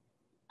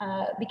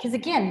 Because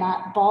again,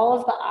 that ball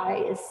of the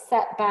eye is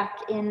set back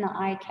in the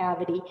eye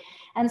cavity.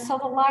 And so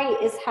the light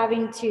is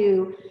having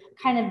to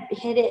kind of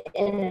hit it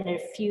in a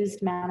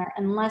diffused manner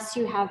unless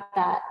you have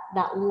that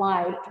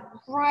light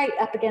right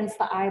up against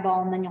the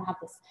eyeball, and then you'll have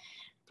this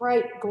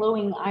bright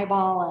glowing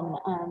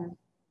eyeball, and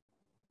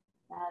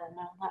I don't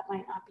know, that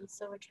might not be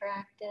so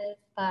attractive,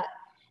 but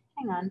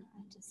hang on,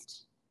 I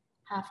just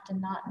have to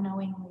not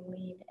knowingly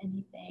leave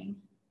anything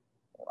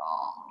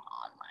wrong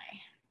on my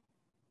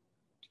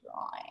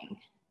drawing.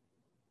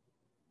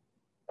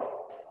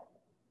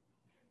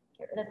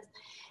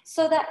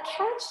 So that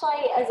catch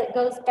light, as it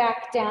goes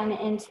back down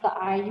into the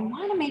eye, you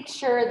want to make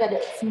sure that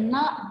it's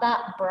not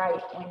that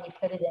bright when you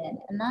put it in.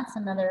 And that's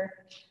another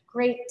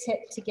great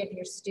tip to give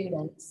your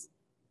students,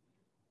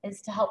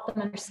 is to help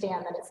them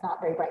understand that it's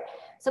not very bright.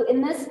 So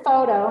in this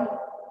photo,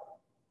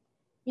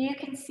 you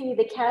can see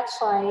the catch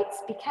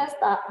lights, because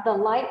the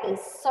light is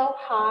so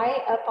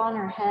high up on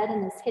her head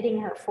and is hitting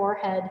her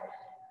forehead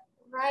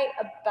right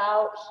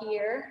about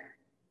here.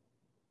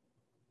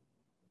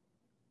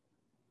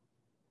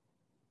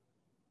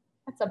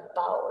 That's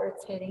about where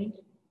it's hitting.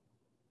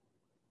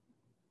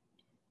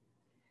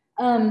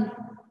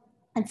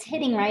 It's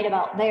hitting right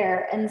about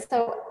there. And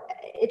so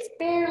it's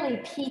barely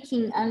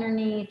peeking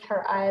underneath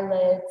her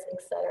eyelids,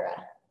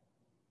 etc.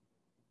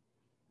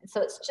 And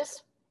so it's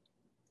just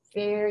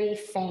very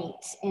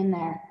faint in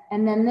there.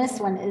 And then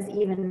this one is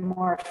even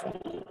more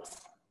faint.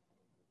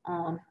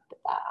 But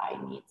that eye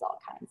needs all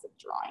kinds of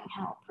drawing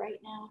help right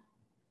now.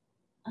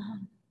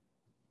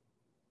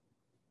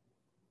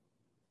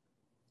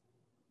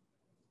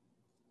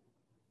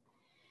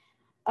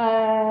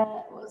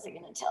 What was I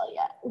going to tell you?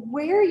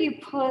 Where you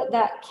put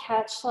that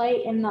catch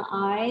light in the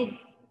eye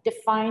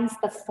defines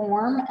the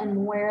form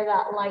and where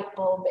that light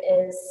bulb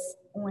is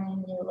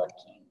when you're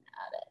looking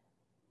at it.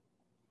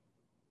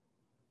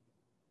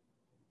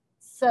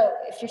 So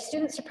if your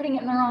students are putting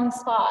it in the wrong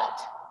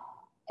spot,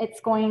 it's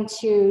going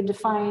to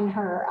define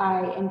her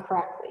eye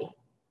incorrectly,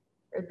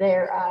 or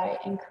their eye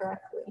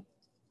incorrectly.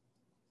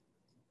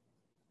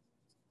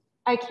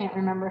 I can't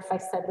remember if I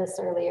said this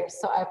earlier,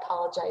 so I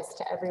apologize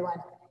to everyone.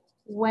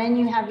 When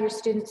you have your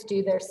students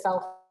do their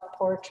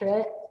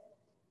self-portrait,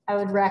 I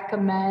would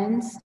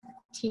recommend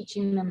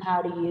teaching them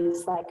how to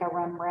use like a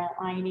Rembrandt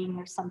lining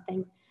or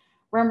something.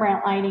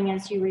 Rembrandt lining,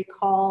 as you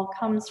recall,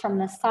 comes from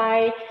the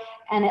side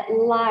and it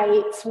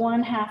lights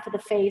one half of the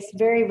face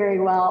very, very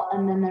well.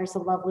 And then there's a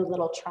lovely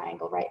little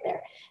triangle right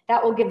there.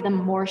 That will give them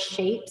more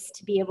shapes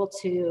to be able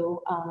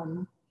to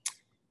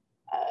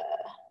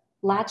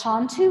latch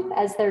onto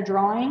as they're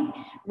drawing,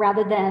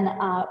 rather than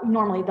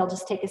normally they'll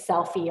just take a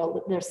selfie,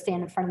 they'll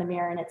stand in front of the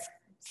mirror and it's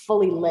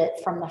fully lit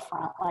from the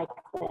front like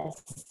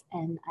this.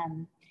 And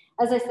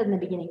as I said in the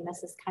beginning,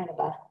 this is kind of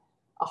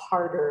a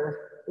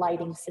harder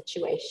lighting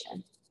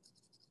situation.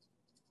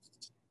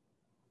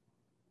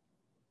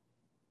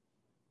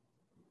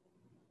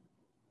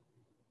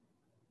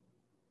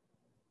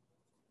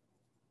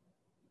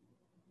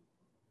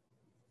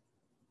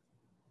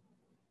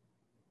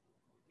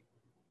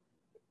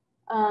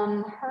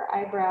 Her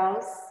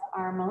eyebrows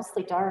are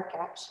mostly dark,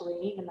 actually,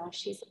 even though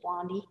she's a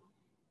blondie.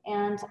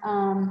 And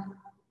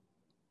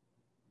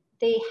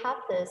they have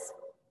this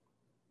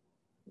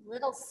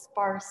little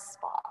sparse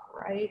spot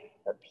right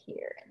up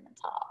here in the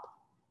top.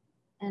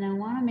 And I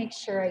want to make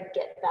sure I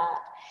get that.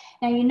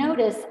 Now you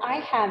notice I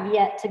have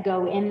yet to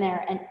go in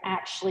there and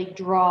actually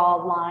draw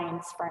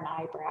lines for an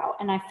eyebrow.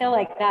 And I feel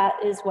like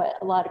that is what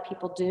a lot of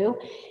people do,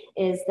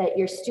 is that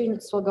your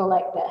students will go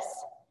like this.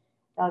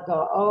 They'll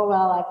go, oh,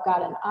 well, I've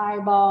got an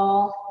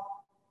eyeball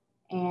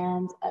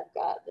and I've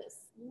got this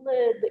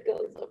lid that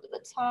goes over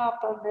the top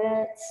of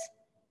it.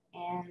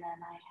 And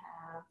then I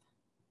have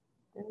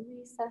the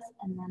recess,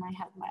 and then I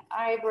have my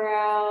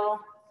eyebrow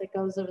that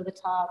goes over the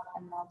top,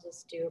 and they'll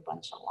just do a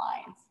bunch of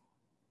lines.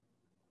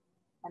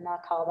 And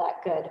they'll call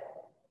that good.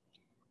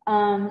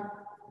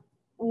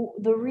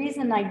 The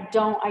reason I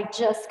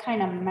just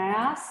kind of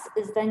mass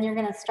is then you're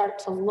gonna start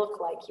to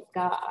look like you've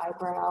got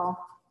eyebrow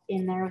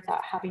in there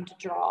without having to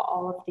draw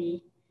all of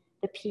the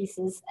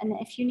pieces. And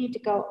if you need to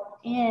go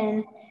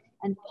in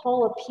and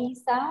pull a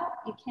piece out,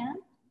 you can.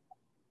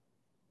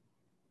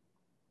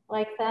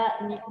 Like that,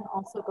 and you can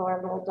also go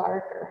a little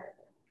darker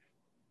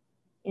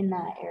in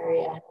that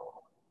area.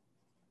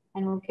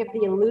 And we'll give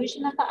the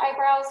illusion of the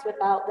eyebrows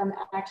without them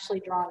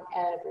actually drawing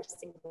every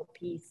single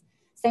piece.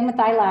 Same with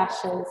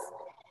eyelashes.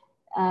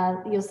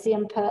 You'll see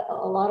them put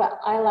a lot of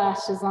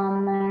eyelashes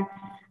on there,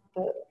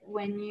 but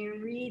when you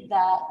read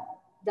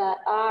that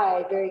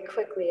eye very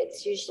quickly,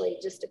 it's usually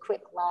just a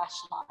quick lash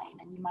line,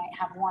 and you might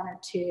have one or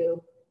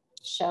two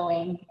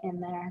showing in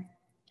there.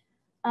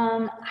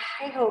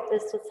 I hope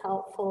this was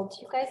helpful.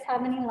 Do you guys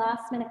have any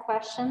last minute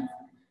questions?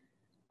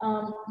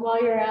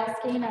 While you're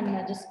asking, I'm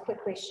gonna just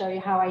quickly show you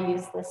how I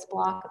use this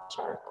block of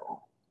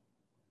charcoal.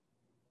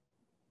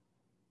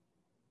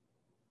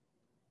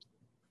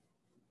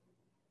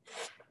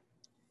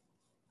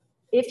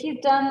 If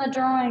you've done the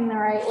drawing the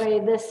right way,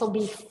 this will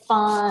be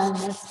fun,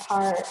 this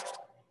part.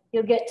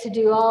 You'll get to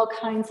do all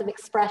kinds of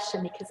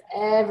expression because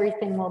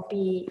everything will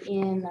be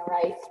in the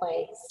right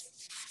place.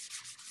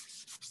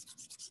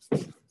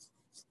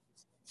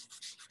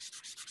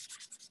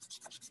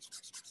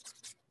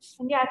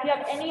 And yeah, if you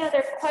have any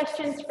other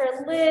questions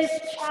for Liz,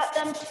 chat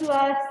them to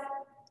us,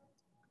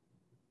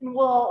 and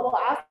we'll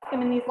ask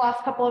them in these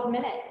last couple of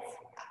minutes.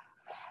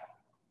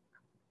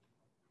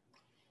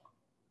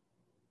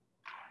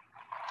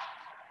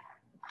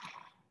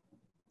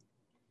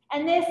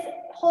 And this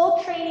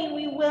whole training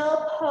we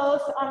will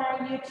post on our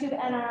YouTube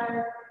and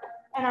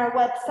our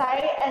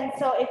website. And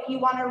so if you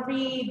want to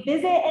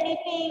revisit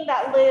anything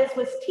that Liz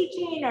was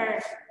teaching or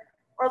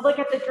look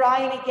at the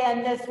drawing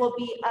again, this will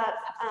be up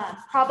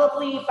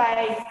probably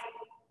by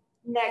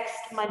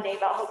next Monday,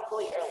 but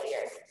hopefully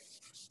earlier.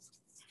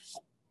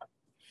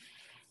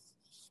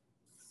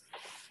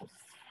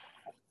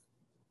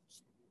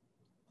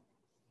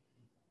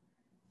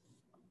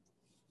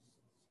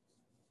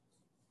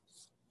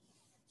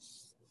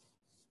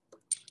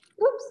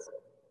 Oops,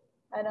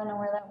 I don't know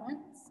where that went,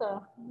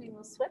 so we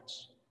will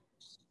switch.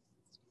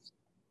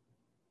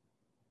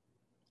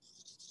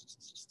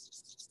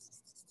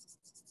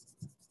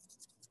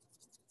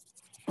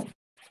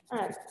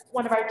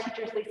 One of our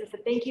teachers, Lisa,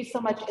 said, "Thank you so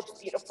much, it's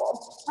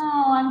beautiful."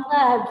 Oh, I'm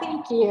glad,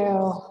 thank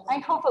you. I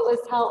hope it was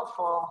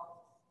helpful.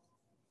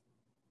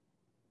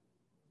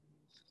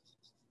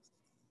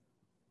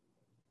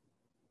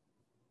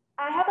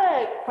 I have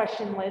a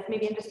question, Liz,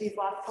 maybe in just these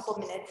last couple of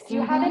minutes. Do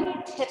you have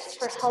any tips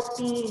for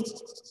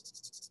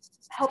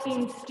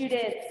helping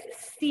students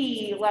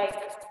see, like,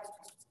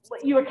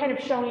 what you were kind of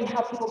showing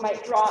how people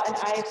might draw an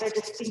eye if they're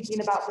just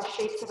thinking about the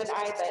shapes of an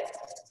eye, but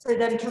for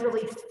them to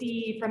really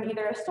see from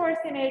either a source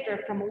image or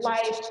from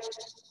life,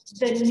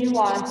 the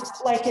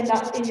nuance, like in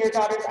your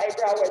daughter's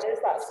eyebrow where there's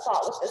that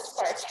spot with the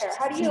sparse hair.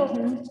 How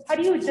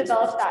do you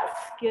develop that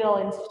skill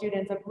in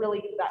students of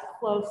really that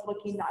close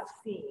looking, not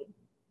seeing?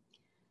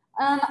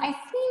 I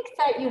think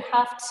that you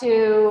have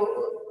to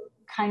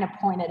kind of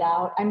point it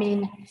out. I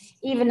mean,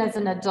 even as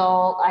an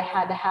adult, I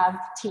had to have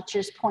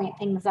teachers point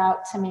things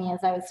out to me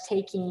as I was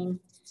taking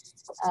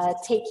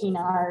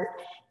art,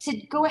 to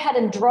go ahead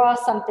and draw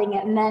something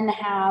and then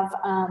have,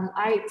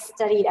 I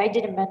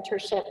did a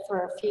mentorship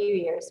for a few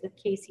years with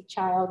Casey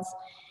Childs.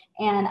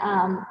 And,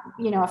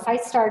 you know, if I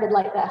started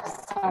like that,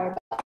 sorry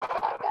about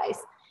that, guys.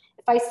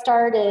 If I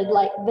started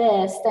like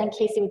this, then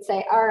Casey would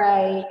say, all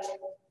right,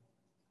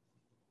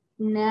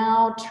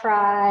 now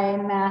try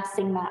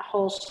massing that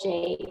whole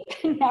shape.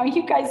 Now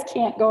you guys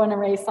can't go and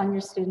erase on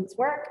your students'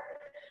 work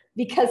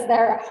because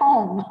they're at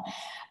home.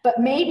 But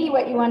maybe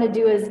what you want to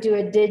do is do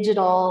a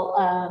digital,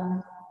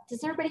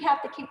 does everybody have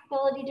the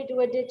capability to do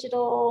a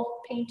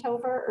digital paint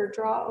over or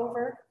draw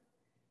over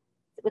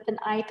with an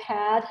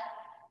iPad?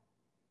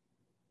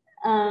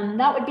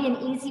 That would be an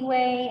easy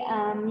way.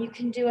 You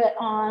can do it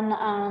on,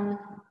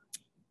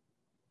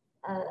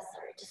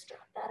 sorry, just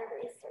dropped that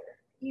eraser.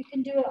 You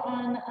can do it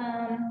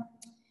on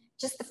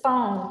just the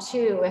phone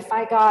too. If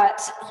I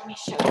got, let me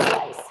show you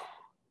guys.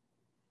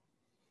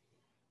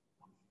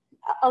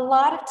 A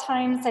lot of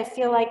times I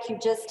feel like you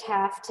just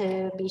have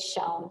to be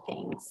shown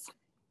things.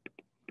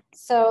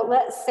 So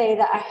let's say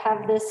that I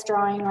have this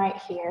drawing right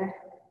here.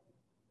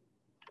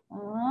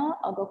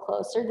 I'll go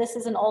closer. This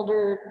is an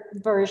older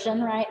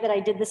version, right, that I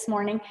did this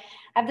morning.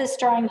 I have this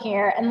drawing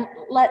here, and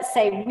let's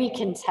say we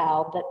can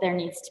tell that there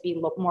needs to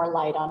be more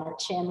light on her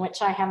chin,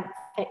 which I haven't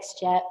fixed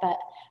yet, but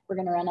we're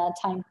gonna run out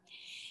of time.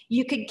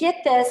 You could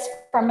get this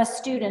from a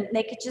student.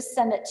 They could just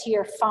send it to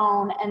your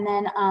phone, and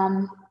then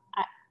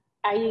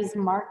I use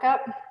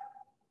markup,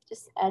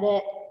 just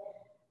edit,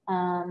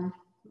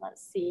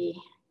 let's see,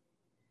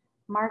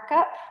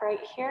 markup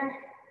right here.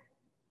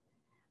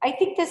 I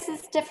think this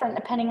is different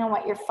depending on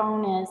what your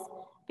phone is,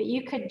 but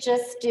you could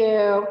just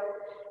do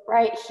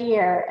right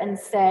here and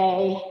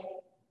say,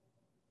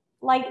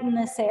 lighten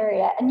this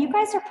area. And you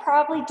guys are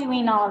probably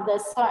doing all of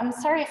this, so I'm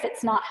sorry if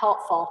it's not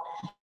helpful.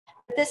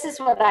 But this is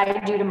what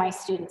I do to my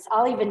students.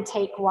 I'll even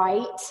take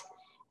white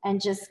and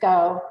just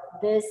go,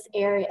 this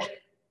area,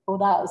 oh,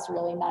 that was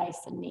really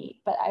nice and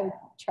neat, but I would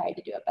try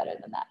to do it better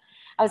than that.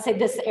 I would say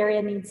this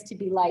area needs to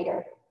be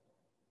lighter.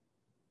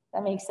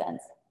 That makes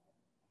sense.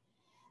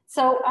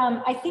 So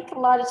I think a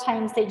lot of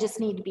times they just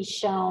need to be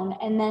shown.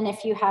 And then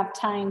if you have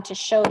time to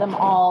show them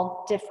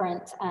all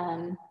different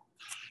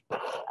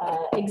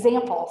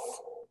examples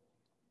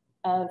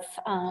of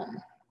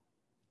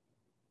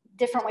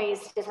different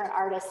ways different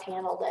artists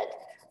handled it.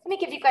 Let me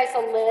give you guys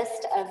a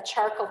list of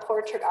charcoal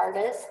portrait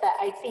artists that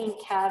I think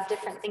have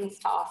different things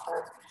to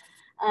offer.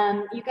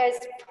 You guys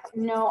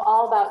know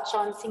all about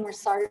John Singer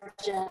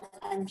Sargent,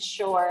 I'm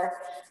sure.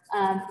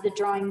 The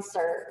drawings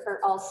are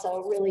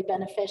also really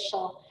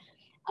beneficial.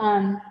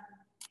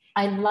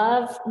 I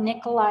love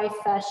Nikolai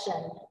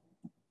Feshin.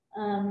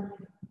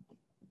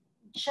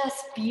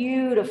 Just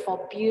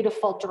beautiful,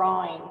 beautiful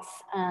drawings.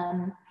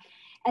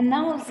 And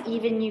those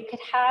even, you could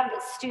have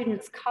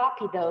students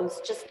copy those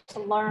just to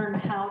learn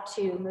how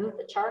to move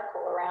the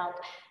charcoal around.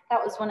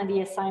 that was one of the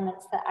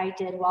assignments that I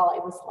did while I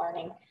was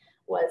learning,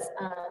 was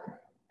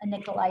a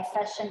Nikolai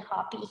Feshin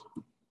copy.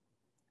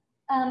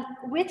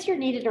 With your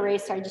kneaded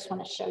eraser, I just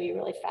want to show you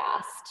really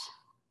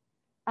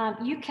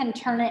fast. You can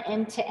turn it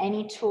into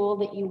any tool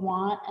that you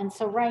want. And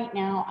so right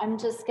now, I'm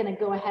just going to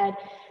go ahead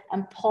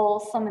and pull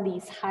some of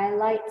these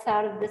highlights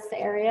out of this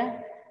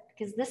area,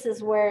 because this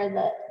is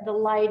where the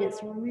light is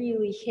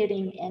really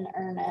hitting in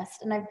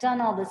earnest. And I've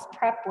done all this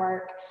prep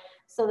work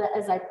so that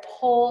as I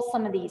pull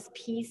some of these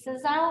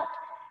pieces out,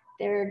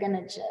 they're going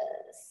to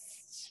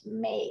just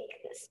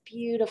make this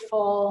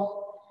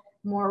beautiful,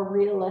 more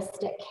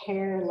realistic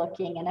hair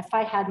looking. And if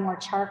I had more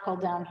charcoal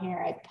down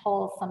here, I'd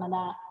pull some of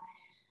that.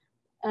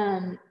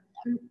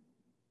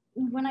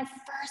 When I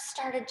first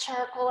started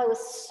charcoal, I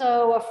was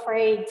so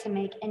afraid to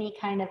make any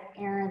kind of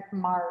errant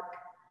mark.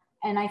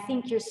 And I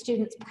think your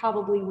students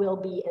probably will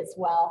be as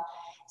well.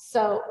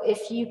 So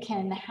if you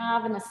can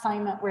have an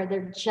assignment where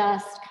they're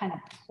just kind of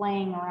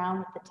playing around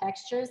with the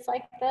textures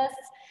like this,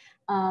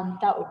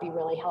 that would be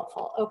really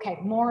helpful. Okay,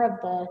 more of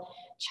the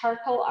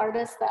charcoal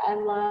artists that I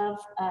love.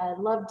 I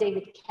love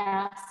David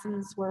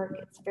Cassin's work.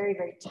 It's very,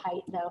 very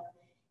tight though.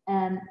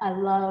 And I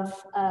love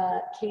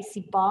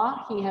Casey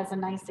Baugh. He has a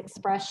nice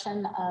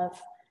expression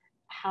of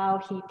how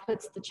he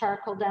puts the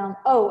charcoal down.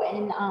 Oh,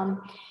 and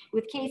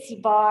with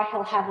Casey Baugh,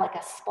 he'll have like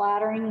a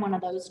splattering. One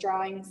of those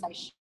drawings I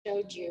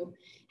showed you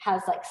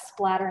has like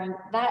splattering.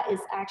 That is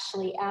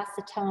actually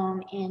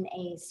acetone in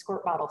a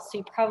squirt bottle. So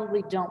you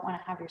probably don't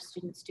want to have your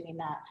students doing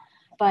that.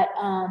 But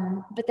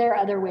there are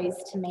other ways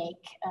to make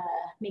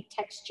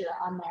texture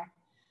on there.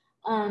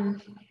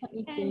 Let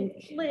me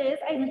think. Liz,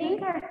 I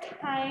think our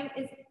time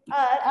is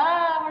up.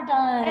 Ah, we're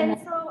done.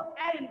 And so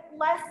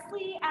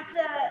Leslie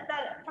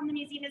from the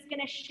museum is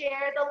going to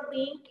share the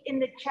link in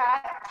the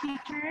chat,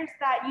 teachers,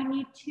 that you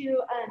need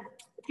to,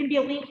 it's going to be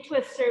a link to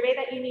a survey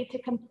that you need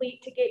to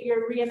complete to get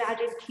your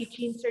Reimagined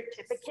Teaching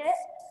certificate.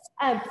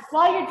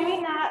 While you're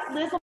doing that,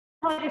 Liz will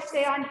probably just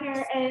stay on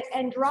here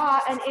and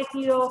draw. And if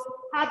you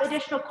have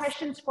additional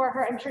questions for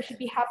her, I'm sure she'd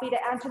be happy to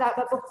answer that.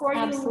 But before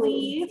you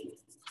leave,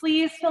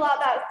 please fill out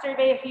that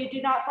survey. If you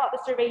do not fill out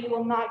the survey, you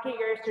will not get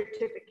your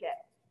certificate.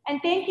 And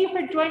thank you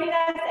for joining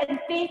us. And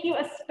thank you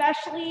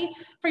especially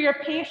for your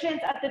patience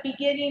at the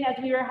beginning as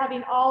we were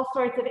having all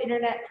sorts of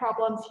internet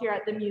problems here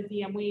at the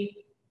museum. We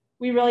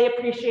really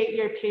appreciate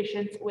your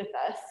patience with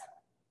us.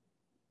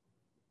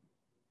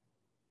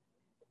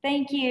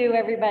 Thank you,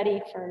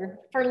 everybody,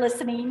 for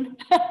listening.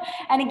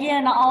 And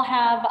again, I'll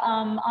have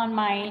on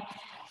my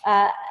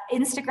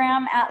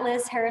Instagram at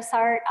Liz Harris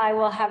Art, I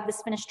will have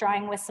this finished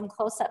drawing with some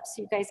close-ups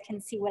so you guys can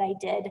see what I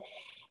did.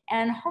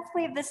 And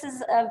hopefully if this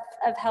is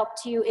of help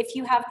to you, if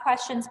you have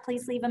questions,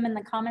 please leave them in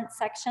the comments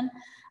section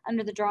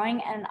under the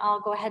drawing, and I'll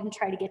go ahead and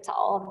try to get to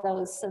all of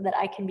those so that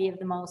I can be of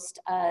the most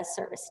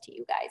service to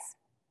you guys.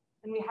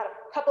 And we had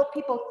a couple of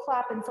people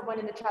clap and someone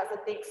in the chat said,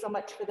 thanks so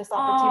much for this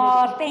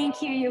opportunity. Oh,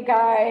 thank you, you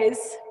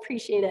guys.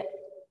 Appreciate it.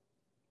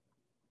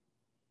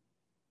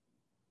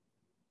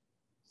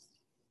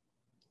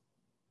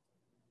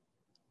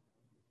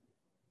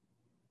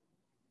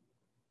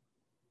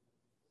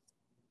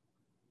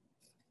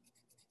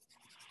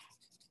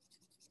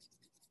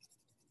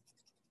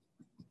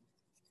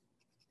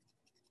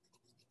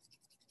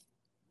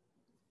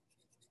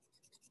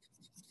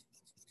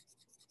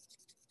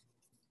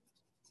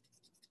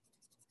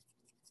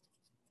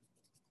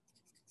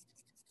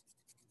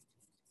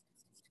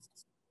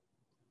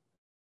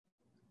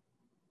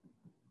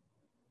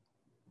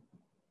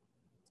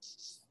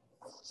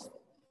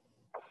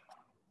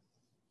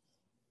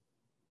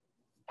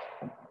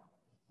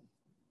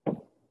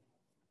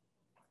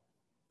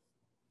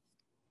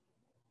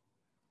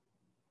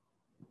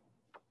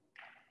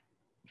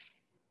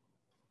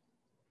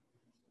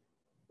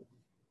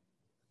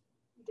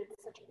 You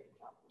did such a great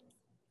job.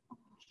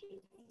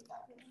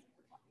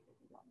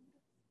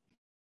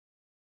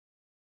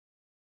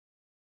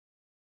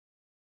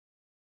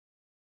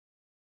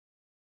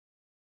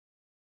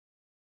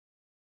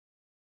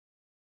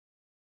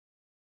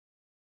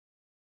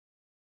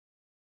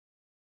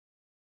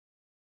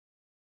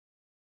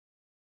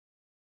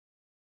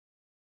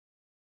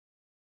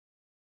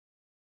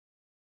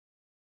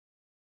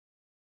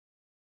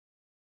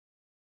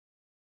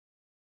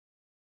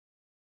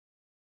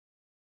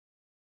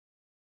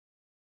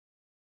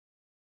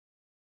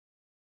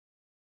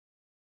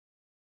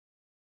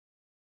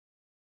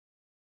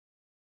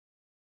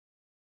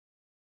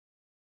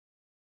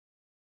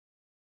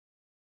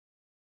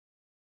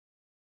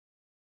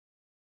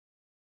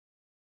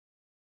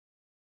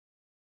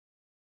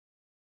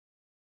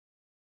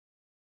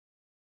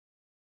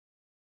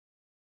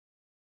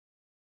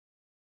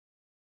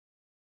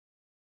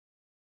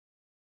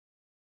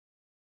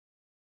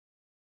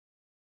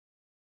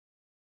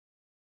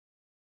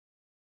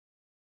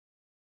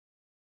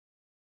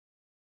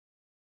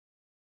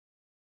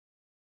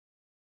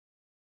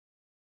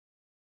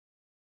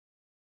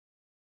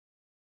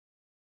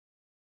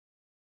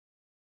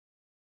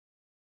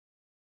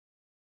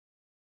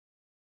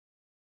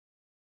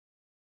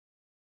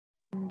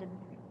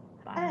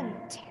 I'm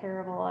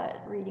terrible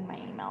at reading my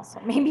email,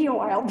 so maybe a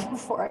while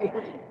before I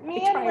read.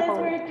 Me and Liz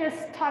were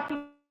just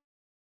talking.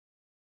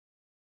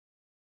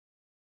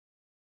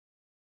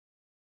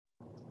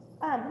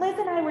 Liz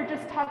and I were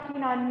just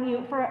talking on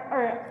mute for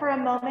a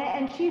moment,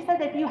 and she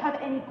said if you have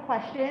any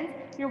questions,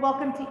 you're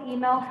welcome to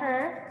email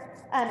her.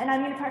 And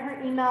I'm going to put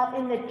her email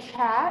in the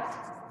chat.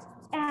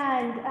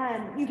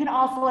 And you can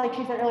also, like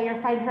she said earlier,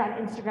 find her on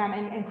Instagram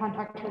and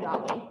contact her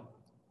that way.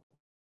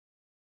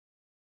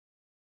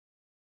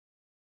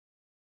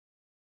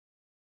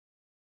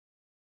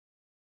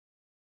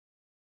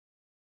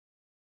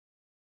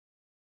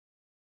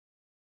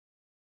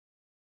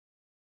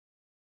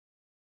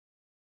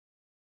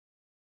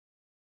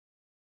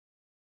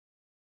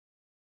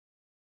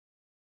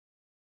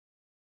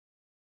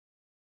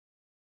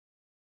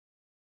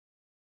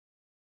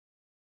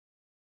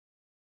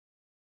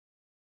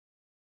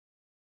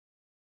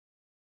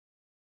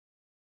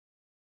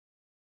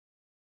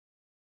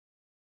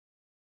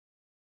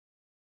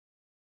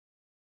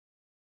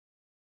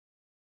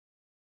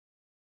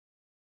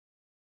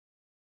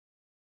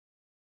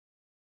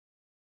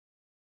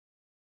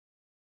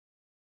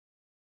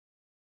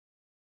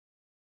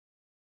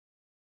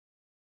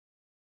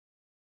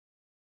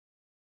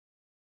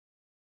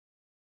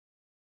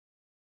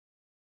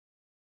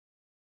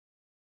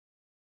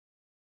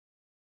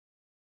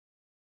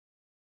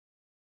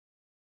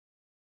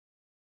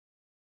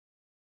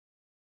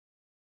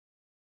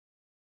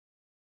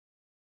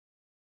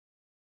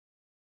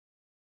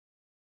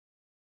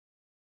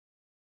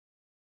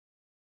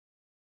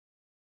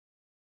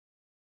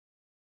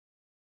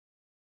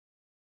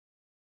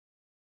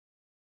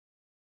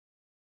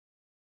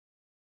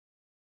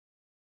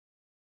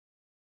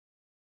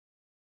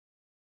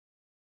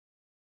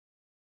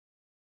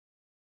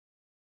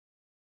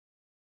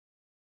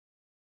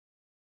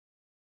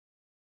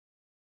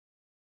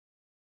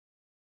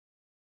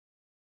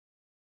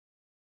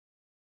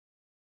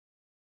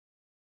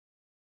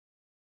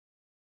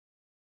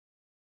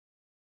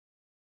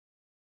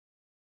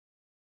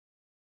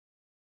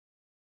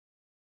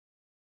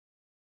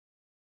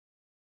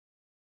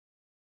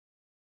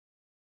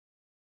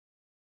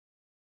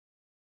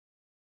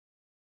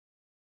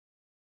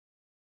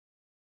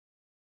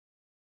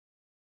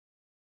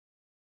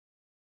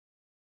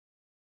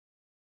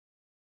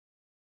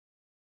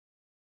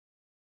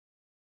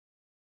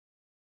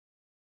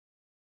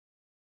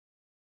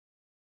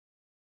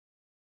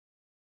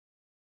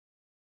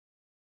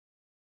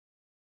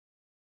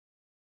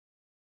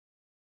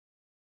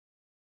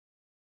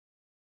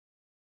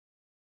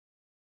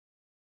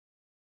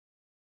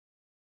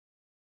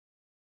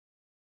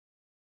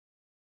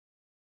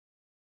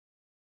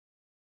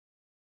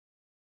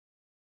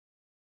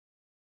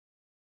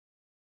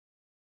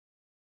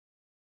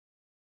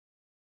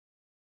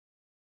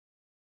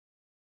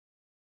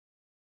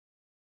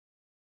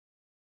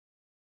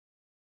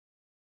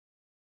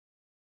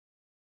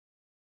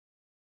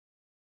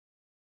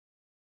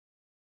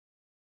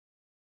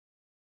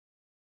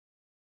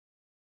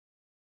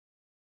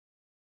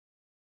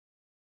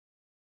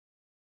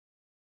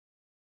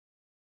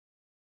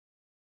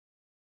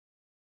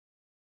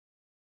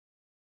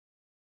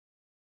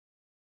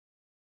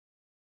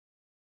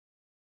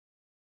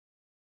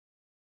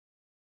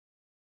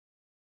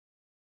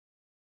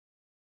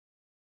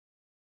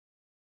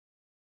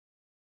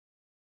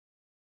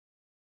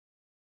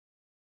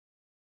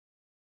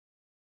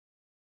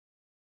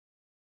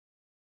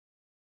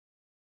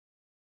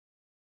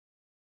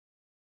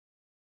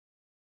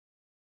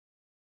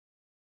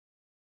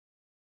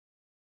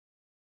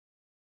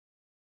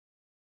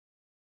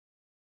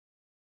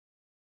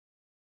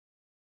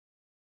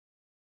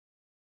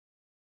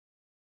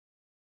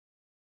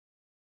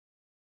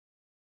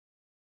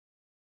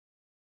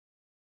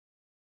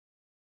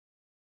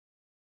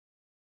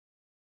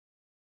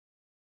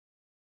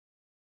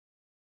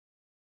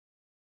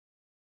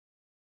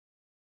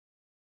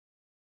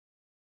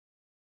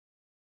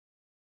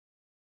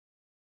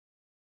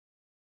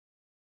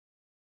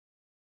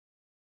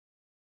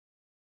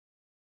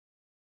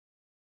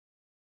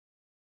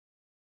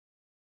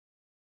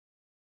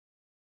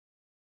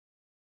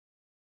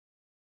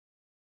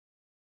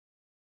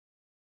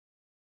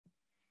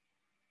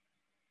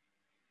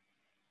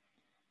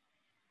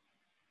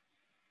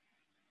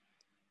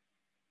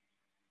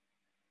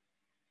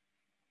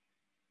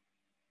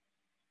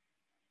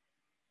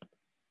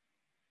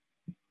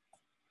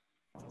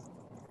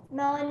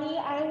 Melanie,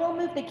 I will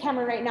move the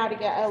camera right now to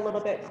get a little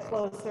bit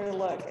closer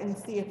look and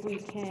see if we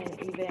can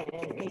even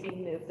maybe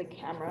move the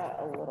camera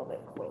a little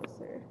bit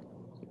closer.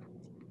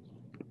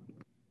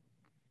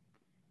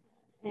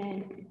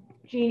 And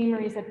Jeannie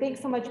Marie said,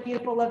 thanks so much,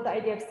 beautiful. Love the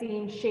idea of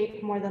seeing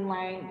shape more than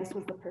line. This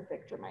was the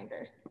perfect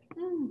reminder.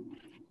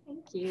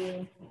 Thank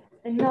you.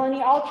 And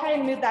Melanie, I'll try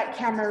and move that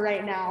camera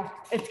right now.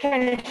 It's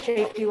kind of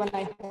shaky when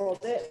I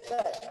hold it,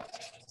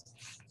 but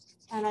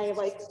and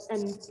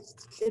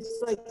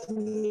it's like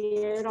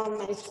mirrored on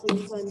my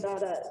screen, so I'm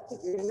bad at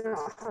figuring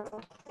out how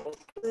to hold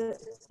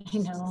it. I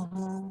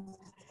know.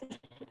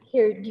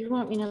 Here, do you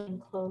want me to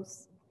lean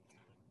close?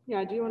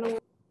 Yeah, do you want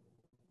to?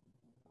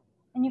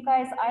 And you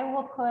guys, I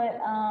will put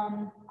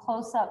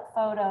close-up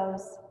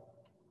photos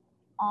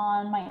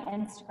on my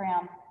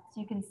Instagram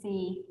so you can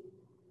see.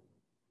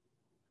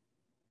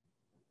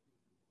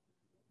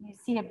 You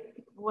see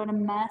what a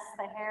mess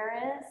the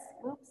hair is?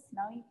 Oops,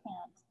 no, you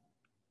can't.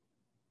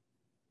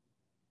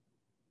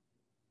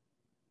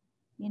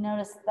 You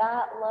notice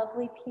that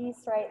lovely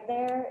piece right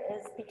there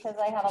is because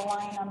I have a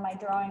line on my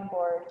drawing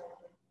board.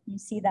 You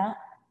see that?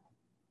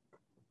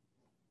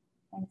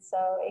 And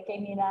so it gave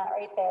me that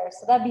right there.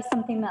 So that'd be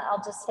something that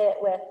I'll just hit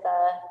with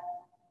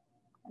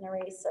an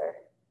eraser.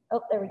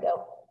 Oh, there we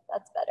go.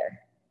 That's better.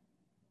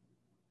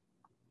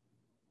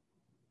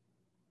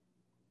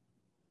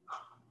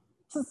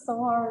 This is so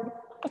hard.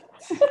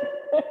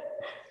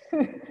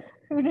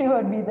 Who knew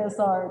it'd be this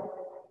hard?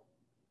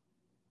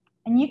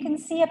 And you can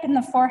see up in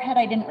the forehead,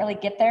 I didn't really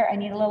get there. I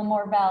need a little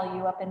more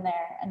value up in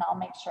there, and I'll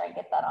make sure I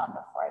get that on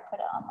before I put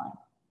it online.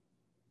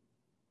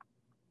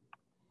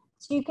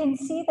 So you can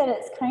see that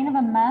it's kind of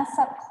a mess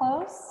up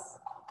close.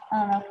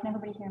 I don't know, can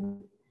everybody hear me?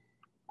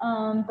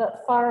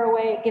 But far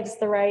away, it gives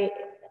the right,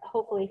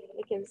 hopefully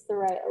it gives the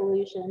right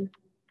illusion.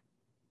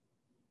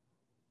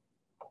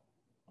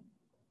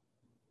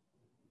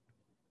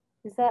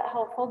 Is that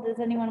helpful? Does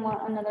anyone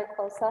want another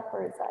close-up,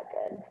 or is that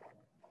good?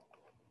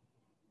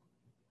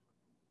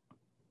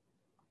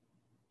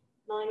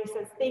 Melanie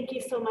says, thank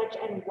you so much,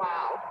 and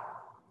wow.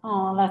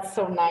 Oh, that's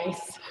so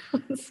nice. So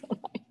nice.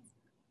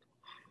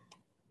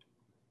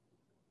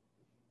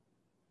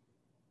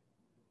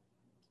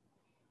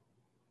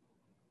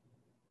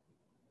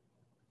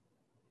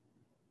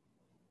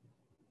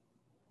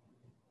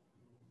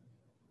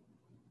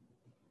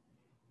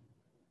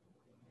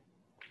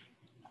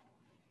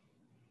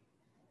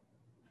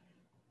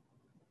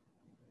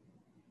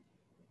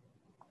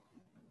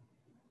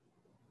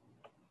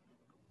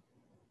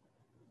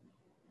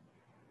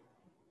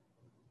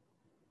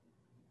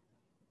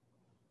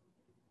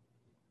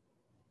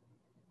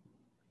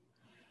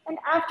 And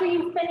after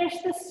you finish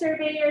the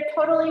survey, you're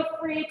totally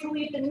free to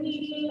leave the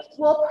meeting.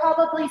 We'll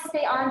probably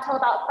stay on until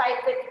about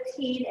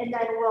 5:15, and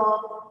then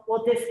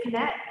we'll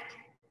disconnect.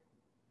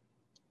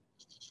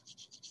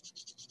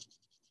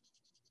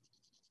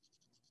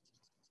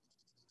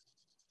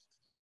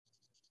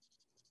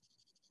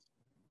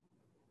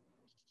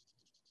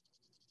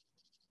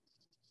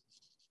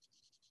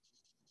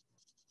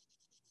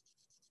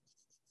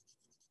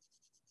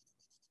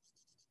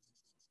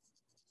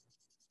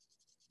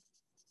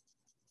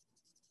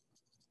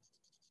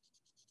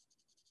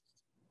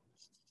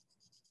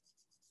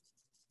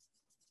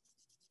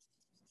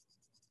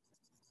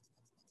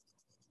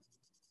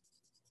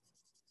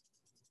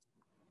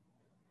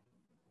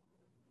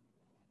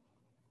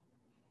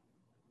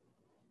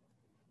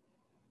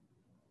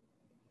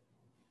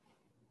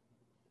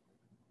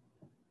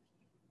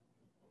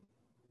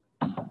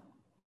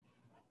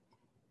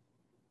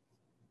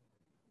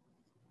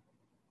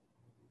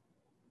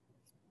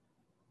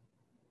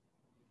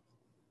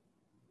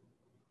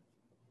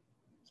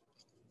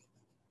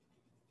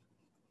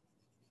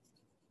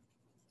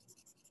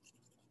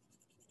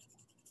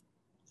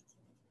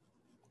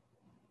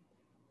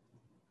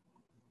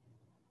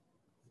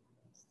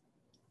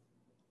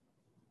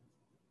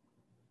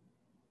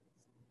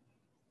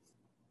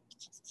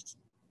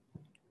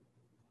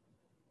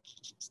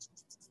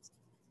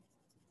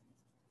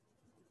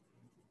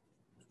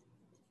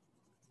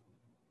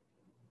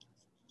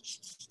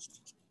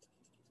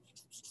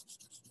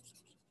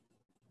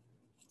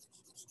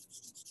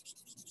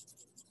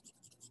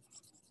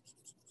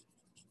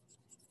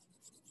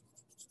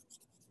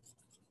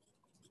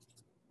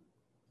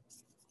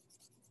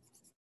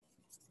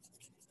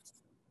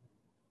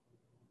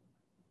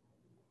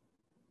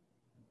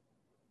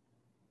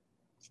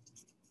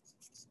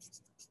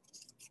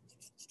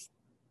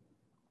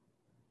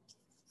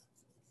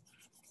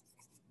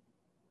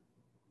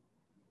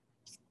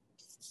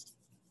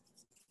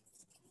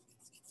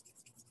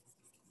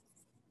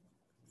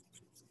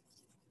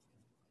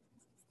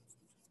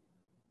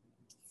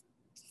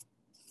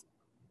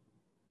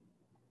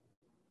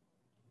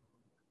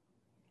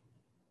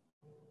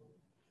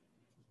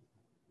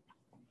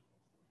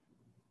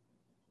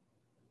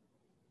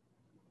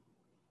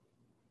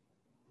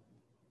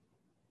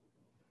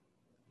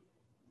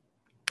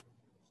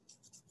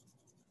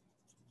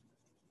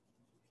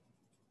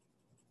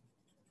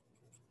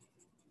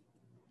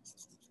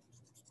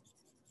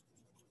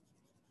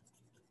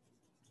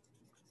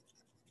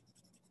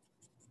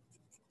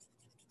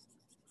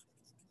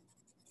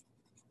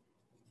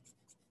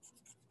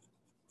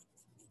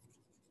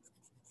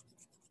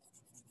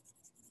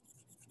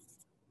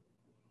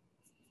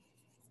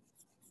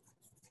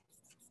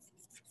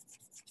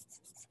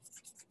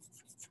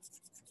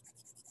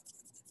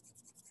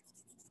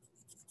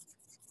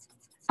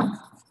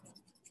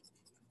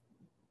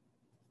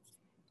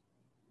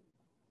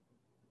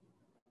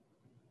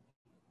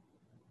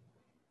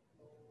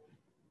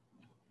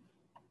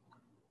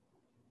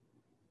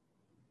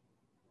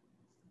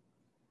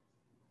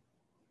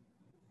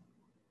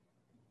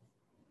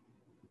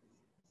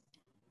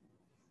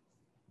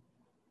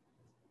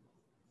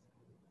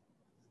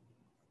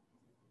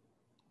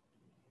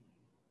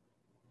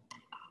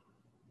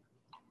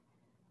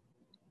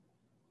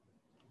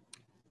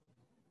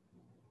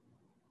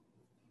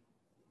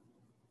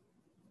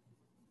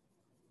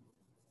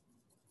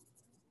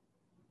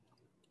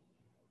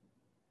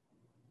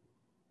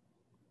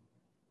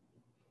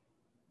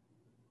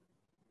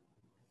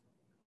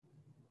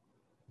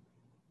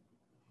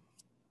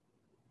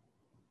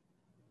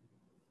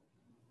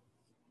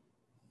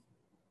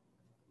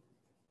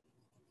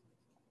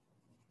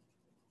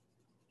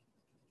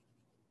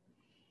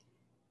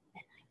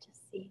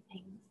 see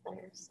things that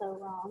are so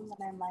wrong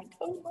that I'm like,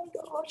 oh my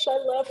gosh, I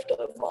left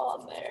them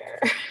on there.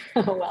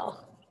 Oh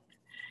well,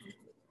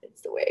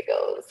 it's the way it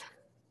goes.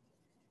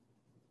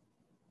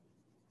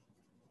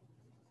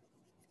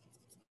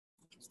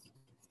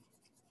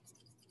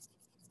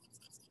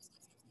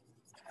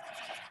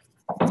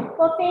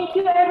 Well, thank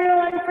you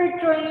everyone for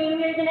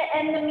joining. We're going to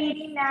end the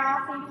meeting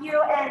now. Thank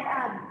you.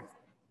 And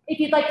if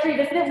you'd like to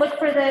revisit it, look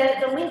for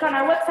the link on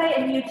our website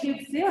and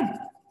YouTube soon.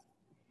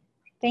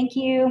 Thank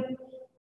you.